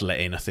of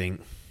bloodletting, I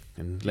think,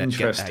 and get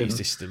that out of your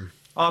system.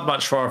 I'd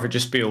much rather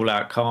just be all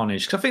out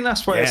carnage, because I think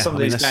that's where some of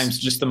these games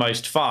are just the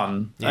most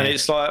fun. And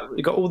it's like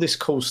you've got all this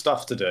cool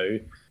stuff to do,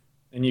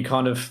 and you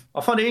kind of...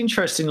 I find it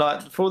interesting,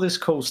 like, for all this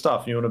cool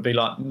stuff, you want to be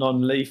like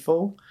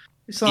non-lethal.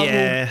 It's like,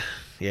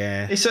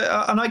 it's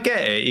and I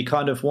get it. You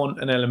kind of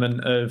want an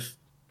element of,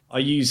 I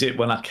use it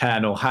when I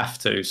can or have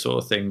to,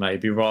 sort of thing,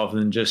 maybe, rather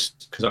than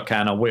just because I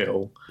can, I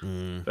will.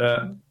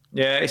 But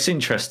yeah, it's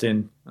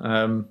interesting.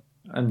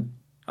 And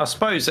I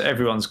suppose that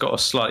everyone's got a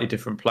slightly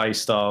different play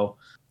style.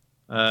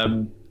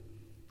 And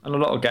a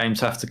lot of games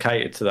have to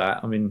cater to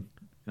that. I mean,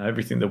 you know,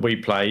 everything that we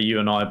play, you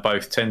and I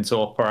both tend to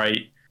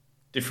operate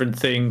different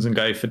things and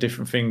go for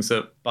different things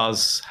that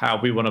buzz how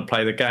we want to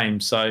play the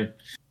game. So,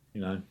 you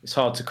know, it's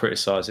hard to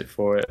criticise it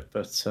for it.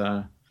 But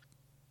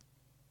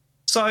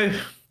so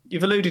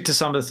you've alluded to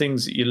some of the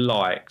things that you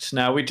liked.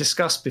 Now, we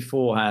discussed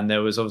beforehand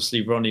there was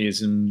obviously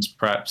Ronnieisms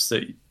perhaps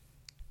that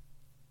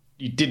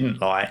you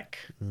didn't like.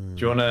 Do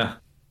you want to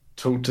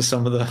talk to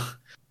some of the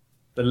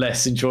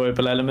less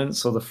enjoyable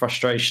elements or the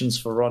frustrations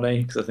for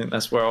Ronnie? Because I think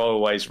that's where I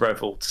always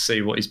revel to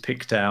see what he's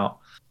picked out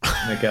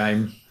in the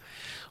game.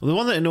 Well, the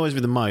one that annoys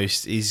me the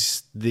most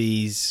is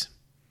these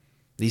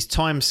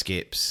time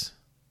skips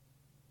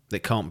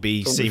that can't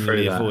be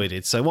seemingly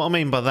avoided. So what I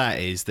mean by that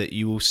is that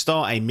you will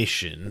start a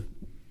mission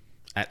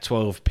at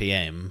 12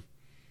 p.m.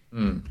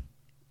 and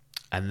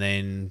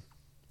then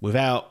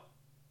without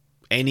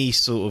any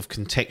sort of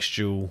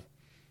contextual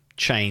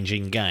change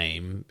in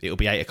game, it'll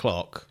be 8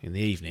 o'clock in the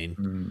evening.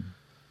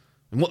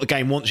 And what the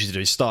game wants you to do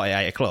is start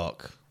at 8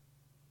 o'clock.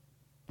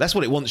 That's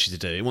what it wants you to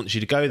do. It wants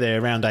you to go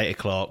there around 8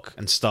 o'clock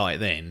and start it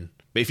then.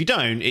 But if you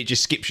don't, it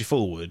just skips you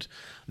forward.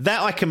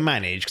 That I can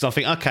manage because I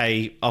think,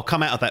 okay, I'll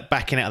come out of that,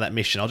 backing out of that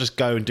mission. I'll just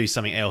go and do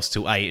something else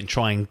till 8 and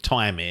try and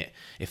time it,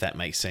 if that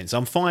makes sense.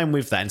 I'm fine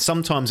with that. And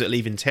sometimes it'll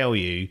even tell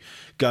you,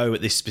 go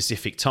at this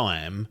specific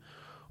time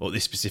or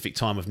this specific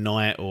time of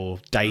night or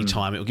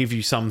daytime. It'll give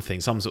you something,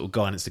 some sort of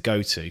guidance to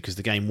go to because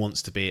the game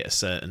wants to be at a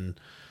certain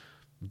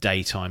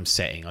daytime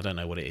setting. I don't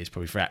know what it is,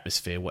 probably for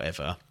atmosphere,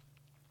 whatever.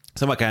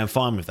 So I'm okay, I'm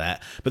fine with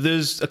that. But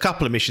there's a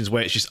couple of missions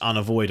where it's just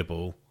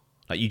unavoidable.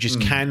 Like you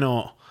just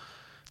cannot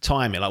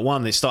time it. Like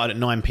one that started at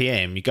 9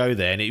 p.m, you go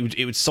there and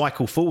it would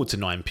cycle forward to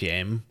 9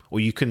 p.m, or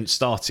you couldn't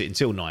start it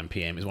until 9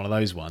 p.m. It's one of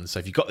those ones. So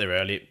if you got there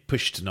early, it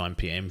pushed to 9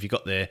 p.m. If you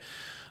got there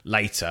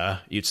later,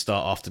 you'd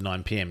start after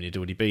 9 p.m. and you'd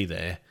already be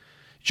there.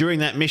 During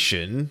that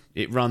mission,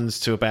 it runs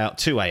to about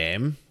 2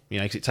 a.m, you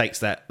know, because it takes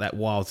that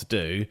while to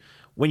do.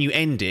 When you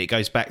end it, it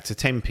goes back to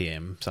 10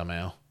 p.m.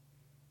 somehow.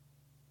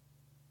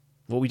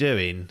 What are we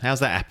doing?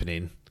 How's that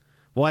happening?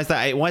 Why is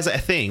that a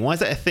thing? Why is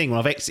that a thing when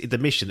I've exited the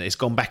mission that it's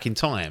gone back in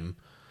time?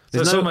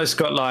 So it's almost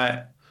got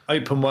like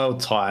open world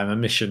time and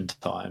mission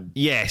time.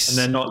 Yes. And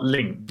they're not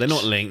linked. They're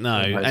not linked,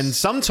 no. Almost. And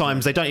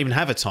sometimes they don't even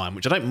have a time,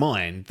 which I don't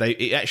mind.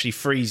 It actually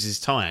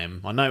freezes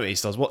time. I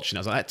noticed, I was watching,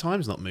 I was like, that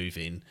time's not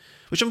moving.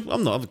 Which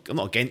I'm not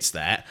against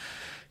that,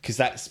 because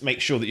that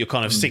makes sure that you're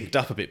kind of synced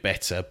up a bit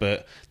better.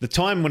 But the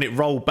time when it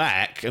rolled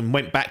back and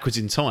went backwards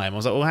in time, I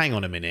was like, well, hang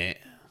on a minute.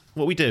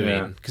 What are we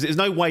doing? Because there's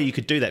no way you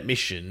could do that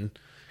mission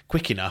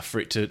quick enough for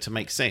it to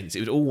make sense. It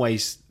would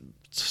always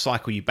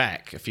cycle you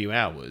back a few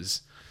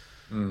hours.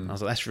 I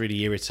was like, that's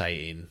really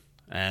irritating.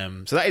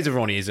 So that is a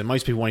Ronnieism.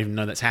 Most people won't even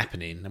know that's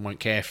happening and won't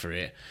care for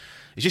it.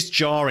 It's just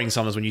jarring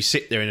sometimes when you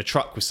sit there in a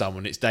truck with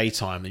someone, it's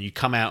daytime, and you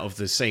come out of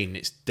the scene,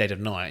 it's dead of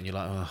night, and you're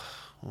like, oh.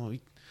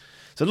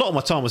 So a lot of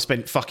my time was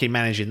spent fucking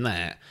managing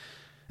that.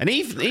 And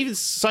even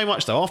so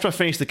much though, after I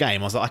finished the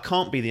game, I was like, I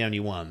can't be the only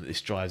one that this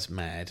drives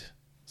mad.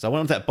 So I went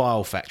onto that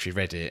Bile Factory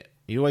Reddit.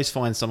 You always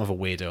find some other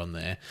weirdo on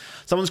there.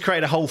 Someone's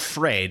created a whole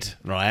thread,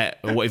 right,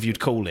 or whatever you'd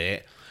call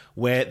it,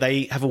 where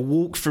they have a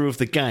walkthrough of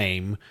the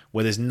game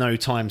where there's no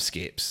time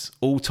skips.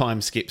 All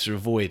time skips are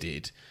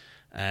avoided.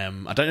 I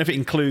don't know if it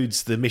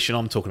includes the mission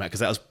I'm talking about,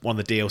 because that was one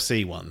of the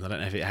DLC ones. I don't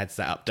know if it had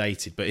that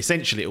updated, but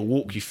essentially it'll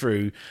walk you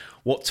through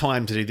what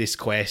time to do this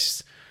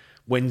quest,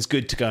 when's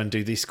good to go and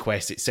do this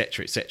quest,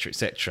 etc, etc,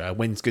 etc.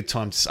 When's good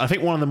time to... I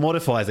think one of the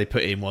modifiers they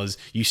put in was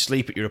you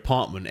sleep at your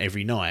apartment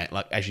every night,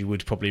 like as you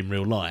would probably in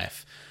real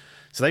life.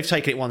 So they've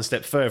taken it one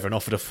step further and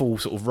offered a full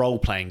sort of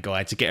role-playing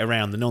guide to get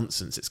around the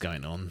nonsense that's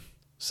going on.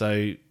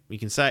 So we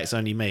can say it's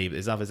only me, but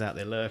there's others out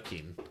there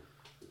lurking.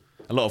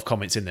 A lot of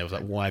comments in there was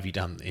like, why have you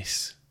done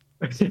this?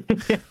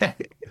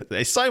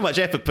 There's so much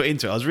effort put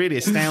into it. I was really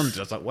astounded.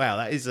 I was like, wow,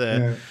 that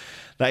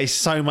is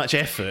so much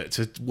effort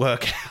to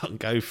work out and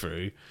go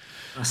through.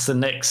 That's the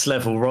next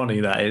level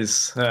Ronnie, that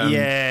is.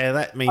 Yeah,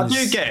 that means... I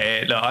do get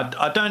it. Look,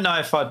 I don't know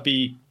if I'd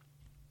be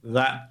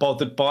that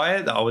bothered by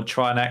it, that I would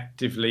try and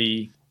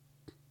actively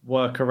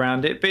work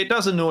around it. But it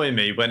does annoy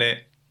me when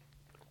it...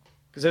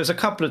 Because there was a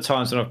couple of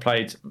times when I've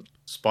played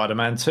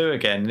Spider-Man 2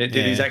 again, and it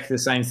did exactly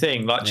the same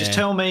thing. Like, just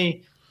tell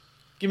me,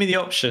 give me the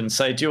option.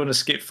 Say, do you want to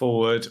skip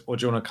forward or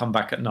do you want to come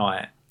back at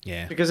night?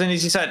 Yeah. Because then,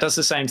 as you say, it does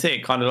the same thing.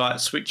 It kind of like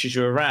switches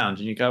you around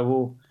and you go,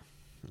 well...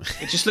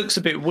 It just looks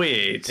a bit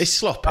weird. It's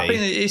sloppy. I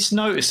think it's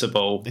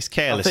noticeable. It's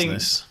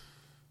carelessness.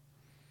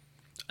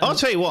 I'll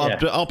tell you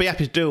what, I'll be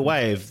happy to do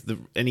away with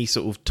any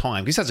sort of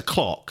time. This has a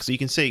clock, so you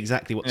can see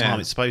exactly what time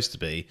it's supposed to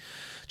be.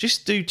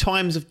 Just do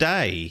times of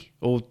day,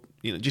 or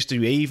just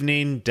do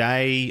evening,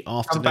 day,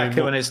 afternoon. Come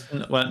back when it's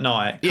at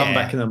night. Come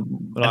back in the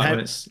night when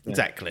it's...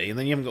 Exactly, and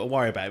then you haven't got to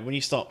worry about it. When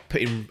you start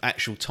putting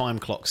actual time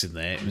clocks in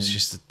there, it was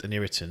just an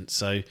irritant.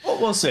 So what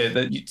was it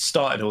that you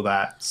started all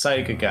that?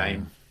 Sega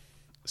game?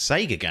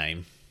 Sega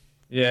game?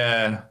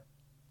 Yeah.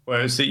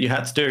 Whereas you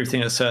had to do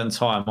everything at a certain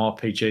time,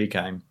 RPG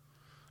game.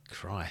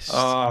 Christ.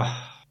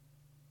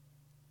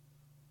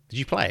 Did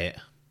you play it?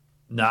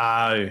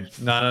 No.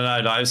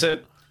 Like,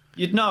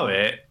 you'd know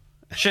it.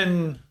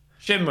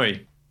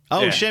 Shenmue.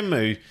 Oh,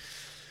 Shenmue.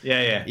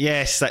 Yeah.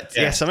 Yes,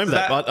 yes, I remember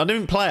that. I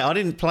didn't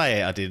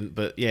play it.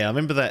 But yeah, I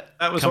remember that.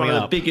 That was one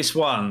of the biggest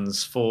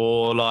ones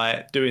for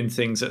like doing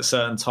things at a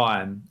certain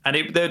time.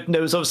 And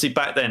there was obviously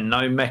back then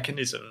no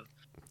mechanism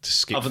to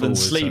skip other than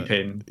forward,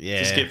 sleeping so, yeah.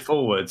 to skip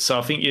forward. So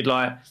I think you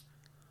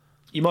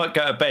might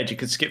go to bed, you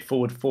could skip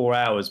forward 4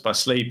 hours by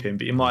sleeping,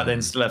 but you might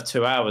then still have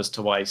 2 hours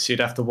to waste. So you'd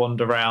have to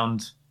wander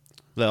around.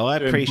 Well, I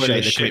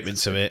appreciate the commitment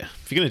to it.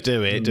 If you're going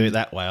to do it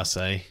that way, I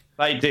say.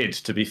 They did,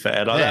 to be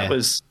fair. That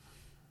was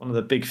one of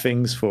the big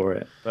things for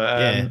it.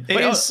 But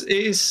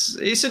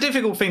it's a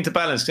difficult thing to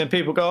balance. Because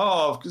people go,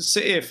 I could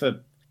sit here for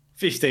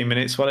 15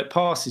 minutes while it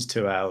passes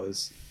 2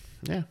 hours.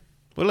 Yeah.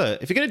 Well,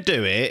 look, if you're going to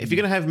do it, if you're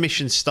going to have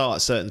missions start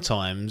at certain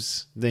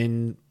times,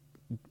 then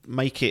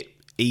make it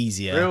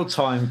easier.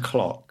 Real-time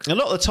clock. A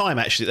lot of the time,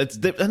 actually,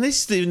 and this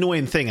is the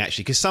annoying thing,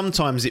 actually, because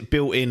sometimes it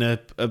built in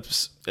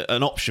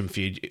an option for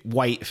you.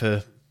 Wait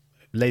for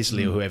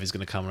Leslie or whoever's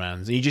going to come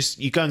around. And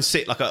you go and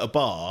sit like at a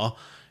bar,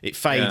 it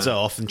fades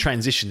off and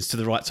transitions to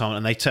the right time,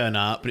 and they turn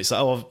up, and it's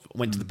like, I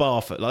went to the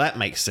bar for like that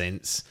makes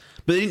sense.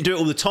 But they didn't do it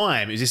all the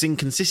time. It was this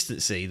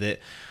inconsistency that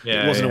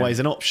it wasn't always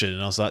an option.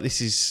 And I was like, this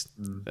is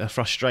a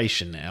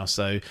frustration now.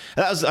 So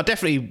I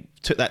definitely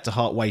took that to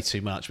heart way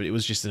too much, but it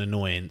was just an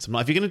annoyance. I'm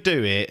like, if you're going to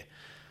do it,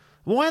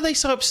 why are they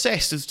so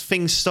obsessed with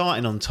things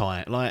starting on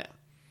time? Like,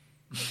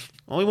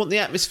 we want the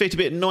atmosphere to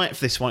be at night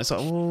for this one. It's like,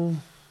 well,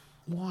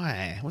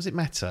 why? What does it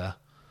matter?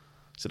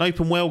 It's an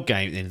open world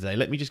game at the end of the day.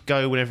 Let me just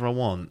go whenever I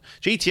want.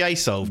 GTA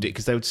solved it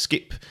because they would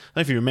skip. I don't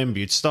know if you remember,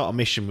 you'd start a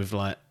mission with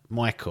like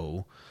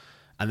Michael,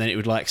 and then it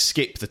would like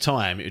skip the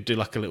time. It would do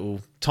like a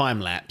little time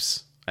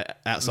lapse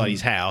outside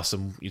his house,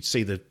 and you'd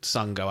see the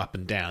sun go up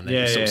and down. Then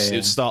it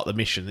would start the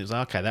mission. It was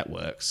like, okay, that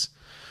works.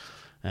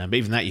 But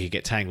even that you could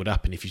get tangled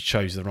up, and if you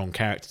chose the wrong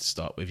character to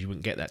start with, you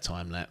wouldn't get that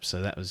time lapse.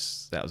 So that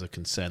was a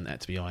concern that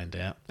had to be ironed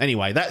out.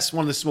 Anyway, that's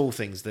one of the small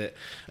things that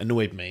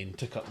annoyed me and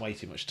took up way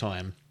too much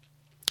time.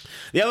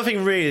 The other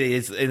thing really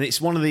is, and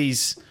it's one of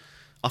these,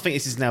 I think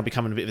this is now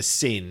becoming a bit of a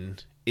sin,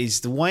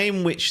 is the way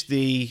in which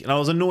and I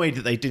was annoyed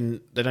that they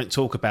don't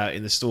talk about it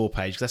in the store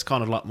page, because that's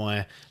kind of like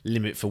my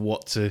limit for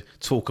what to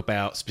talk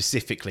about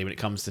specifically when it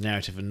comes to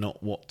narrative, and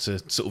not what to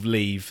sort of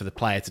leave for the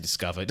player to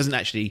discover. It doesn't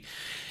actually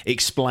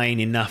explain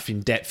enough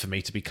in depth for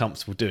me to be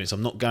comfortable doing it, so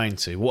I'm not going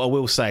to. What I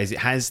will say is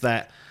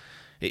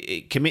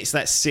it commits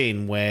that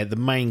sin where the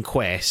main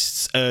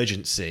quest's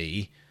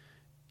urgency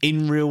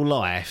in real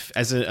life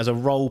as a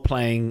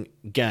role-playing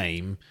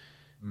game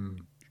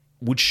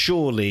would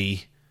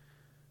surely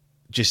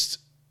just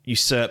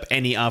usurp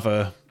any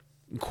other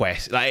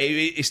quest. Like,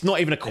 it's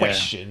not even a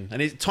question.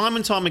 And time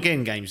and time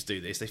again, games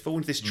do this. They fall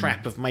into this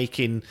trap of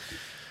making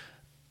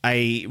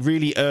a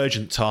really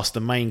urgent task the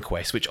main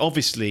quest, which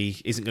obviously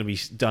isn't going to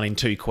be done in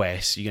 2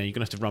 quests. You're going to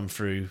have to run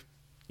through,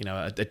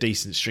 a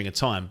decent string of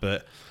time.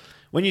 But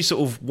when you're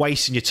sort of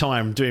wasting your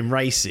time doing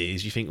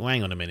races, you think, well,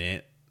 hang on a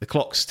minute. The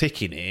clock's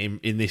ticking here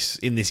in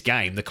this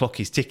game. The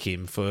clock is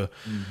ticking for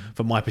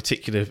my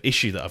particular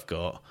issue that I've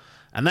got.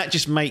 And that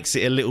just makes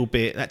it a little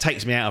bit. That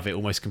takes me out of it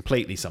almost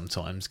completely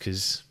sometimes,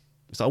 because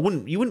it's like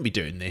you wouldn't be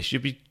doing this.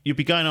 You'd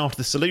be going after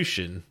the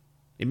solution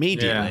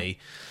immediately.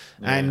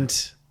 Yeah.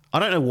 And I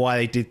don't know why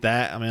they did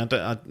that. I mean,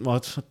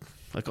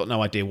 I've got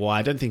no idea why.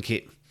 I don't think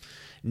it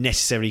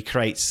necessarily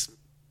creates.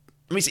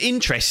 I mean, it's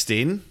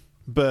interesting,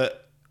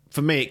 but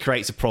for me, it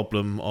creates a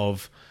problem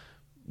of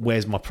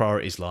where's my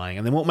priorities lying.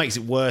 And then what makes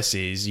it worse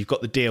is you've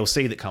got the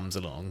DLC that comes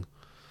along.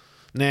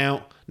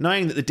 Now,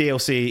 knowing that the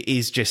DLC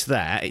is just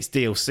that, it's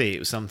DLC, it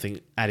was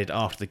something added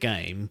after the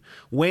game,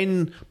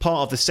 when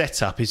part of the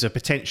setup is a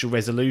potential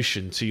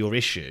resolution to your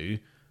issue,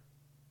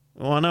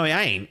 well, I know it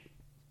ain't.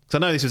 Because I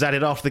know this was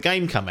added after the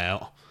game come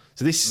out.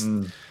 So this,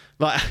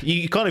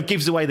 you kind of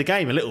gives away the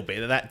game a little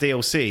bit, that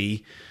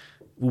DLC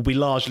will be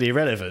largely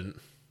irrelevant.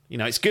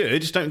 It's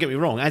good, don't get me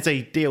wrong. As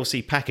a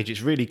DLC package,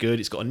 it's really good.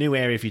 It's got a new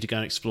area for you to go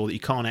and explore that you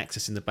can't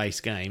access in the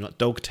base game, like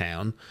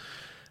Dogtown.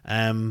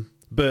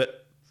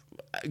 But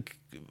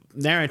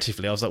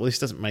narratively, I was like, well, this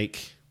doesn't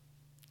make.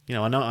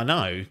 I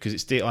know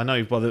because I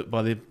know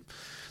by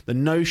the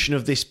notion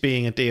of this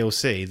being a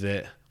DLC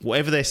that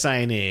whatever they're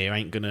saying here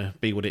ain't gonna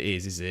be what it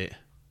is it?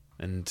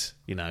 And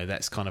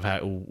that's kind of how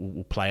it all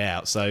will play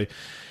out. So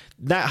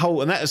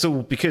that's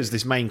all because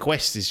this main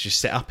quest is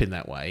just set up in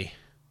that way.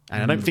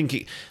 And I don't think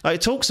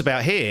it talks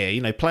about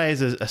here, play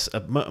as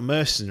a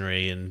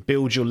mercenary and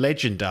build your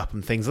legend up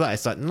and things like that.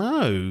 It's like,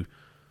 no,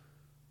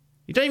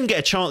 you don't even get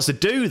a chance to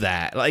do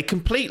that. Like,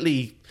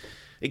 completely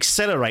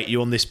accelerate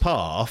you on this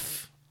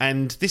path.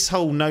 And this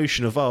whole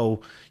notion of,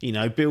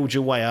 build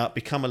your way up,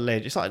 become a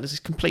legend. It's like, this is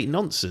complete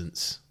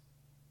nonsense.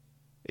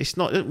 It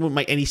wouldn't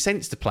make any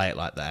sense to play it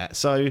like that.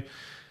 So,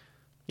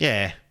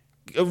 yeah,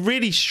 a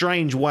really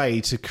strange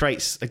way to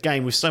create a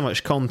game with so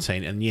much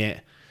content and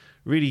yet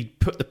really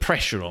put the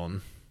pressure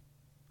on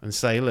and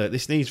say, look,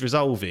 this needs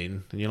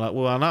resolving. And you're like,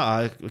 well,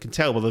 I can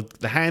tell by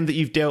the hand that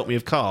you've dealt me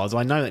of cards,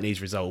 I know that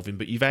needs resolving,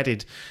 but you've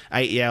added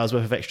 80 hours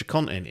worth of extra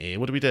content here.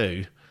 What do we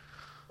do?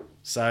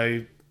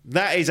 So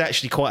that is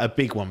actually quite a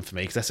big one for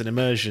me, because that's an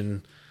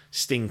immersion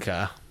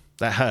stinker.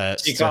 That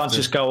hurts. You can't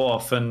just go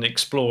off and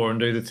explore and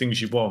do the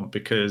things you want,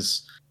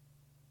 because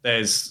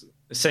there's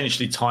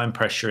essentially time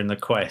pressure in the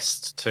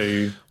quest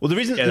to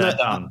get that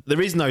done.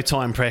 There is no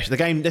time pressure.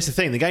 That's the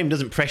thing. The game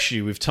doesn't pressure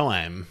you with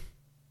time.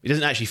 It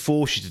doesn't actually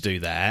force you to do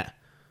that.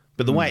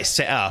 But the way it's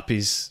set up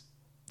is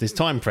there's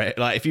time prep.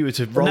 Like if you were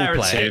to role play,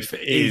 narrative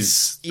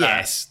is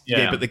yes,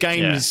 yeah. but the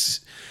games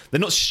they're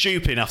not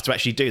stupid enough to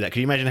actually do that. Can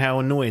you imagine how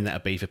annoying that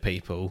would be for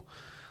people?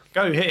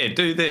 Go here,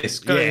 do this.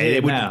 Go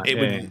here now.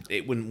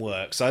 It wouldn't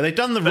work. So they've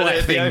done the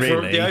right thing.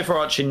 Really, the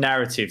overarching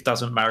narrative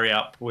doesn't marry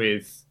up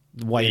with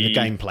the way the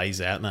game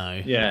plays out.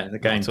 No, the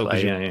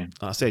gameplay.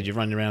 Like I said, you're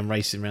running around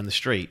racing around the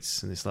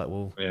streets, and it's like,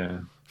 well,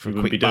 for a you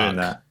quick be buck, doing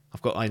that.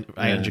 I've got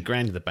 800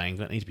 grand in the bank. I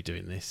don't need to be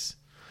doing this.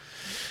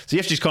 So you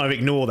have to just kind of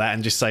ignore that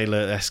and just say,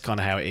 look, that's kind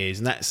of how it is,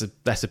 and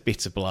that's a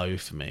bitter blow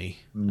for me.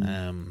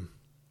 I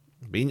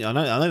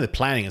know they're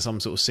planning some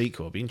sort of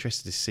sequel. I'd be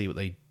interested to see what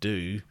they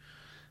do,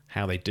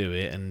 how they do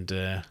it,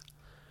 and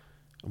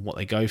what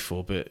they go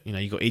for. But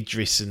you got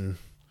Idris and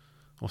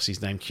what's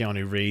his name,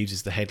 Keanu Reeves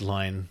is the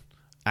headline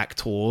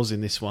actors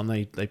in this one.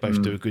 They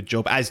both do a good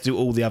job, as do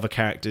all the other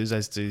characters,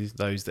 as do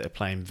those that are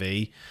playing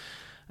V.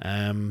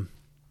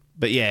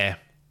 But yeah,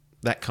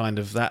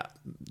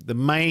 the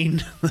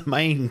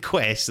main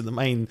quest and the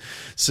main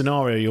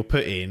scenario you're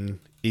put in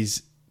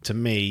is, to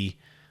me,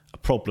 a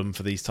problem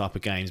for these type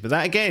of games. But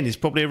that again is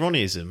probably a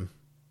Ronnieism.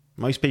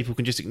 Most people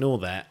can just ignore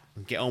that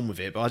and get on with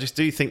it. But I just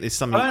do think there's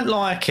something. I don't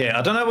like it.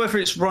 I don't know whether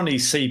it's Ronnie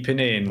seeping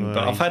in,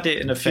 but I've had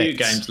it in a few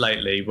games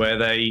lately where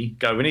they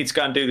go, "We need to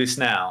go and do this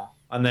now,"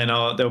 and then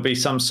there'll be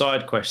some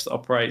side quest that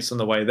operates on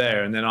the way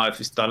there, and then I have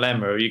this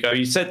dilemma. You go,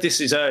 "You said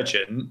this is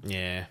urgent."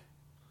 Yeah.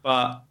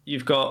 But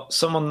you've got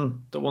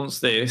someone that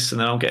wants this,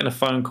 and then I'm getting a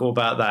phone call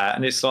about that,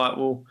 and it's like,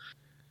 well,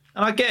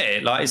 and I get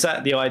it. Like, is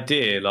that the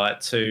idea?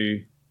 Like, for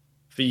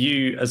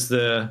you as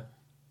the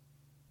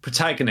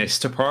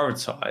protagonist to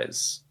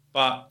prioritize?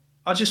 But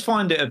I just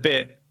find it a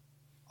bit.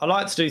 I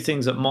like to do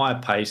things at my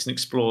pace and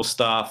explore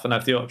stuff, and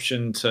have the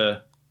option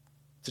to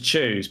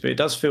choose. But it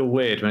does feel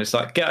weird when it's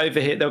like, get over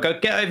here. They'll go,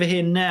 get over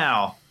here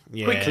now,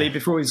 quickly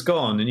before he's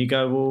gone, and you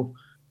go, well,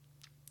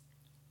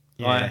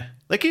 yeah.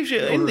 They gives you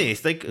in this.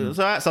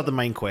 So outside the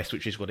main quest,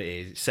 which is what it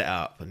is, it's set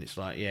up, and it's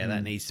like,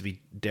 that needs to be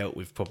dealt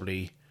with.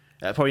 Probably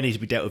needs to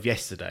be dealt with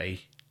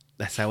yesterday.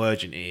 That's how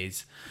urgent it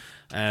is.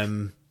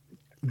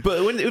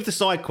 But with the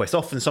side quest,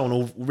 often someone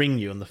will ring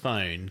you on the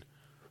phone,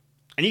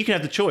 and you can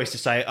have the choice to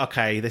say,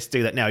 "Okay, let's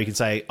do that now." You can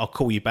say, "I'll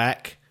call you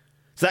back."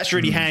 So that's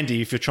really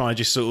handy if you're trying to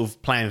just sort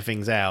of plan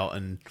things out,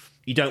 and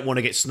you don't want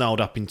to get snarled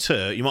up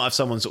into it. You might have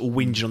someone sort of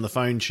whinging on the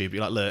phone to you, but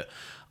you're like, "Look,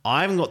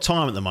 I haven't got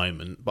time at the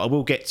moment, but I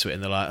will get to it."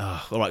 And they're like,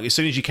 "Oh, all right, as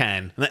soon as you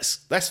can." And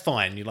that's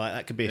fine. You're like,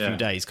 that could be a few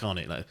days, can't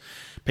it? Like,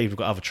 people have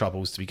got other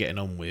troubles to be getting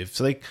on with.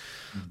 So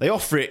they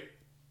offer it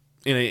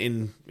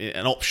in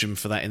an option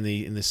for that in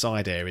the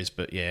side areas.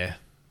 But yeah,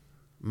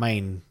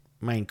 main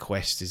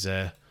quest is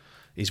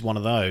one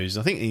of those.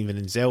 I think even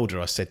in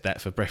Zelda, I said that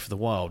for Breath of the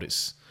Wild.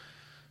 It's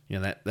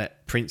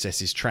that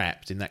princess is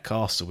trapped in that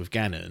castle with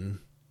Ganon.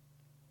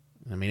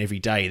 I mean, every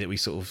day that we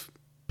sort of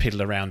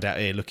piddle around out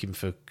here looking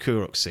for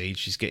Kurok seed,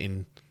 she's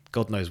getting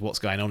God knows what's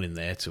going on in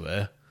there to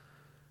her.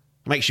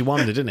 Makes you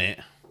wonder, doesn't it?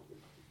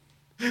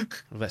 Well,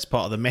 that's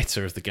part of the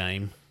meta of the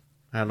game.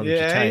 How long does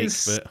it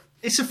take? But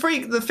it's a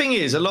freak. The thing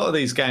is, a lot of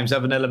these games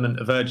have an element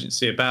of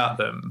urgency about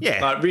them.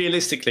 Yeah. Like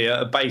realistically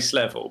at a base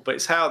level, but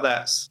it's how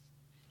that's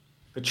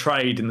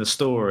portrayed in the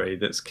story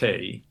that's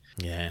key.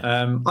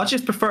 Yeah. I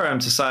just prefer them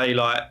to say,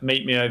 like,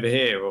 meet me over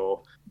here,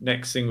 or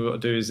next thing we've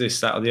got to do is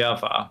this, that, or the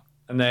other.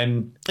 And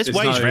then there's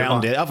ways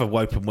around it. Other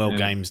open world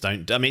games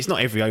don't. I mean, it's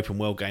not every open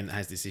world game that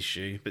has this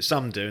issue, but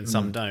some do and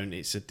some don't.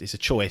 It's a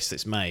choice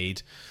that's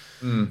made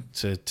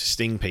to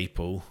sting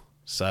people.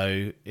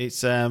 So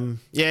it's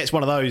it's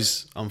one of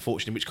those,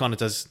 unfortunately, which kind of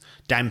does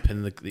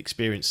dampen the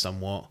experience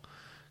somewhat,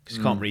 because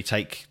you can't really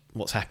take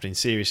what's happening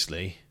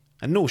seriously,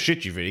 and nor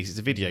should you really, 'cause it's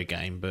a video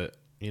game. But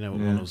you know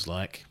what Ronald's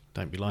like.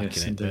 Don't be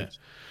liking it. Indeed. But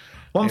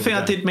one thing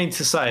I did mean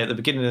to say at the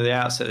beginning of the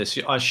outset of this,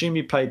 I assume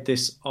you played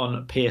this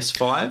on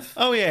PS5?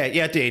 Oh, yeah,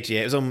 I did.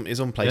 Yeah, it was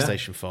on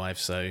PlayStation 5,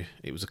 so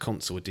it was a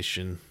console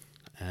edition.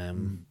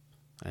 And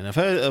I've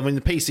heard,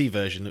 the PC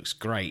version looks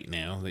great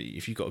now.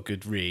 If you've got a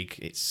good rig,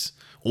 it's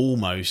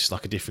almost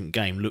like a different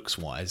game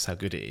looks-wise, how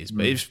good it is.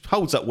 But it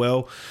holds up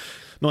well.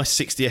 Nice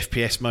 60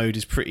 FPS mode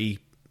is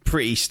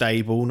pretty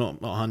stable,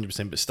 not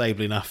 100%, but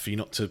stable enough for you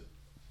not to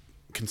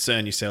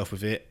concern yourself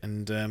with it.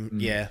 And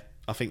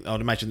I think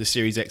I'd imagine the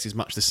Series X is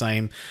much the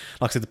same.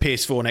 Like I said, the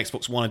PS4 and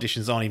Xbox One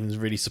editions aren't even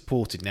really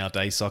supported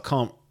nowadays, so I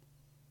can't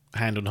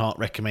hand on heart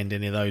recommend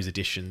any of those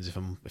editions if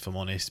I'm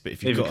honest. But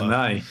if you've got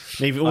they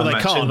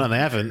can't. No, they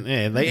haven't.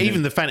 Yeah,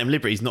 even the Phantom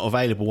Liberty is not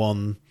available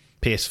on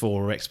PS4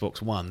 or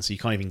Xbox One, so you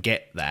can't even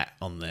get that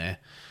on there.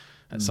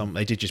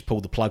 They did just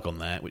pull the plug on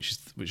that, which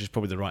is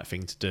probably the right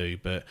thing to do.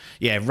 But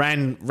yeah,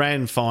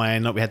 ran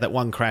fine. Like, we had that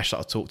one crash that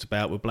I talked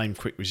about. We'll blame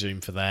Quick Resume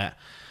for that.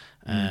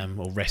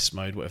 Or rest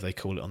mode, whatever they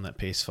call it on that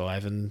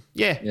PS5. And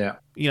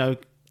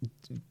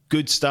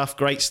good stuff,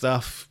 great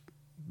stuff,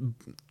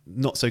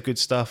 not so good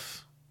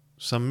stuff,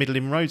 some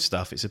middling road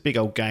stuff. It's a big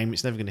old game.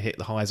 It's never going to hit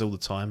the highs all the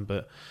time,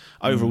 but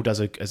overall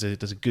does a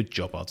good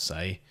job, I'd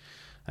say,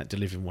 at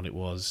delivering what it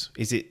was.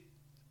 Is it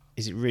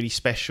really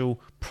special?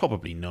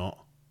 Probably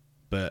not,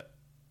 but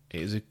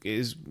it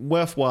is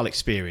worthwhile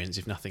experience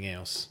if nothing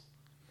else.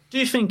 Do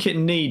you think it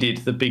needed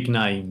the big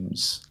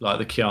names like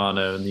the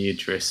Keanu and the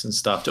Idris and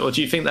stuff, or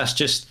do you think that's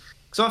just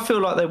because I feel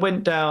like they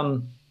went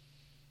down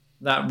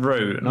that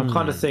route, and I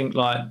kind of think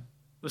like,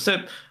 so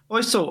I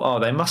always thought, oh,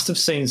 they must have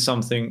seen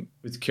something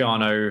with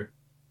Keanu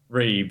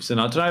Reeves, and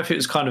I don't know if it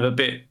was kind of a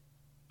bit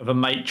of a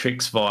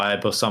Matrix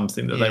vibe or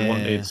something that they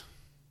wanted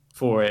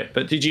for it.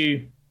 But did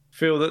you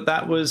feel that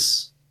that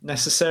was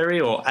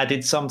necessary or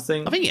added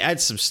something? I think it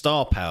adds some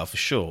star power for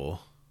sure.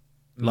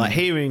 Like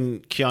hearing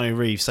Keanu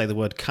Reeves say the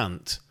word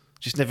cunt,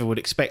 just never would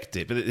expect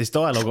it. But there's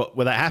dialogue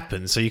where that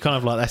happens, so you kind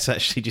of like, that's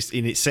actually just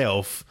in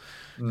itself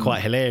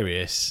quite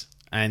hilarious.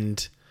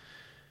 And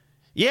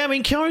yeah, I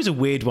mean, Keanu's a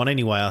weird one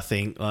anyway, I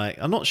think. Like,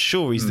 I'm not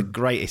sure he's the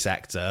greatest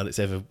actor that's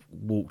ever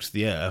walked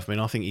the earth. I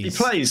mean, I think he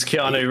plays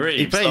Keanu Reeves.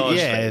 He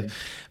plays,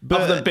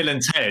 but other than Bill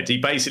and Ted, he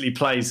basically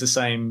plays the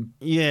same.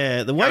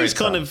 Yeah, the way he's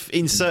kind of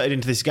inserted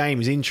into this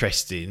game is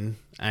interesting,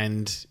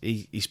 and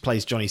he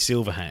plays Johnny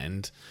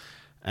Silverhand,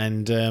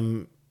 and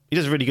he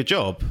does a really good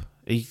job.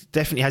 He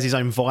definitely has his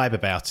own vibe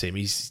about him.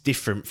 He's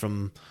different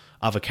from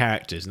other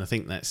characters, and I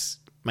think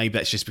maybe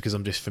that's just because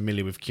I'm just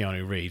familiar with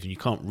Keanu Reeves, and you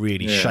can't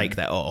really shake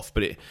that off,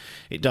 but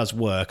it does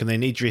work. And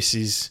then Idris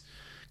is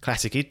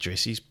classic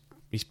Idris.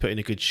 He's put in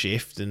a good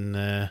shift,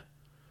 and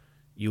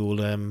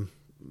you'll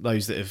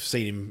those that have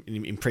seen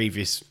him in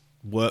previous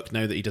work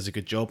know that he does a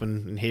good job,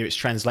 and here it's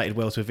translated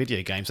well to a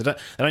video game. So they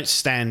don't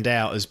stand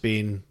out as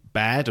being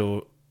bad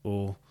or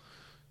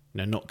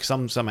not.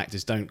 Some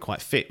actors don't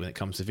quite fit when it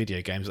comes to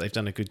video games, but they've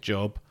done a good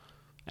job,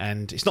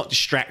 and it's not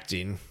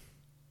distracting,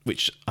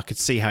 which I could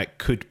see how it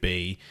could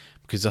be,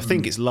 because I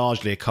think it's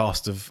largely a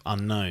cast of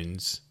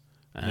unknowns,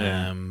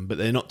 but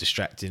they're not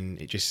distracting.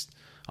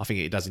 I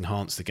think it does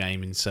enhance the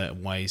game in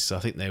certain ways. So I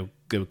think they were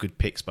good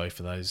picks, both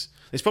of those.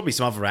 There's probably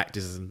some other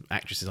actors and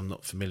actresses I'm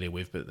not familiar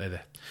with, but they're the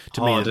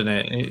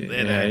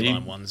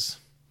headline ones.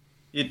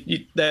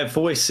 They're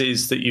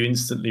voices that you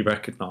instantly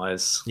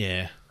recognise.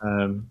 Yeah.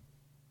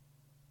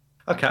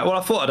 Okay. Well,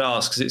 I thought I'd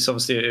ask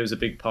because it was a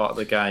big part of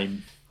the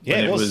game. Yeah,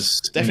 it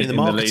was definitely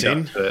the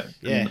marketing.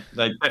 Yeah,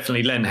 they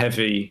definitely lent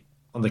heavy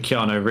on the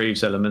Keanu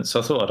Reeves element, so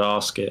I thought I'd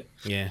ask it.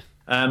 Yeah.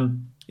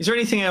 Is there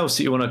anything else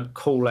that you want to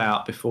call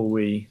out before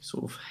we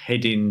sort of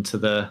head into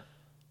the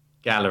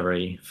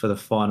gallery for the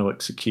final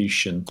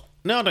execution?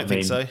 No, I don't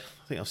think so. I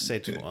think I've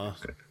said what I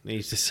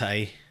need to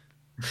say.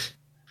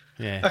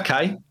 Yeah.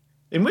 Okay.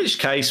 In which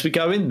case, we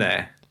go in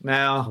there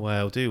now.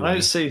 Well, do we? I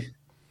don't see.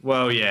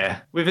 Well, yeah.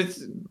 With it,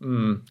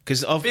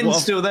 because the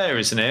bin's still there,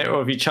 isn't it? Or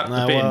have you chucked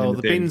the bin? Well,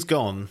 the bin's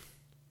gone.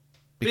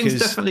 Bin's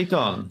definitely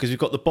gone. Because we've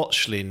got the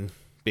botchling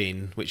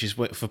bin, which is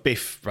for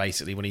Biff,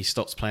 basically, when he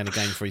stops playing a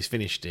game before he's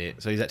finished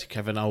it. So he's had to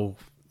have an old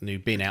new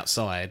bin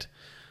outside.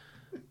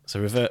 So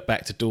revert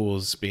back to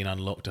doors being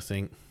unlocked, I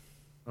think.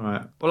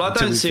 Right. Well, I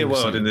don't see a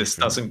world in this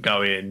doesn't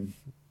go in.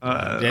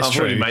 I've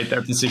already made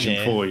that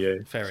decision for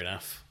you. Fair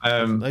enough.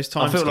 Those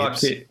time I feel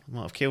skips like it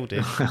might have killed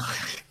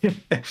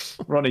it.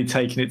 Ronnie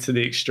taking it to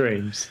the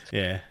extremes.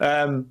 Yeah.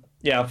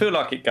 I feel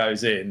like it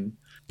goes in.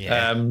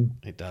 Yeah,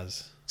 it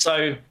does.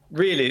 So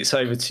really, it's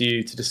over to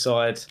you to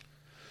decide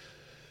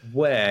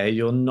where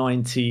your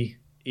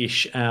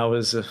 90-ish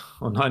hours, or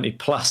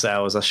 90-plus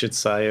hours, I should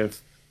say, of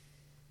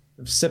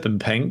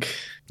Cyberpunk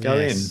go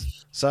in.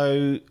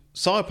 So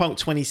Cyberpunk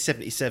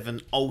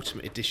 2077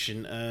 Ultimate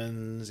Edition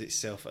earns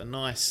itself a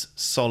nice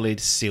solid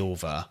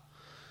silver.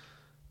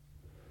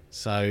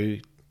 So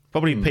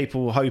probably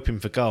people were hoping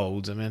for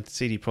gold. I mean,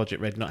 CD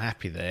Projekt Red not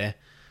happy there.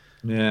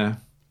 Yeah.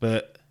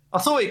 But I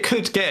thought it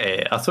could get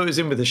it. I thought it was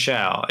in with a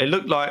shout. It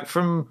looked like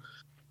I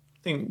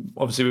think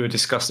obviously we were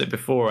discussing it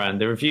beforehand.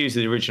 The reviews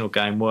of the original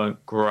game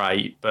weren't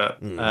great, but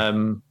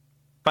Phantom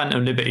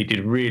Liberty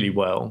did really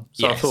well.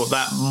 So I thought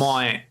that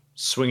might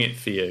swing it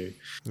for you.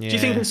 Yeah. Do you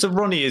think it's the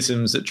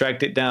Ronnie-isms that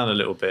dragged it down a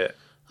little bit?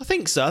 I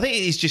think so. I think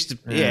it's just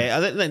they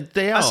are.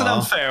 That's an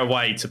unfair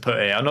way to put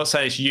it. I'm not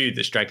saying it's you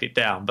that's dragged it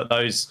down, but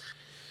those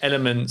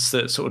elements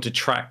that sort of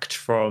detract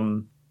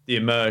from the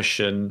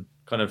immersion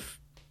kind of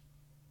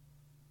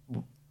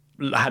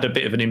had a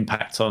bit of an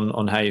impact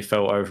on how you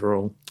felt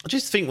overall. I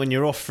just think when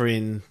you're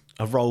offering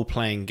a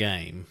role-playing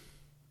game,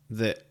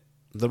 that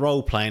the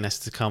role-playing has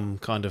to come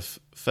kind of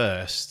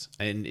first,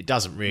 and it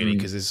doesn't really,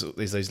 because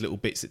there's those little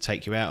bits that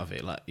take you out of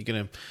it. Like, you're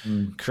going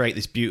to create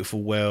this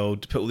beautiful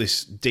world, put all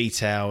this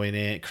detail in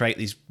it, create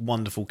these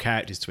wonderful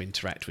characters to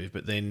interact with,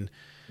 but then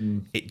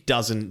it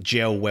doesn't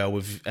gel well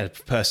with a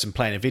person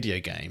playing a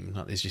video game.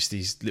 Like, there's just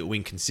these little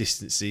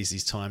inconsistencies,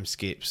 these time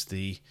skips,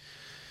 the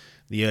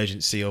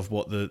urgency of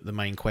what the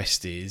main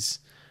quest is.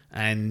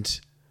 And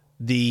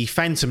the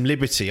Phantom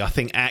Liberty, I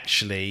think,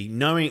 actually,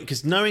 knowing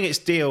it's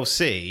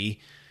DLC,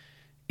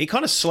 it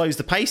kind of slows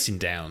the pacing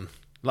down.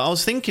 Like, I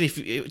was thinking if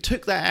it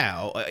took that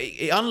out,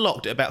 it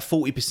unlocked at about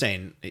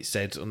 40%, it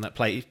said on that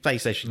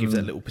PlayStation gives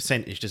that little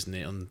percentage, doesn't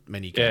it, on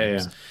many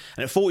games. Yeah.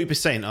 And at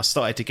 40%, I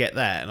started to get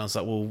that, and I was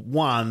like, well,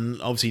 one,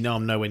 obviously now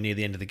I'm nowhere near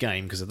the end of the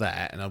game because of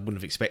that, and I wouldn't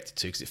have expected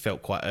to because it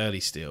felt quite early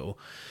still.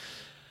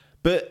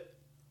 But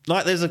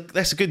like,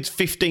 that's a good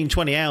 15,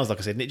 20 hours, like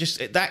I said,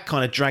 and that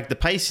kind of dragged the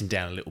pacing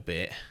down a little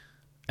bit.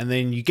 and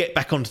then you get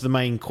back onto the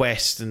main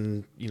quest,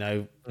 and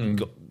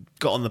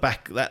got on the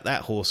back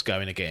that horse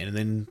going again, and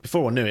then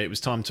before I knew it, it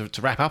was time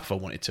to wrap up if I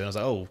wanted to. And I was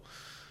like, oh,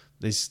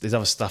 there's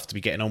other stuff to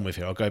be getting on with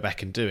here. I'll go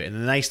back and do it. And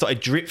then they started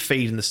drip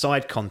feeding the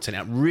side content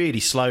out really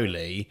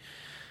slowly,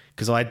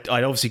 because I'd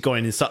obviously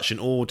gone in such an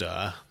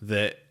order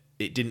that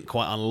it didn't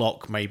quite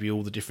unlock maybe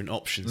all the different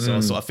options. So I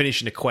was sort of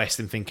finishing a quest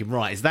and thinking,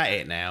 right, is that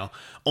it now?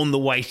 On the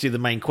way to do the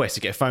main quest,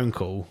 to get a phone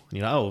call. And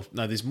you're like, oh,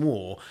 no, there's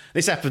more.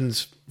 This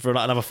happened for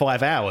like another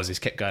 5 hours. This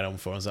kept going on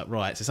for. I was like,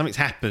 right, so something's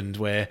happened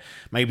where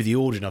maybe the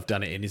ordering I've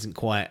done it in isn't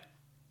quite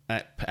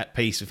at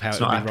peace with how it's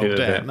been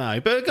rolled out.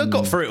 No, but I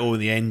got through it all in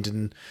the end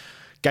and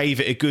gave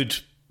it a good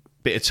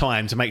bit of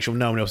time to make sure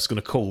no one else is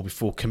going to call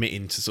before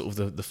committing to sort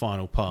of the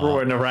final part.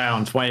 Roaring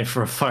around, waiting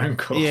for a phone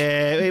call.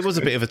 Yeah, it was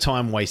a bit of a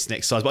time wasting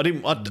exercise, but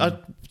I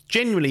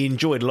genuinely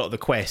enjoyed a lot of the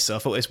quests. So I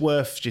thought it's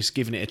worth just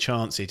giving it a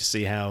chance here to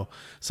see how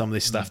some of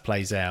this stuff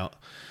plays out.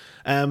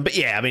 But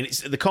yeah, I mean,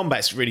 the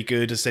combat's really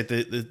good. As I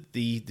said,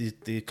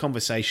 the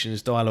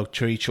conversations, dialogue,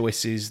 tree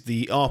choices,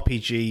 the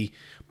RPG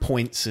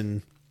points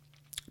and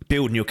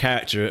building your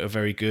character are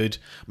very good.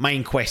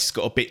 Main quest's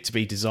got a bit to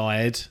be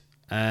desired.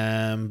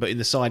 But in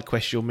the side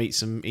quest, you'll meet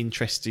some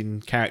interesting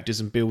characters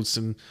and build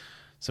some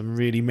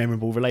really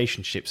memorable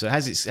relationships. So it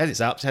has its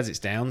ups, has its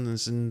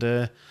downs,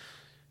 and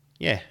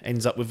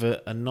ends up with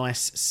a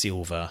nice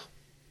silver.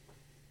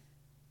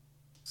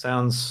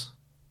 Sounds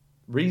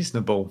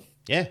reasonable.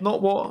 Yeah,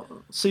 not what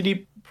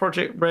CD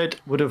Projekt Red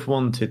would have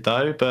wanted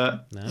though,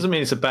 but doesn't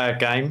mean it's a bad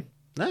game.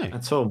 No,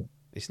 at all.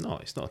 It's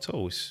not at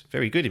all. It's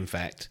very good, in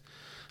fact.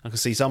 I can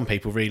see some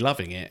people really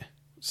loving it.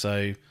 So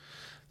I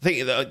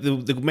think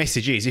the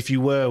message is, if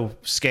you were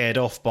scared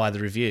off by the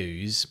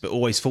reviews but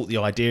always thought the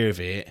idea of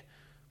it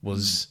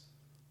was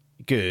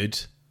good,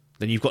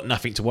 then you've got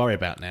nothing to worry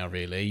about now,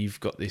 really. You've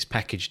got this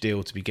package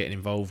deal to be getting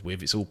involved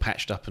with. It's all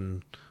patched up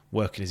and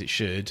working as it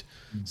should.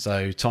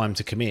 So time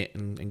to commit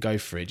and go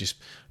for it. Just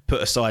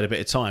put aside a bit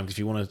of time, because if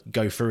you want to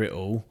go through it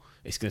all,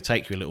 it's going to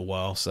take you a little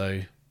while.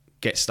 So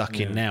get stuck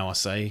in now, I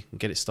say, and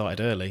get it started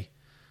early.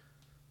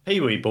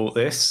 Pee-wee bought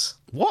this.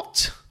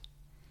 What?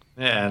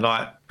 Yeah,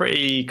 like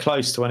pretty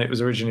close to when it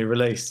was originally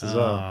released as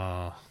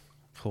well.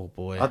 Poor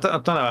boy. I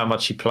don't know how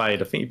much he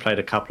played. I think he played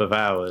a couple of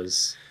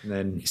hours. And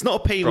then it's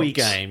not a Pee-wee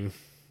game.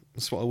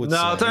 That's what I would say.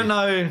 No, I don't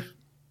know.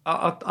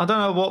 I don't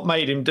know what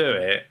made him do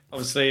it.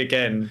 Obviously,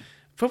 again,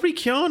 probably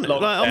Keanu.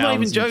 Like, I'm not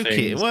even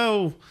joking.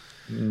 Well,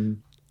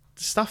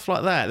 stuff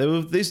like that.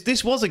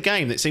 This was a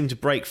game that seemed to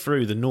break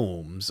through the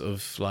norms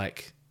of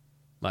like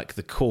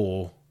the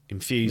core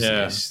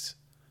enthusiast.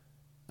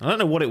 I don't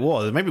know what it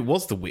was. Maybe it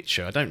was The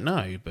Witcher. I don't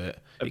know, but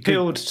it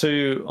appealed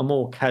to a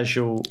more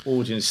casual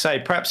audience. Say,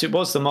 perhaps it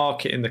was the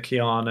market in the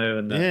Keanu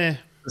and the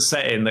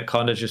setting that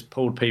kind of just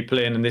pulled people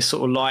in, and this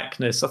sort of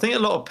likeness. I think a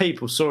lot of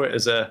people saw it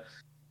as a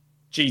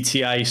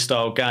GTA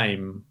style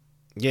game.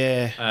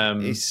 Yeah,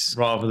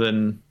 rather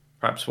than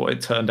perhaps what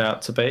it turned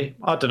out to be.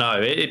 I don't know.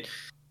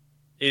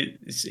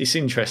 It's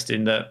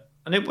interesting that,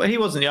 and he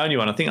wasn't the only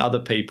one. I think other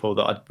people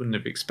that I wouldn't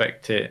have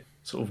expected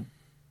sort of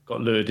got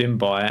lured in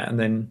by it and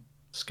then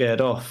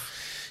scared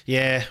off.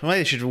 Yeah, well,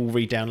 they should all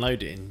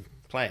re-download it and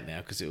play it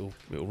now, because it'll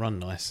run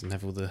nice and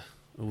have all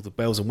the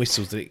bells and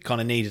whistles that it kind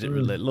of needed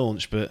at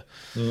launch. But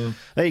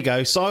there you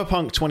go.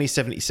 Cyberpunk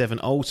 2077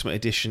 Ultimate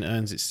Edition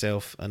earns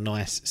itself a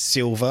nice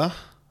silver.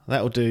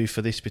 That'll do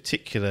for this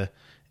particular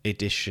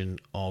edition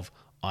of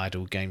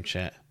Idle Game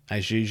Chat.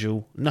 As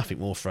usual, nothing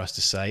more for us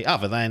to say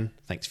other than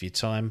thanks for your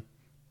time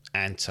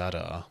and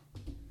ta-da.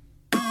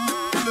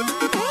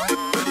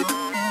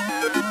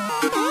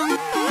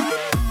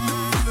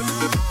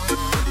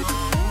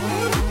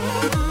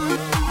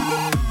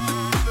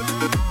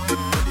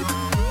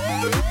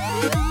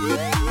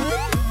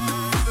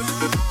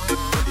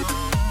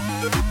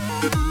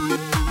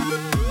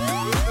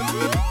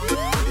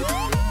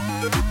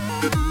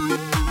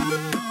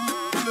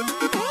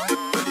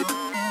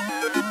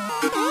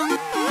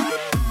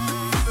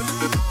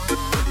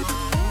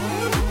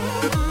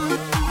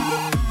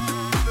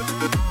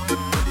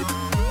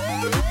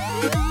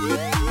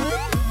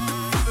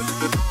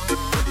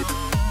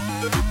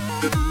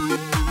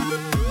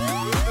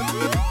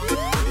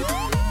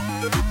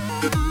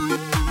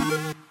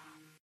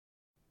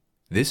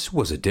 This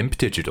was a Dimp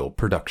Digital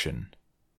production.